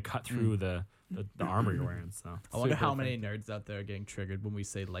they're just going to cut through the armor you're wearing. So I wonder how many nerds out there are getting triggered when we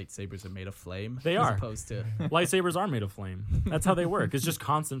say lightsabers are made of flame. They as are. opposed to lightsabers are made of flame. That's how they work. It's just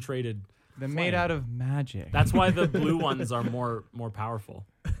concentrated They're made out of magic. That's why the blue ones are more powerful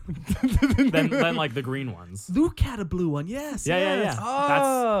than like the green ones. Luke had a blue one. Yes. Yeah.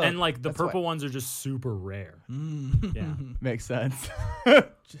 Oh, and like the that's purple why. ones are just super rare. Yeah. Makes sense.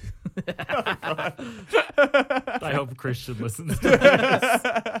 I hope Christian listens to this.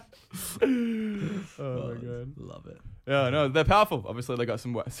 Oh my god. Love it. Yeah, no, they're powerful. Obviously, they got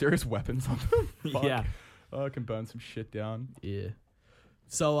some serious weapons on them. Fuck. Yeah. Oh, I can burn some shit down. Yeah.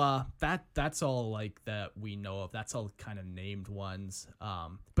 So that's all like that we know of. That's all kind of named ones.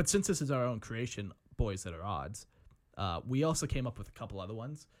 But since this is our own creation, Boys That Are Odds, we also came up with a couple other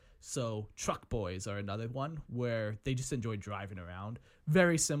ones. So Truck Boys are another one where they just enjoy driving around.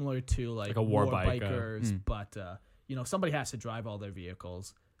 Very similar to like a war bike, bikers, but somebody has to drive all their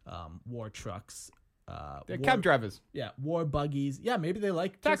vehicles. War trucks. They're cab drivers. Yeah, war buggies. Yeah, maybe they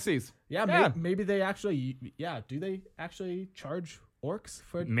like just- Taxis. Yeah. Maybe they actually. Yeah, do they actually charge orcs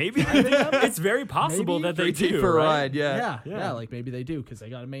for? Maybe they do. It's very possible Maybe. that they Free tea do. for a right? ride, yeah. Yeah, like maybe they do because they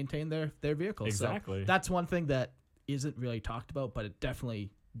got to maintain their vehicles. Exactly. So that's one thing that isn't really talked about, but it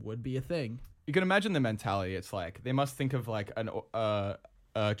definitely would be a thing. You can imagine the mentality. It's like they must think of like a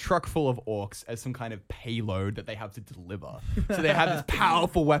truck full of orcs as some kind of payload that they have to deliver. So they have this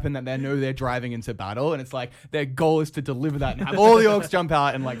powerful weapon that they know they're driving into battle, and it's like their goal is to deliver that and have all the orcs jump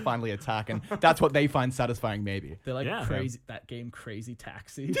out and like finally attack, and that's what they find satisfying. Maybe. They're like Yeah. crazy. That game, Crazy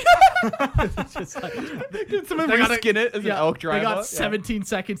Taxi. It's just like, Can someone they gotta- reskin it as an elk driver? They got Yeah. 17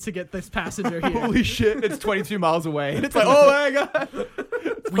 seconds to get this passenger here. Holy shit! It's 22 miles away, and it's like, oh my god.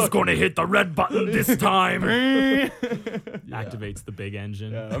 He's going to hit the red button this time. Activates the big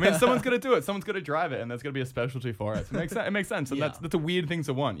engine. Yeah, I mean, someone's gonna do it. Someone's gonna drive it, and there's gonna be a specialty for it. So it makes sense. And Yeah. that's a weird thing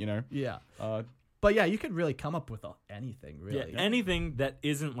to want, you know. Yeah. Uh, But yeah, you could really come up with anything, Yeah, really. anything that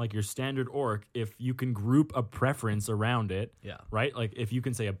isn't like your standard orc, if you can group a preference around it, Yeah. right? Like if you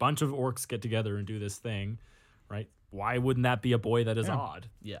can say a bunch of orcs get together and do this thing, right? Why wouldn't that be a boy that is odd,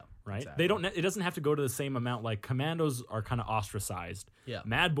 Yeah. right? Exactly. They don't. It doesn't have to go to the same amount. Like commandos are kind of ostracized. Yeah.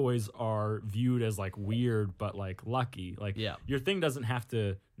 Mad boys are viewed as like weird, but like lucky. Like Yeah. your thing doesn't have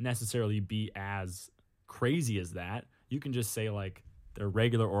to necessarily be as crazy as that. You can just say like they're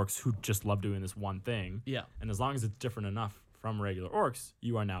regular orcs who just love doing this one thing. Yeah. And as long as it's different enough from regular orcs,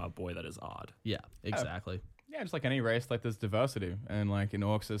 you are now a boy that is odd. Yeah. Exactly. yeah, just like any race, like there's diversity, and like in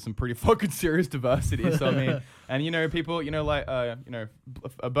orcs, there's some pretty fucking serious diversity. So I mean, and people, like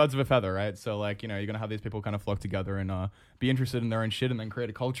birds of a feather, right? So like you're gonna have these people kind of flock together and be interested in their own shit, and then create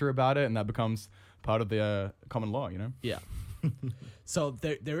a culture about it, and that becomes part of the common law, Yeah. So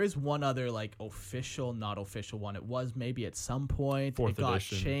there is one other like official, not official one. It was maybe at some point Fourth it got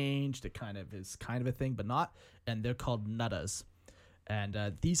edition. changed. It kind of is kind of a thing, but not. And they're called nuttas, and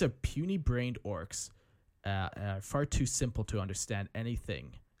these are puny-brained orcs, far too simple to understand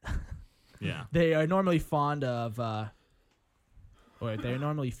anything. Yeah. They are normally fond of, or they're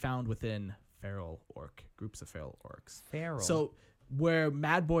normally found within feral orc groups of feral orcs. Feral. So where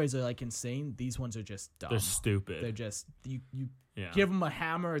mad boys are like insane, these ones are just dumb. They're stupid. They're just you yeah. give them a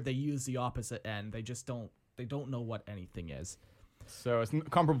hammer, they use the opposite end. They just don't know what anything is. So it's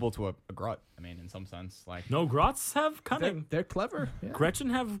comparable to a grot. I mean, in some sense, like No, grots have cunning. They're clever. Yeah. Gretchen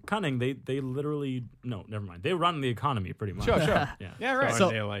have cunning. They literally no, never mind. They run the economy pretty much. sure. Yeah. Yeah, right. So-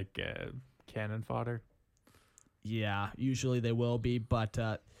 Are they like cannon fodder? Yeah, usually they will be, but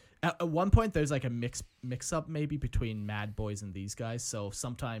at one point there's like a mix up maybe between mad boys and these guys. So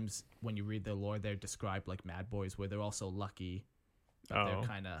sometimes when you read their lore, they're described like mad boys, where they're also lucky. But they're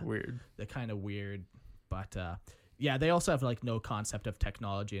kind of weird. They're kind of weird, but yeah, they also have like no concept of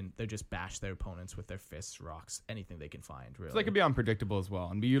technology, and they just bash their opponents with their fists, rocks, anything they can find. Really, So they could be unpredictable as well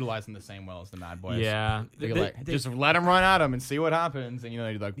and be utilizing the same well as the mad boys. Yeah. They could, like, just let them run at them and see what happens, and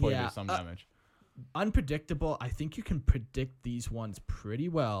they like probably Yeah, do some damage. unpredictable. I think you can predict these ones pretty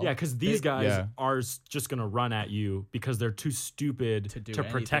well. Yeah, because these guys Yeah. are just going to run at you because they're too stupid To do to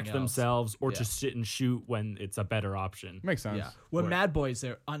protect anything else. themselves or Yeah. to sit and shoot when it's a better option. Makes sense. Yeah. When Where- mad boys,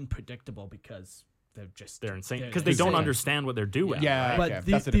 they're unpredictable because They're insane they're because they don't insane. understand what they're doing. Yeah. right? But okay,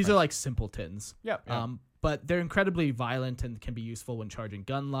 these that's the are difference. like simpletons. Yep. Yeah. But they're incredibly violent and can be useful when charging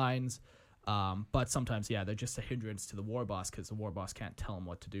gun lines. But sometimes, yeah, they're just a hindrance to the war boss because the war boss can't tell them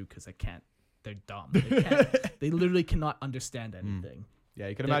what to do because they can't. They're dumb. They literally cannot understand anything. Yeah,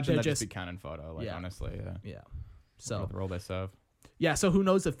 you can They're- imagine they're that just be just- cannon photo. Like Yeah. honestly, yeah. Yeah. So The role they serve. yeah. So who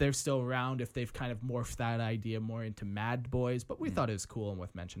knows if they're still around? If they've kind of morphed that idea more into mad boys? But we thought it was cool and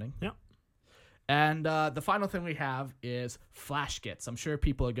worth mentioning. Yeah. And the final thing we have is flash kits. I'm sure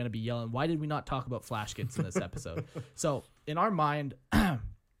people are going to be yelling, why did we not talk about flash kits in this episode? So in our mind,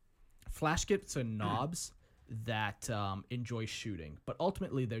 flash kits are knobs that enjoy shooting, but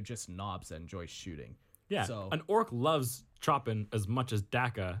ultimately they're just knobs that enjoy shooting. Yeah, So an orc loves chopping as much as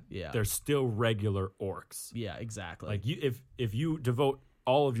Daka. Yeah. They're still regular orcs. yeah, exactly. Like if you devote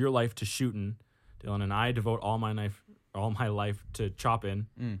all of your life to shooting, Dylan and I devote all my life to chopping,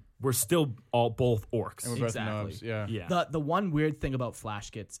 we're still both orcs. And we're both Exactly. knobs. Yeah. Yeah. The one weird thing about flash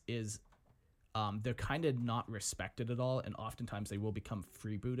kits is they're kind of not respected at all, and oftentimes they will become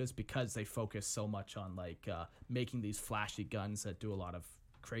freebooters because they focus so much on like making these flashy guns that do a lot of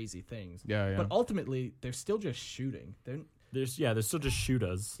crazy things. Yeah, yeah. But ultimately, they're still just shooting. They're still just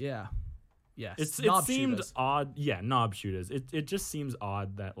shooters. Yeah. Yes. It knob seemed shooters. odd. Yeah, knob shooters. It just seems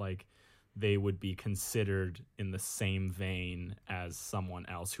odd that like they would be considered in the same vein as someone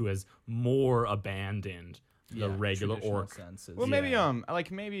else who has more abandoned the regular traditional orc. senses. Well, Yeah.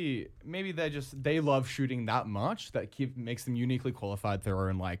 maybe they love shooting that much that makes them uniquely qualified for their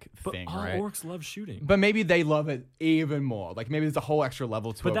own like But thing, all right? orcs love shooting. But maybe they love it even more. Like maybe there's a whole extra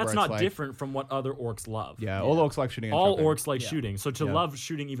level to But it. that's where not it's like, different from what other orcs love. Yeah, all orcs like shooting. And All chopping. orcs like Yeah. shooting. So to Yeah. love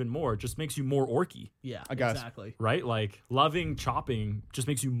shooting even more just makes you more orky. Yeah, I guess. exactly. Right? Like loving chopping just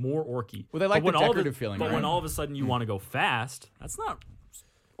makes you more orky. Well, they like But the when all of decorative feeling, But right? when all of a sudden you want to go fast, that's not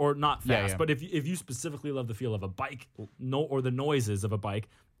or not fast. Yeah, yeah. But if you specifically love the feel of a bike, or the noises of a bike,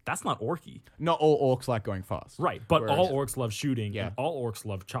 that's not orky. Not all orcs like going fast. Right. But Whereas- all orcs love shooting Yeah. and all orcs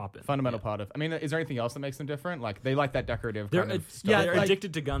love chopping. Fundamental part of. I mean, is there anything else that makes them different? Like they like that decorative They're kind of stuff. yeah, they're like-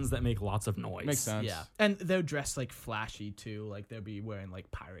 addicted to guns that make lots of noise. Makes sense. Yeah, and they're dressed like flashy too. Like they'll be wearing like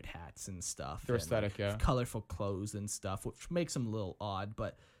pirate hats and stuff. They're and, aesthetic, like, yeah. colorful clothes and stuff, which makes them a little odd.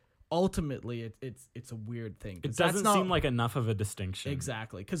 But ultimately, it's a weird thing. 'cause It that's doesn't not- seem like enough of a distinction.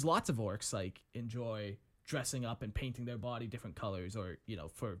 exactly because lots of orcs like enjoy dressing up and painting their body different colors, or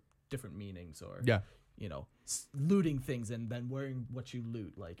for different meanings, or Yeah. looting things and then wearing what you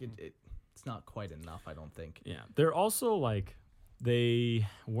loot. Like it's not quite enough, I don't think. Yeah. They're also like they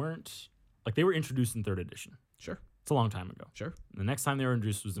were introduced in 3rd edition. Sure, It's a long time ago. sure. The next time they were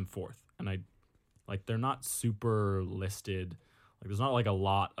introduced was in 4th, and they're not super listed. Like there's not like a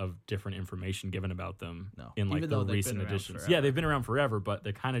lot of different information given about them No. in like Even the though they've recent been around editions. forever. Yeah, they've been around forever, but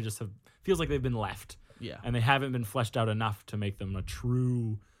they kind of just feels like they've been left, Yeah. and they haven't been fleshed out enough to make them a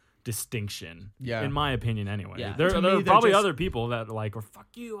true distinction. Yeah. in my opinion, anyway. Yeah. There To are me, they're probably just- other people that are like, "Fuck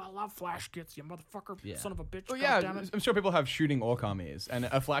you! I love flash kits, you motherfucker, Yeah. son of a bitch." Well, goddammit." yeah, I'm sure people have shooting orc armies, and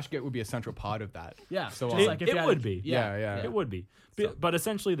a flash kit would be a central part of that. Yeah, So, just It, like if it you had would a- be. Yeah. It would be. So- But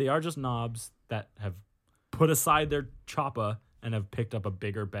essentially, they are just knobs that have put aside their choppa and have picked up a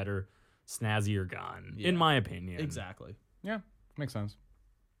bigger, better, snazzier gun, Yeah. in my opinion. Exactly. Yeah, makes sense.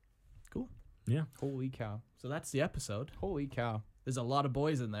 Cool. Yeah. Holy cow! So that's the episode. Holy cow! There's a lot of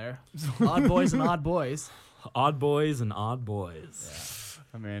boys in there. Odd boys and odd boys. Odd boys and odd boys.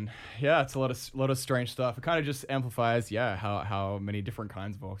 I mean, yeah, it's a lot of strange stuff. It kind of just amplifies, how many different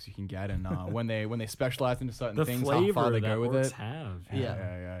kinds of orcs you can get, and when they specialize into certain The things, how flavor far they that go with orcs it. have.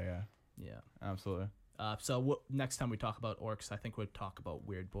 Yeah, Yeah. absolutely. So next time we talk about orcs, I think we'll talk about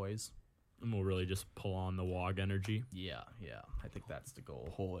weird boys. And we'll really just pull on the WOG energy. Yeah. I think that's the goal.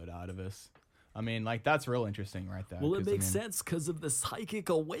 Pull it out of us. I mean, like that's real interesting right there. Well, it 'cause, I makes mean, sense because of the psychic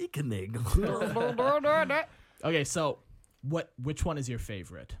awakening. Okay, so which one is your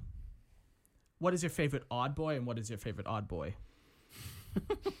favorite? What is your favorite odd boy and what is your favorite odd boy?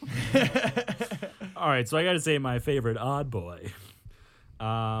 All right, so I got to say my favorite odd boy.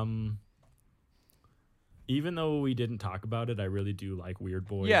 Even though we didn't talk about it, I really do like weird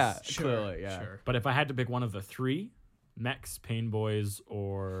boys. Yeah, clearly, yeah. Sure. But if I had to pick one of the three, mechs, pain boys,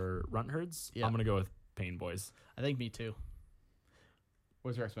 or runt herds, Yeah. I'm gonna go with pain boys. I think me too.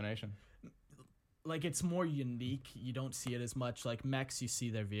 What's your explanation? Like it's more unique. You don't see it as much. Like mechs, you see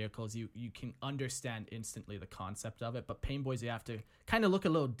their vehicles. You can understand instantly the concept of it. But pain boys, you have to kind of look a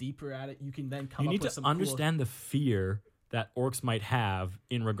little deeper at it. You can then come You up need with to some understand the fear that orcs might have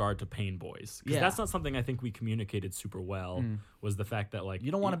in regard to pain boys, because Yeah. that's not something I think we communicated super well. Was the fact that like Cool.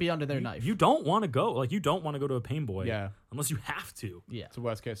 You don't want to be under their knife. You don't want to go. Like you don't want to go to a pain boy. Yeah. Unless you have to. Yeah. It's a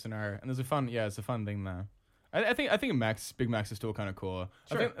worst case scenario, and there's a fun, it's a fun thing there. I think Big Max is still kind of cool.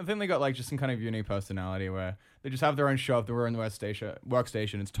 Sure. I think they got like just some kind of unique personality where they just have their own shop, their own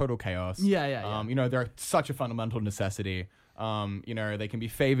workstation. It's total chaos. Yeah. You know, they're such a fundamental necessity. You know, they can be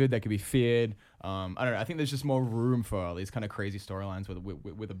favored, they can be feared. I don't know. I think there's just more room for all these kind of crazy storylines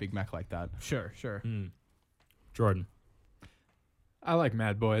with a Big Mac like that. Sure. Jordan. I like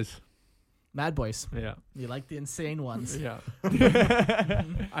Mad Boys. Mad boys. Yeah. You like the insane ones. Yeah.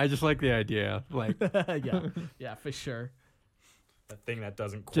 I just like the idea. Like, Yeah, for sure. a thing that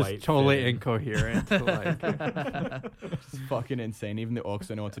doesn't quite Just totally fit in. incoherent. Like, It's fucking insane. Even the orcs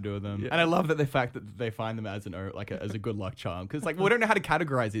don't know what to do with them. And I love that the fact that they find them as as a good luck charm. Because like, we don't know how to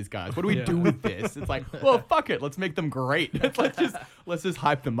categorize these guys. What do we do with this? It's like, well, fuck it. Let's make them great. Let's just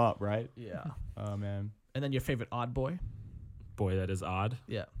hype them up, right? Yeah. Oh man. And then your favorite odd boy? Boy, that is odd.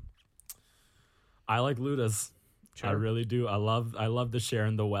 Yeah. I like Ludas. Sure. I really do. I love the share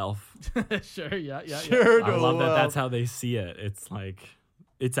in the wealth. Sure. Yeah. Sure. I love that that's how they see it. It's like,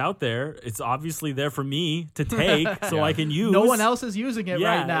 it's out there. It's obviously there for me to take so I can use. No one else is using it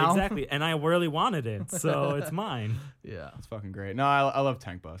yeah, right now. exactly. And I really wanted it, so it's mine. Yeah. It's fucking great. No, I love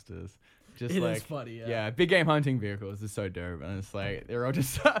tank busters. Just It like is funny, yeah. yeah, big game hunting vehicles is so dope, and it's like they're all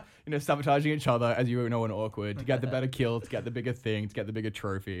just sabotaging each other, as you know, in awkward to get the better kill, to get the bigger thing, to get the bigger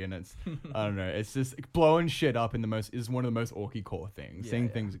trophy, and it's I don't know, it's just blowing shit up in is one of the most orky core things. Seeing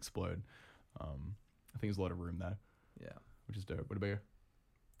things explode. I think there's a lot of room there. Yeah. Which is dope. What about you?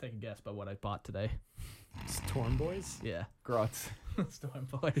 Take a guess by what I bought today. Storm Boys? Yeah. Grots. Storm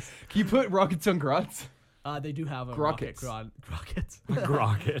Boys. Can you put rockets on grots? They do have a Grockets. rockets.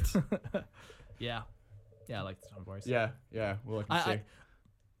 Grocket. Yeah. Yeah, I like the Storm Boys. Yeah. We'll look and see.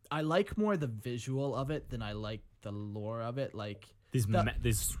 I like more the visual of it than I like the lore of it. Like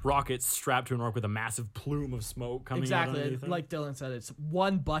These rockets strapped to an orc with a massive plume of smoke coming out exactly underneath them. like Dylan said, it's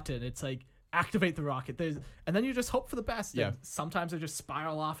one button. It's like activate the rocket. And then you just hope for the best. Yeah. And sometimes they just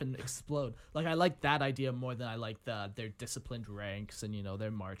spiral off and explode. Like I like that idea more than I like their disciplined ranks and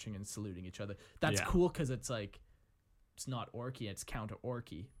they're marching and saluting each other. That's cool because it's like it's not orky, it's counter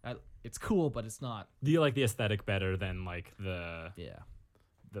orky. It's cool, but it's not. Do you like the aesthetic better than like the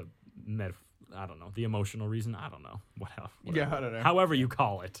I don't know, the emotional reason? I don't know. Yeah, I don't know. However you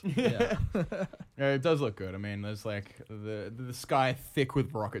call it. Yeah. Yeah, it does look good. I mean, there's like the sky thick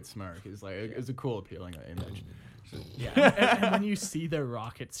with rocket smoke is like it's a cool, appealing image. Yeah, and when you see their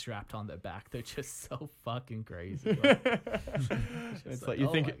rocket strapped on their back, they're just so fucking crazy. Like, It's just like you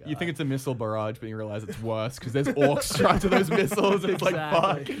oh think my you God. think it's a missile barrage, but you realize it's worse because there's orcs strapped to those missiles. And it's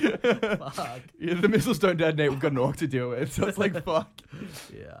Exactly. like fuck. Fuck. Yeah, the missiles don't detonate. We've got an orc to deal with, so it's like fuck.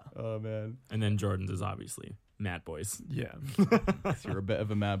 Yeah. Oh man, And then Jordan's is obviously Mad Boys. yeah. so you're a bit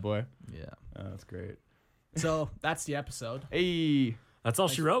of a mad boy. Yeah. Oh, that's great. So that's the episode. Hey. That's all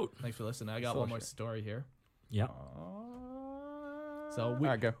she wrote. Thanks for listening. I got So one more shit. story here. Yeah. So All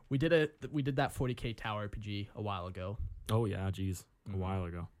right, go. we did that 40K Tower RPG a while ago. Oh yeah, geez. A while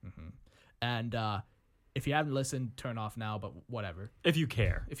ago. And if you haven't listened, turn off now, but whatever. If you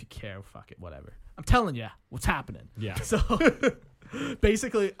care. If you care, fuck it, whatever. I'm telling you what's happening. Yeah. So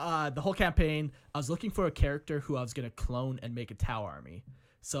basically, the whole campaign, I was looking for a character who I was going to clone and make a Tau army.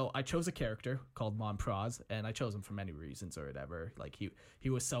 So I chose a character called Monpraz, and I chose him for many reasons or whatever. Like he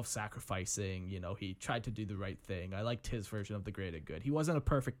was self-sacrificing, he tried to do the right thing. I liked his version of the greater good. He wasn't a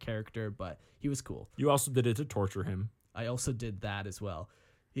perfect character, but he was cool. You also did it to torture him. I also did that as well.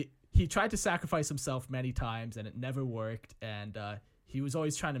 He tried to sacrifice himself many times, and it never worked. And he was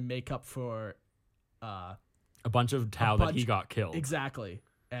always trying to make up for A bunch of Tau that he got killed. exactly.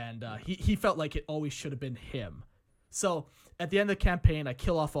 And he felt like it always should have been him. So at the end of the campaign, I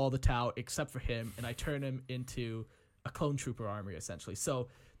kill off all the Tau except for him, and I turn him into a clone trooper army, essentially. So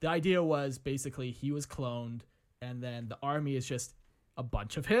the idea was basically he was cloned, and then the army is just a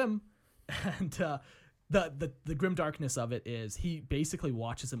bunch of him. And the grim darkness of it is he basically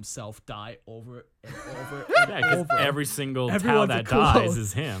watches himself die over and over and Yeah, because over. every single Tau Everyone's that a clone, dies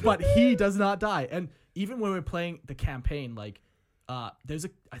is him. But he does not die. And even when we're playing the campaign, like I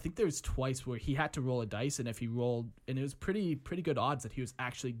think there's twice where he had to roll a dice, and if he rolled, and it was pretty good odds that he was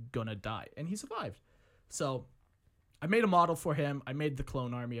actually gonna die, and he survived. So I made a model for him. I made the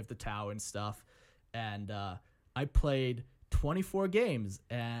clone army of the Tau and stuff, and I played 24 games,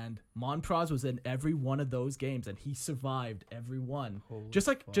 and Monpraz was in every one of those games, and he survived every one. Just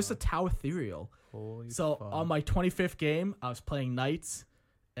a Tau ethereal. So on my 25th game, I was playing Knights,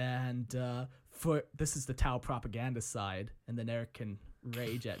 and this is the Tau propaganda side, and then Eric can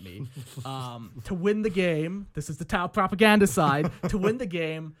rage at me. To win the game, this is the Tau propaganda side. To win the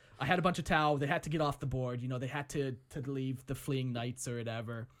game, I had a bunch of Tau. They had to get off the board. They had to leave the fleeing knights or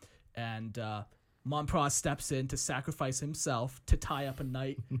whatever. And Monpraz steps in to sacrifice himself to tie up a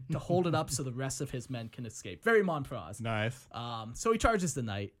knight, to hold it up so the rest of his men can escape. Very Monpraz. Nice. So he charges the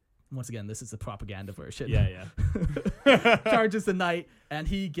knight. Once again, this is the propaganda version. Yeah. Charges the knight, and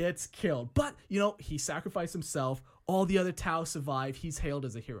he gets killed. But, he sacrificed himself. All the other Tau survive. He's hailed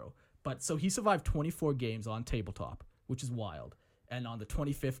as a hero. But so he survived 24 games on tabletop, which is wild. And on the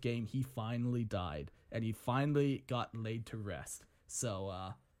 25th game, he finally died. And he finally got laid to rest.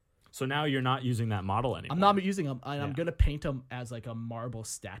 So, So now you're not using that model anymore. I'm not using him, and Yeah. I'm gonna paint him as like a marble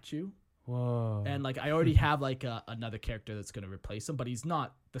statue. Whoa. And like I already have like another character that's gonna replace him, but he's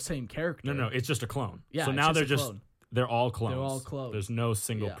not the same character. No, it's just a clone. Yeah, So it's now just a clone. they're all clones. They're all clones. There's no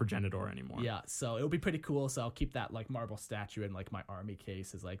single Yeah. progenitor anymore. Yeah, so it'll be pretty cool. So I'll keep that like marble statue in like my army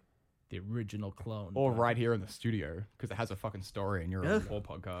case as like the original clone. Or but- right here in the studio because it has a fucking story and you're Yeah. on a whole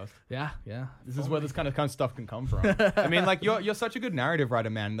podcast. Yeah. This is where this kind of stuff can come from. I mean, like you're such a good narrative writer,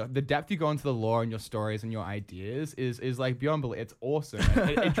 man. The depth you go into the lore and your stories and your ideas is like beyond belief. It's awesome.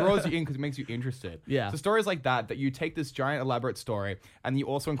 It draws you in because it makes you interested. Yeah. So stories like that you take this giant elaborate story and you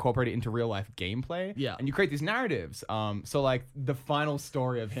also incorporate it into real life gameplay. Yeah. And you create these narratives. So like the final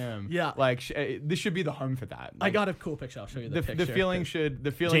story of him. Yeah. Like this should be the home for that. I Like, got a cool picture. I'll show you the picture. the feeling should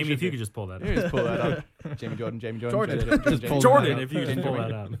Jamie, should if you be- could just pull that You up. just pull that up. Jamie Jordan. Jordan. Just pull that Jordan, up. if you could just pull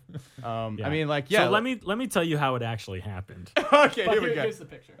that up. Yeah. I mean, like, yeah. So let me tell you how it actually happened. Okay, But here we go. here's the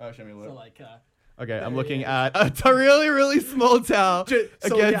picture. Oh, show me a So little. like Okay, I'm looking at a really, really small tower So,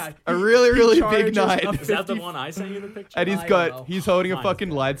 against yeah, a he- really, he really charges big knight. up Is that the 50 one I sent you the picture? And I don't know. he's holding a Mine's fucking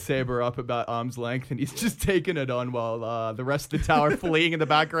better. lightsaber up about arm's length, and he's just taking it on while the rest of the tower fleeing in the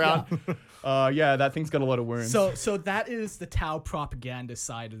background. Yeah, that thing's got a lot of wounds. So that is the Tau propaganda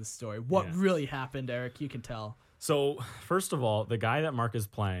side of the story. What Yeah. really happened, Eric? You can tell. So first of all, the guy that Mark is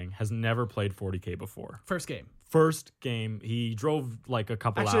playing has never played 40K before. First game. First game, he drove like a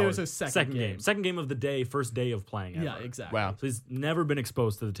couple Actually, it hours. was his second game. Second game of the day, first day of playing ever. Yeah, exactly. Wow. So he's never been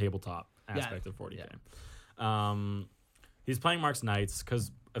exposed to the tabletop Yeah, aspect of 40K. He's playing Mark's Knights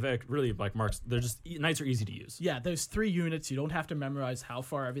because really like Mark's, they're just Knights are easy to use. Yeah, there's 3 units. You don't have to memorize how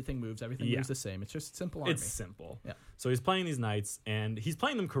far everything moves. Everything Yeah. moves the same. It's just simple army. It's simple. Yeah. So he's playing these Knights, and he's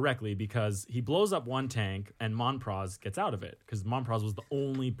playing them correctly because he blows up one tank, and Monpraz gets out of it because Monpraz was the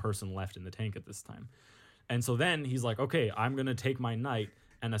only person left in the tank at this time. And so then he's like, okay, I'm going to take my Knight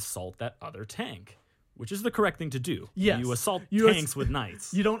and assault that other tank, which is the correct thing to do. Yes. You assault You ass- tanks with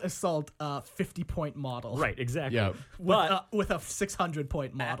Knights. You don't assault a 50-point model. Right, exactly. Yeah. But With a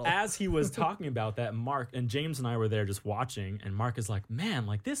 600-point model. as he was talking about that, Mark and James and I were there just watching, and Mark is like, man,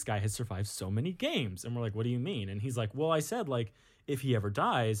 like this guy has survived so many games. And we're like, what do you mean? And he's like, well, I said like, if he ever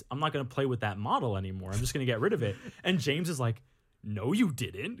dies, I'm not going to play with that model anymore. I'm just going to get rid of it. And James is like, no, you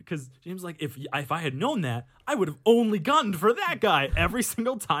didn't. Because James is like, if I had known that, I would have only gunned for that guy every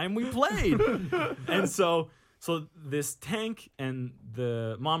single time we played. And so this tank and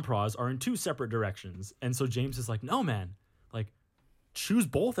the Monpraz are in 2 separate directions. And so James is like, no, man, like choose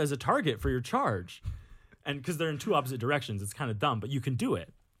both as a target for your charge. And because they're in 2 opposite directions, it's kind of dumb, but you can do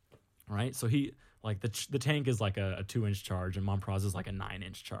it. Right? So he, like the tank is like a 2-inch charge and Monpraz is like a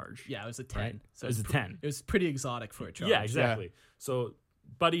 9-inch charge. Yeah, it was a 10. Right? So It was a 10. It was pretty exotic for a charge. Yeah, exactly. So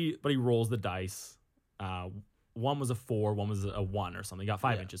Buddy rolls the dice. One was a 4, one was a 1 or something. He got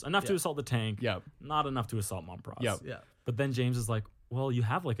 5 Yeah. inches. Enough to Yeah. assault the tank. Yep. Not enough to assault Monpraz. Yep. Yeah. But then James is like, well, you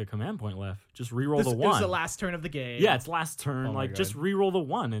have like a command point left. Just re-roll This the it 1. was the last turn of the game. Yeah, it's last turn. Oh my Like, just God. re-roll the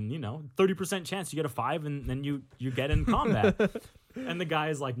 1 and, 30% chance you get a 5 and then you get in combat. And the guy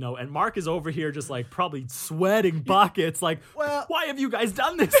is like, no. And Mark is over here just like probably sweating buckets. Like, Well- why have you guys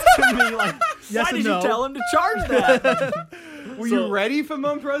done this to me? Like, Yes why and did no. you tell him to charge that? Were So- you ready for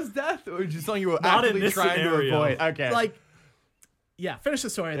Monpraz's death, or just something you were Not in actively this trying scenario. to avoid? Okay. Like, yeah, finish the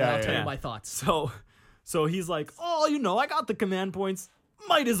story and then Yeah, I'll yeah, tell yeah. you my thoughts. So he's like, oh, I got the command points.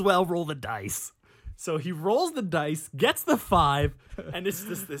 Might as well roll the dice. So he rolls the dice, gets the 5, and it's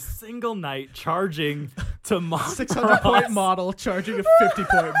just this single knight charging to Monpraz. 600-point model charging a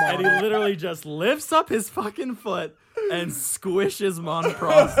 50-point And he model. literally just lifts up his fucking foot and squishes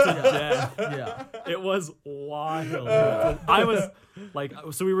Monpraz to death. Yeah. It was wild. I was like,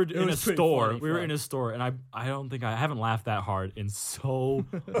 so we were in a was pretty store. funny, We were fun. in a store, and I don't think I haven't laughed that hard in so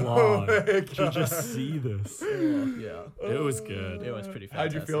long to just see this. Yeah. It was good. It was pretty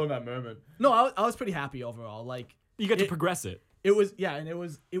how'd fantastic. you feel in that moment? No, I was pretty happy overall. Like, You get to It- progress it. it was, yeah, and it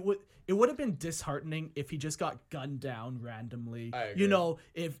would have been disheartening if he just got gunned down randomly. I agree. You know,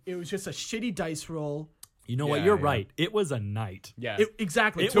 if it was just a shitty dice roll. You know what? Yeah, You're yeah. right. It was a night. Yeah.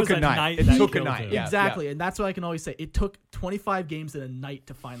 Exactly. It took was a a night. night. It that took a killed night, him. yeah. Exactly, and that's what I can always say. It took 25 games in a night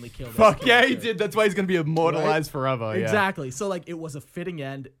to finally kill this Fuck yeah, he character. did. That's why he's gonna be immortalized forever. Yeah. Exactly. So like it was a fitting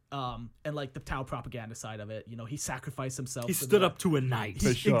end, and like the Tau propaganda side of it, he sacrificed himself. He for stood the- up to a knight.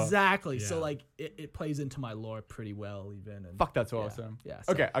 For sure. Exactly. Yeah. So like it plays into my lore pretty well, even. And, Fuck, that's awesome. Yeah.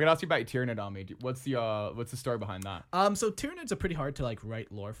 So, Okay, I gotta ask you about your Tyranid army. What's the story behind that? So Tyranids are pretty hard to like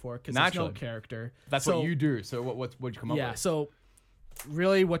write lore for because there's no Naturally. character. That's So- what you do. So what'd you come up Yeah. with? So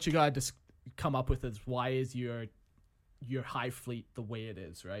really, what you gotta come up with is why is your high fleet the way it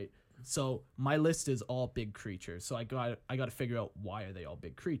is, right? So my list is all big creatures. So I got to figure out, why are they all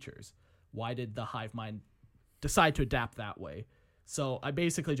big creatures? Why did the hive mind decide to adapt that way? So I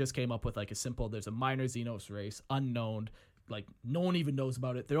basically just came up with like a simple, there's a minor Xenos race, unknown, like no one even knows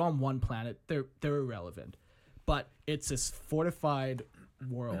about it. They're on one planet. They're irrelevant. But it's this fortified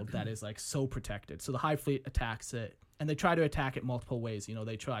world that is like so protected. So the Hive Fleet attacks it, and they try to attack it multiple ways. You know,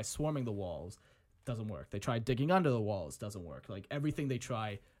 they try swarming the walls, doesn't work. They try digging under the walls, doesn't work. Like everything they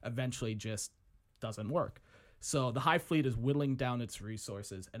try eventually just doesn't work. So the Hive Fleet is whittling down its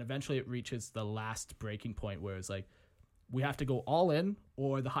resources, and eventually it reaches the last breaking point where it's like, we have to go all in,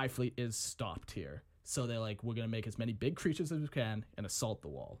 or the Hive Fleet is stopped here. So they're like, we're going to make as many big creatures as we can and assault the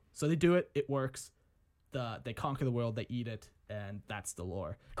wall. So they do it. It works. They conquer the world. They eat it. And that's the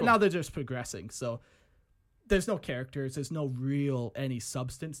lore. Cool. And now they're just progressing. So there's no characters. There's no real any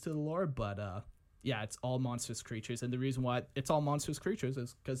substance to the lore. But yeah, it's all monstrous creatures. And the reason why it's all monstrous creatures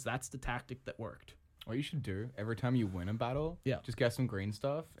is because that's the tactic that worked. What you should do every time you win a battle, just get some green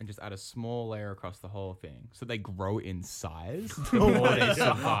stuff and just add a small layer across the whole thing, so they grow in size the more they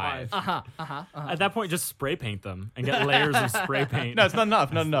survive. At that point, just spray paint them and get layers of spray paint. No, it's not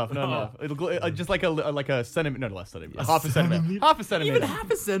enough. Not enough. It'll just like a centimeter, no less centimeter, half a centimeter. Even half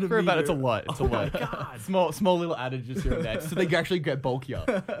a centimeter. For about, it's a lot. It's a lot. God. Small little adages here and there, so they actually get bulkier.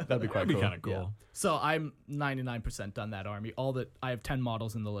 That'd be quite cool. Kind of cool. Yeah. So I'm 99% done that army. I have 10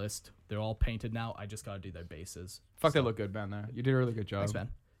 models in the list. They're all painted now. I just got to do their bases. Fuck, they look good, man. There, you did a really good job. Thanks, man.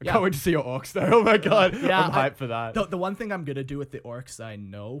 I can't wait to see your orcs though. Oh my god, Yeah, I'm hyped for that. The one thing I'm gonna do with the orcs, I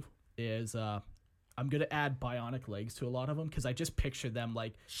know, is I'm gonna add bionic legs to a lot of them, because I just picture them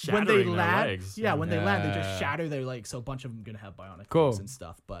like when they Shattering their land. legs. Yeah, when they land, they Yeah. just shatter their legs. So a bunch of them gonna have bionic Cool. legs and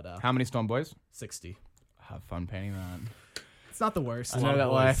stuff. But How many Storm Boys? 60. Have fun painting that. It's not the worst. I know that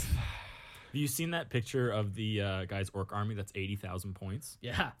boys. life. Have you seen that picture of the guy's orc army that's 80,000 points?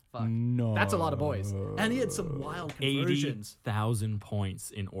 Yeah, fuck. No, That's a lot of boys. And he had some wild conversions. 80,000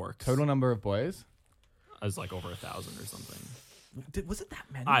 points in orcs. Total number of boys. It was like over 1,000 or something. Was it that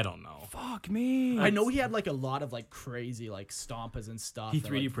many? I don't know. Fuck me. I know he had like a lot of like crazy like stompers and stuff. He and,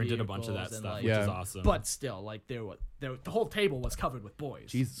 3D like, printed a bunch of that vehicles and, stuff, like- which Yeah. is awesome. But still, like the whole table was covered with boys.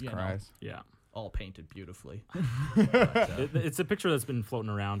 Jesus you know, Christ. yeah. all painted beautifully. It's a picture that's been floating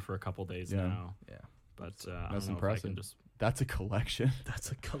around for a couple days Yeah. now. Yeah, But That's I don't know if I impressive. can just, That's a collection.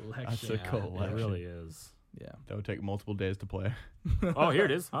 that's a collection. That's a yeah, collection. it really is. Yeah. That would take multiple days to play. Oh, here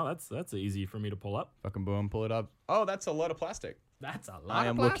it is. Oh, that's easy for me to pull up. Fucking boom, pull it up. Oh, that's a lot of plastic. That's a lot. I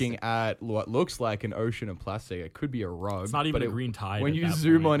am looking at what looks like an ocean of plastic. It could be a rug. It's not even but a green tide. When at you that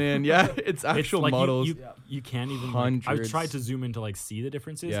zoom point. on in, yeah, it's It's actual like models. You can't even. I've Hundreds. tried to zoom in to like see the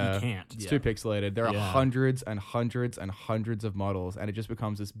differences. Yeah. You can't. It's too pixelated. There are Yeah. hundreds and hundreds and hundreds of models, and it just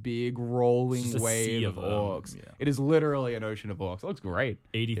becomes this big rolling Just a sea wave of of them. orcs. Yeah. It is literally an ocean of orcs. It looks great.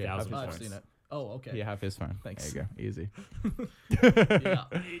 80,000 Yeah, I've points. seen it. Oh, okay. You have his phone. Thanks. There you go. Easy. Yeah.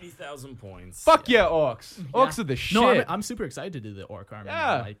 80,000 points. Fuck yeah, orcs. Orcs are the shit. No, I'm super excited to do the orc army.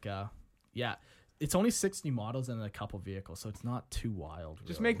 Yeah. Man. Like, yeah, it's only 60 models and a couple vehicles, so it's not too wild.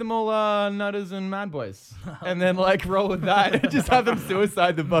 Just really. make them all nutters and mad boys, and then like roll with that. Just have them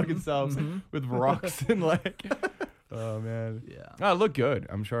suicide the fucking selves with rocks and like. Oh man. Yeah. Oh, look good.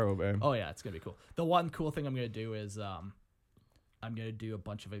 I'm sure it will be. Oh yeah, it's gonna be cool. The one cool thing I'm gonna do is I'm gonna do a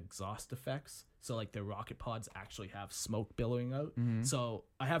bunch of exhaust effects. So like the rocket pods actually have smoke billowing out. So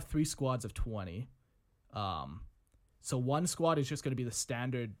I have 3 squads of 20. So one squad is just gonna be the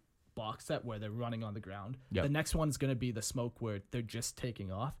standard box set where they're running on the ground. Yep. The next one's gonna be the smoke where they're just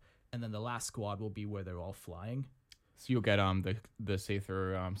taking off, and then the last squad will be where they're all flying. So you'll get the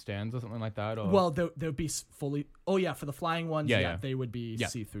see-through stands or something like that. Or Well, there'll be fully. Oh yeah, for the flying ones, Yeah. they would be Yeah.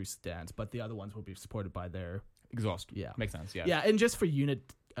 see-through stands, but the other ones will be supported by their. exhaust. Yeah. Makes sense. Yeah. Yeah, and just for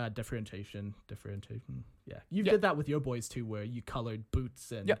unit differentiation. Yeah, you Yeah. did that with your boys too, where you colored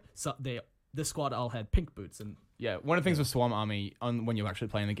boots and Yeah. so this squad all had pink boots, and Yeah. One of the things with Swarm Army, when you're actually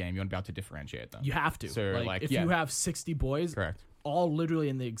playing the game, you want to be able to differentiate them. you have to. So, like, if yeah. you have 60 boys, Correct. all literally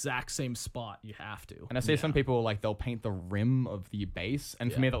in the exact same spot, you have to. And I see some people like they'll paint the rim of the base, and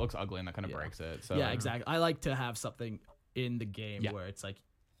for Yeah. me that looks ugly, and that kind of Yeah. breaks it. So Yeah, exactly. I like to have something in the game Yeah. where it's like,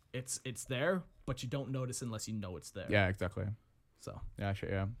 it's there, but you don't notice unless you know it's there. Yeah, exactly. So Yeah, sure.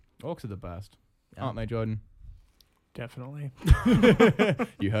 Yeah, orcs are the best, Yeah. aren't they, Jordan? Definitely.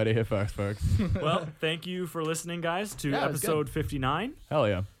 You heard it here first, folks. Well, thank you for listening, guys, to Yeah, it was episode 59. Hell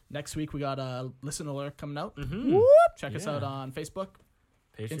yeah. next week we got a listener alert coming out. Mm-hmm. Check us Yeah. out on Facebook.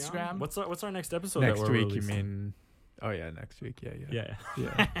 Patreon? Instagram. What's our next episode? Next that we're week, you releasing? mean? Oh yeah, next week. Yeah. Yeah.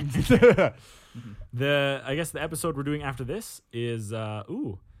 Yeah. I guess the episode we're doing after this is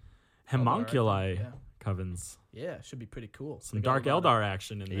homunculi Yeah. Covens. Yeah, should be pretty cool. Some They got Dark a lot of- Eldar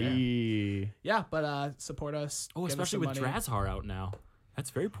action in there. Hey. Yeah, but support us. Oh, give us especially some with money. Drazhar out now. That's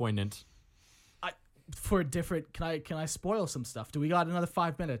very poignant. For different, can I spoil some stuff? Do we got another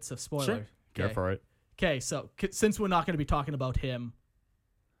 5 minutes of spoiler? Sure. Go Okay. for it. Okay, so since we're not going to be talking about him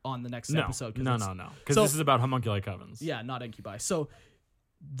on the next No, episode, no. Because So- this is about Homunculi Covens. yeah, not Incubi. So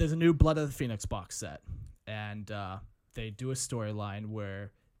there's a new Blood of the Phoenix box set, and they do a storyline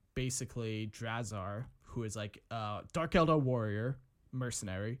where basically Drazhar, who is like a Dark Eldar warrior,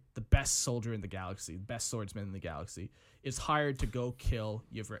 mercenary, the best soldier in the galaxy, the best swordsman in the galaxy, is hired to go kill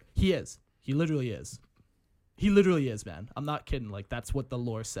Yvraine. He is. He literally is. He literally is, man. I'm not kidding. Like, that's what the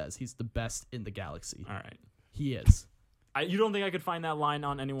lore says. He's the best in the galaxy. All right. He is. You don't think I could find that line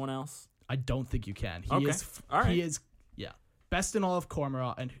on anyone else? I don't think you can. He Okay. is. All right. He is. Yeah, best in all of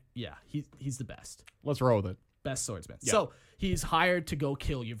Cormorant, and yeah, he's the best. Let's roll with it. Best swordsman. Yeah. So he's hired to go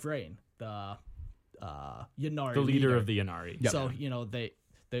kill Yvraine, the Yannari The leader of the Yanari. Yep. So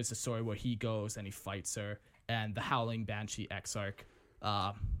there's a story where he goes and he fights her, and the Howling Banshee Exarch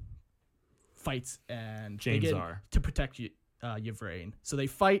fights and they James get R. to protect Yvraine. So they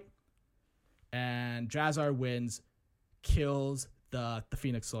fight, and Drazhar wins, kills the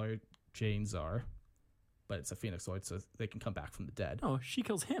Phoenix Lord James R. But it's a Phoenix Lord, so they can come back from the dead. Oh, she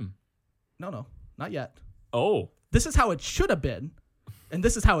kills him. No, not yet. Oh. This is how it should have been, and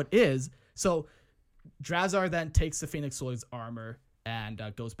this is how it is. So Drazhar then takes the Phoenix Lord's armor and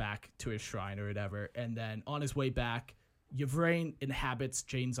goes back to his shrine or whatever, and then on his way back, Yvraine inhabits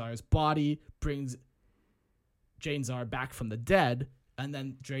Jainzar's body, brings Jainzar back from the dead, and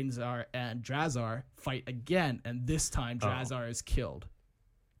then Jainzar and Drazhar fight again, and this time Drazhar is killed,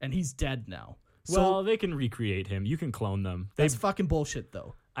 and he's dead now. So Well, they can recreate him. You can clone them. that's fucking bullshit,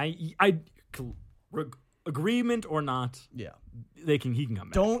 though. Agreement or not, Yeah. he can come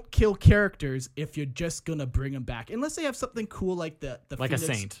back. Don't kill characters if you're just gonna bring them back, unless they have something cool like the like Phoenix, a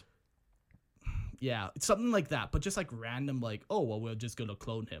saint. Yeah, it's something like that. But just like random, like, oh well, we're just gonna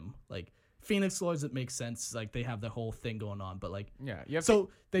clone him. Like Phoenix Lords, it makes sense. Like they have the whole thing going on. But like, Yeah. You have so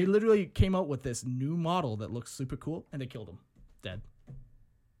they literally came out with this new model that looks super cool, and they killed him, dead.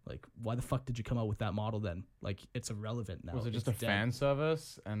 Like, why the fuck did you come out with that model then? Like, it's irrelevant now. was it just It's a dead. fan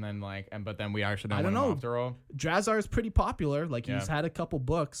service, and then but then we actually I didn't don't want him know. after all? Drazhar is pretty popular. Like, he's Yeah. had a couple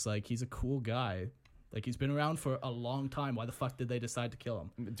books. Like, he's a cool guy. Like, he's been around for a long time. Why the fuck did they decide to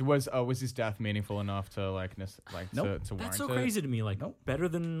kill him? Was his death meaningful enough to Nope. to warrant That's so it? crazy to me. Like, Nope. better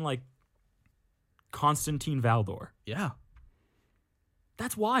than, like, Constantine Valdor. Yeah.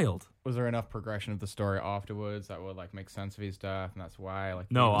 That's wild. Was there enough progression of the story afterwards that would make sense of his death, and that's why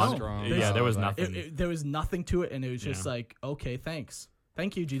No, he was no. strong? Yeah, there was Like, nothing. There was nothing to it, and it was just Yeah. like, okay, thanks.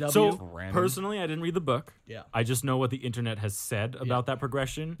 Thank you, GW. So, Random. personally, I didn't read the book. yeah. I just know what the internet has said about that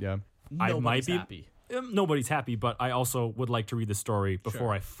progression. Yeah. I Nobody's might be- happy. Nobody's happy, but I also would like to read the story before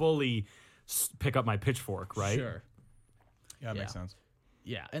Sure. I fully pick up my pitchfork, right? Sure. Yeah, that makes Yeah. sense.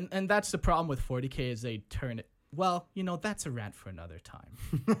 Yeah, and that's the problem with 40K is they turn it. Well, that's a rant for another time.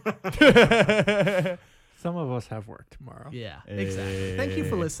 Some of us have work tomorrow. Yeah, exactly. Thank you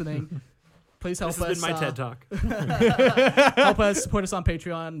for listening. Please help This us. has been my TED Talk. Help us, support us on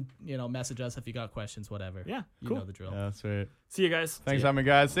Patreon. Message us if you got questions, whatever. Yeah, You cool. know the drill. Yeah, sweet. See you guys. Thanks, Simon,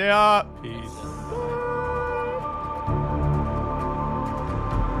 guys. See ya. Peace.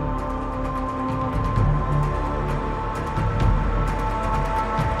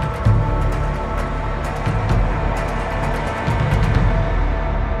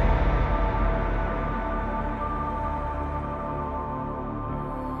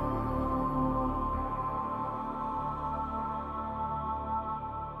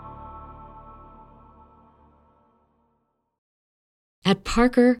 At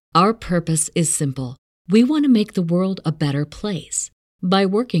Parker, our purpose is simple. We want to make the world a better place by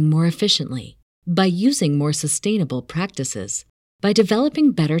working more efficiently, by using more sustainable practices, by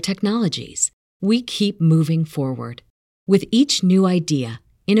developing better technologies. We keep moving forward. With each new idea,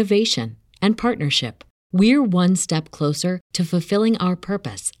 innovation, and partnership, we're one step closer to fulfilling our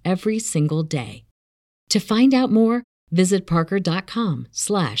purpose every single day. To find out more, visit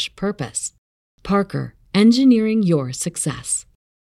parker.com/purpose. Parker, engineering your success.